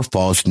Niagara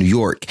Falls, New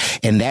York.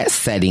 In that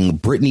setting,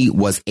 Brittany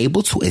was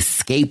able to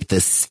escape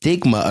the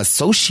stigma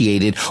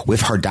associated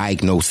with her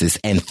diagnosis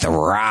and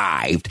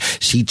thrived.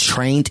 She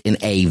trained in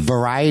a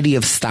variety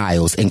of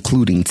styles,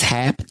 including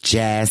tap,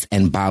 jazz,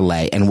 and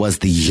ballet, and was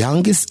the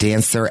youngest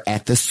dancer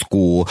at the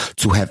school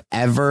to have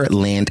ever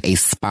land a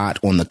spot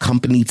on the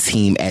company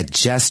team at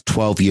just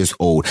 12 years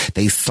old.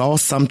 They saw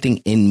something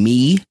in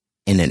me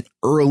in an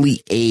early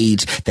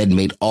age that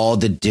made all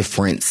the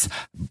difference,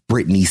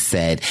 Brittany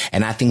said.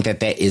 And I think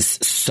that is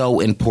so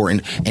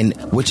important, and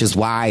which is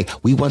why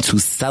we want to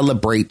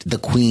celebrate the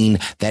queen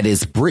that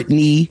is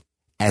Brittany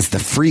as the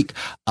Freak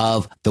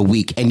of the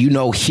Week. And you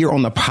know, here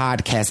on the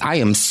podcast, I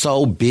am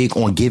so big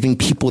on giving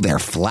people their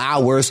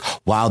flowers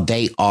while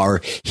they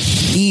are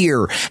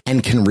here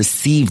and can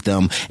receive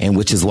them. And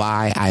which is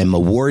why I am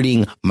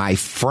awarding my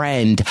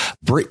friend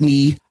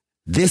Brittany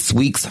this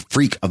week's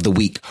Freak of the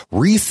Week.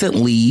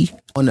 Recently,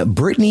 on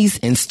Brittany's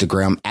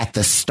Instagram, at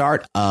the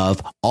start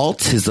of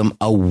Autism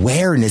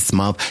Awareness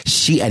Month,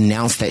 she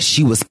announced that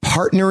she was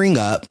partnering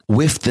up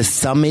with the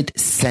Summit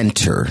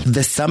Center.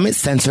 The Summit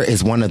Center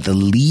is one of the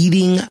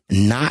leading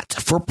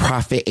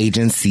not-for-profit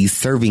agencies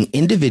serving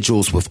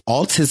individuals with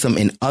autism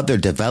and other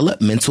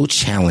developmental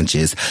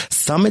challenges.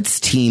 Summit's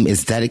team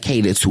is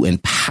dedicated to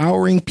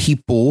empowering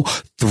people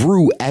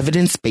through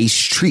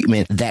evidence-based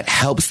treatment that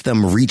helps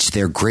them reach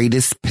their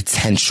greatest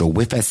potential.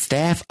 With a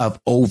staff of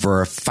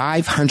over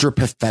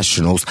 500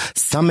 professionals,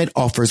 Summit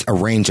offers a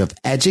range of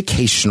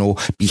educational,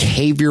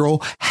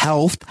 behavioral,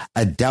 health,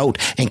 adult,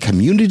 and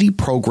community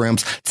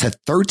programs to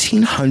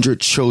 1,300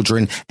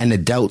 children and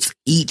adults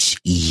each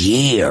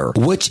year,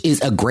 which is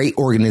a great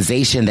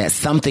organization. That's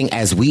something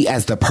as we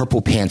as the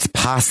Purple Pants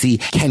Posse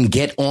can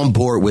get on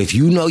board with.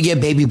 You know, your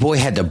baby boy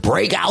had to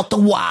break out the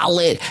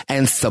wallet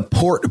and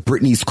support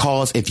Brittany's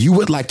cause. If you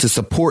would like to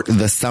support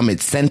the Summit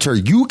Center,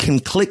 you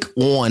can click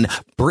on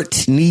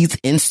Brittany's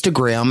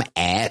Instagram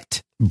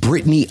at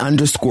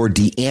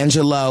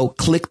Brittany_D'Angelo.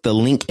 Click the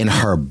link in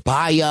her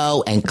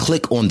bio and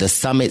click on the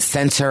Summit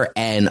Center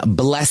and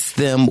bless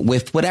them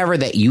with whatever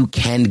that you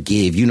can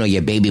give. You know,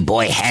 your baby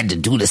boy had to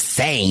do the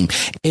same.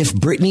 If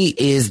Brittany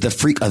is the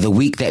Freak of the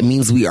Week, that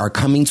means we are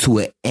coming to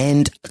an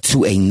end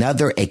to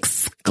another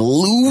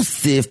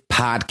exclusive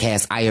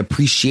podcast. I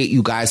appreciate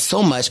you guys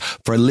so much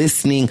for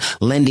listening,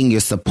 lending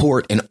your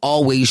support, and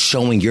always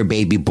showing your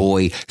baby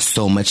boy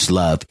so much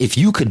love. If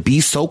you could be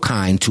so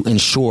kind to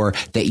ensure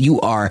that you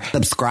are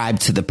subscribe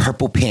to the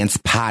Purple Pants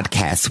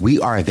Podcast. We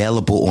are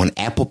available on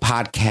Apple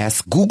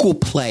Podcasts, Google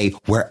Play,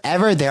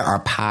 wherever there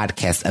are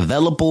podcasts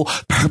available.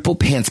 Purple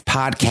Pants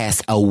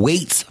Podcast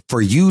awaits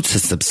for you to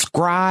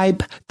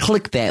subscribe.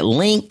 Click that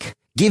link.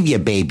 Give your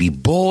baby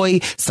boy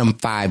some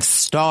 5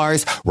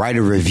 stars, write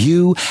a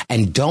review,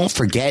 and don't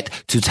forget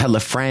to tell a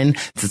friend,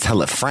 to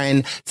tell a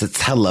friend, to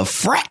tell a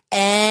friend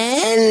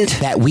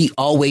that we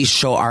always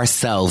show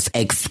ourselves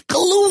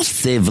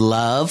exclusive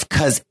love,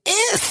 'cause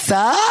it's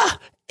a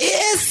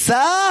It's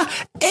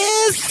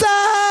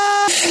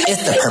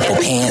the Purple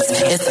Pants.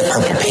 It's the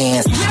Purple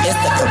Pants. It's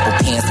the Purple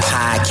Pants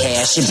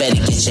podcast. You better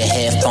get your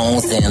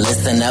headphones and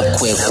listen up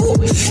quick.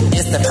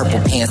 It's the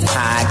Purple Pants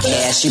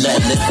podcast. You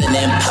better listen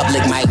in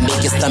public, might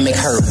make your stomach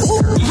hurt.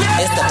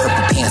 It's the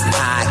Purple Pants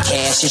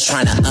podcast. You're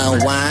trying to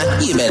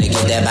unwind, you better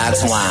get that box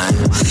wine.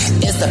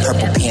 It's the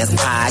Purple Pants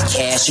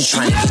podcast. You're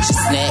trying to get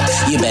your snack,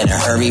 you better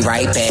hurry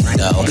right back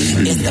though.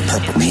 It's the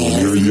Purple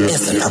Pants.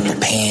 It's the Purple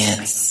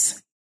Pants.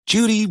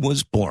 Judy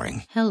was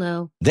boring.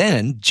 Hello.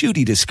 Then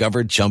Judy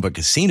discovered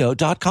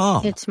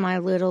ChumbaCasino.com. It's my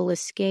little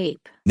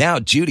escape. Now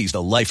Judy's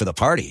the life of the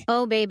party.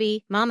 Oh,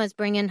 baby, mama's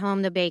bringing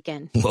home the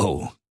bacon.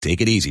 Whoa,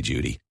 take it easy,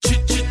 Judy.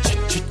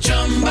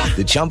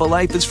 The Chumba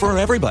life is for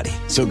everybody.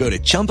 So go to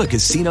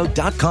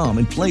ChumbaCasino.com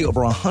and play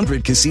over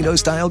 100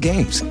 casino-style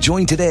games.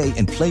 Join today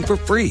and play for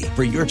free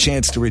for your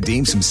chance to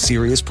redeem some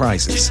serious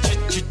prizes.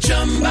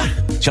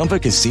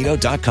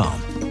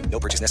 ChumbaCasino.com. No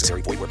purchase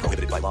necessary. Void where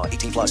prohibited by law.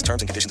 18 plus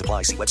terms and conditions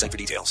apply. See website for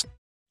details.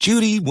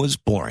 Judy was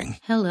boring.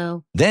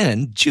 Hello.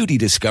 Then Judy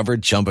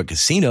discovered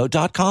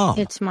ChumbaCasino.com.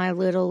 It's my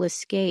little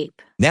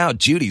escape. Now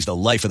Judy's the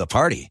life of the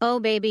party. Oh,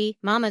 baby,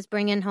 mama's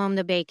bringing home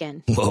the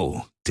bacon.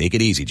 Whoa, take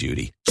it easy,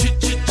 Judy.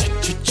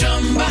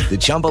 The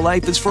Chumba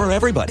life is for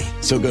everybody.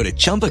 So go to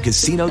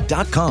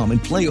ChumbaCasino.com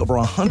and play over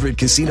 100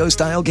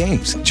 casino-style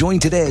games. Join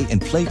today and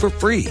play for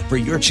free for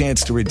your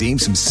chance to redeem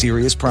some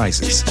serious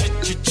prizes.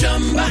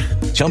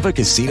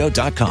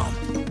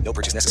 ChumbaCasino.com. No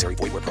purchase necessary.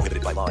 Void where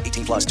prohibited by law.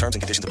 18 plus terms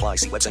and conditions apply.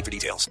 See website for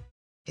details.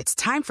 It's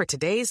time for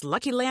today's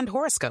Lucky Land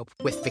horoscope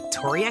with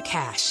Victoria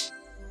Cash.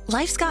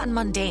 Life's gotten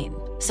mundane,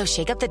 so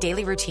shake up the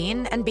daily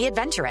routine and be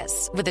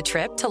adventurous with a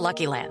trip to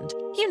Lucky Land.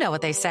 You know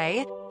what they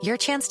say. Your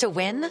chance to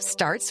win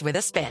starts with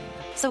a spin.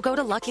 So go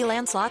to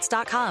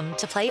LuckyLandSlots.com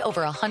to play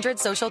over 100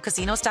 social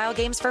casino-style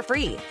games for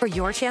free for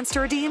your chance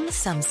to redeem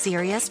some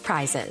serious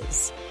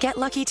prizes. Get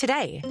lucky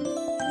today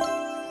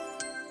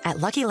at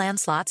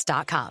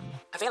LuckyLandSlots.com.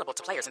 Available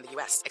to players in the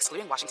U.S.,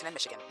 excluding Washington and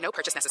Michigan. No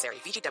purchase necessary.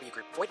 VGW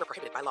Group. Void where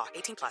prohibited by law.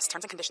 18 plus.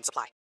 Terms and conditions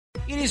apply.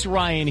 It is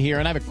Ryan here,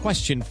 and I have a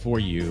question for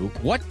you.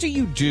 What do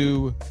you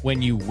do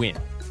when you win?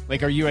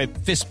 Like, are you a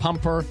fist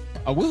pumper,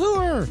 a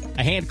woohooer,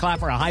 a hand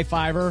clapper, a high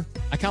fiver?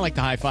 I kind of like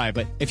the high five,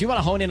 but if you want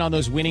to hone in on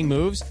those winning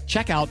moves,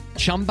 check out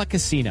Chumba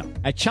Casino.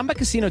 At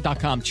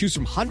ChumbaCasino.com, choose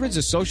from hundreds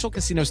of social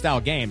casino-style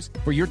games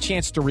for your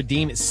chance to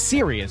redeem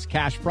serious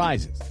cash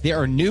prizes. There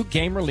are new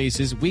game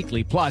releases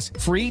weekly, plus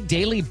free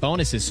daily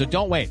bonuses, so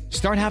don't wait.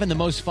 Start having the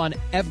most fun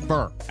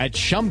ever at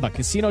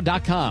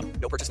ChumbaCasino.com.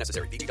 No purchase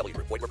necessary. VGW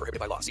Group. Void where prohibited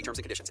by law. See terms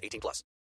and conditions. 18 plus.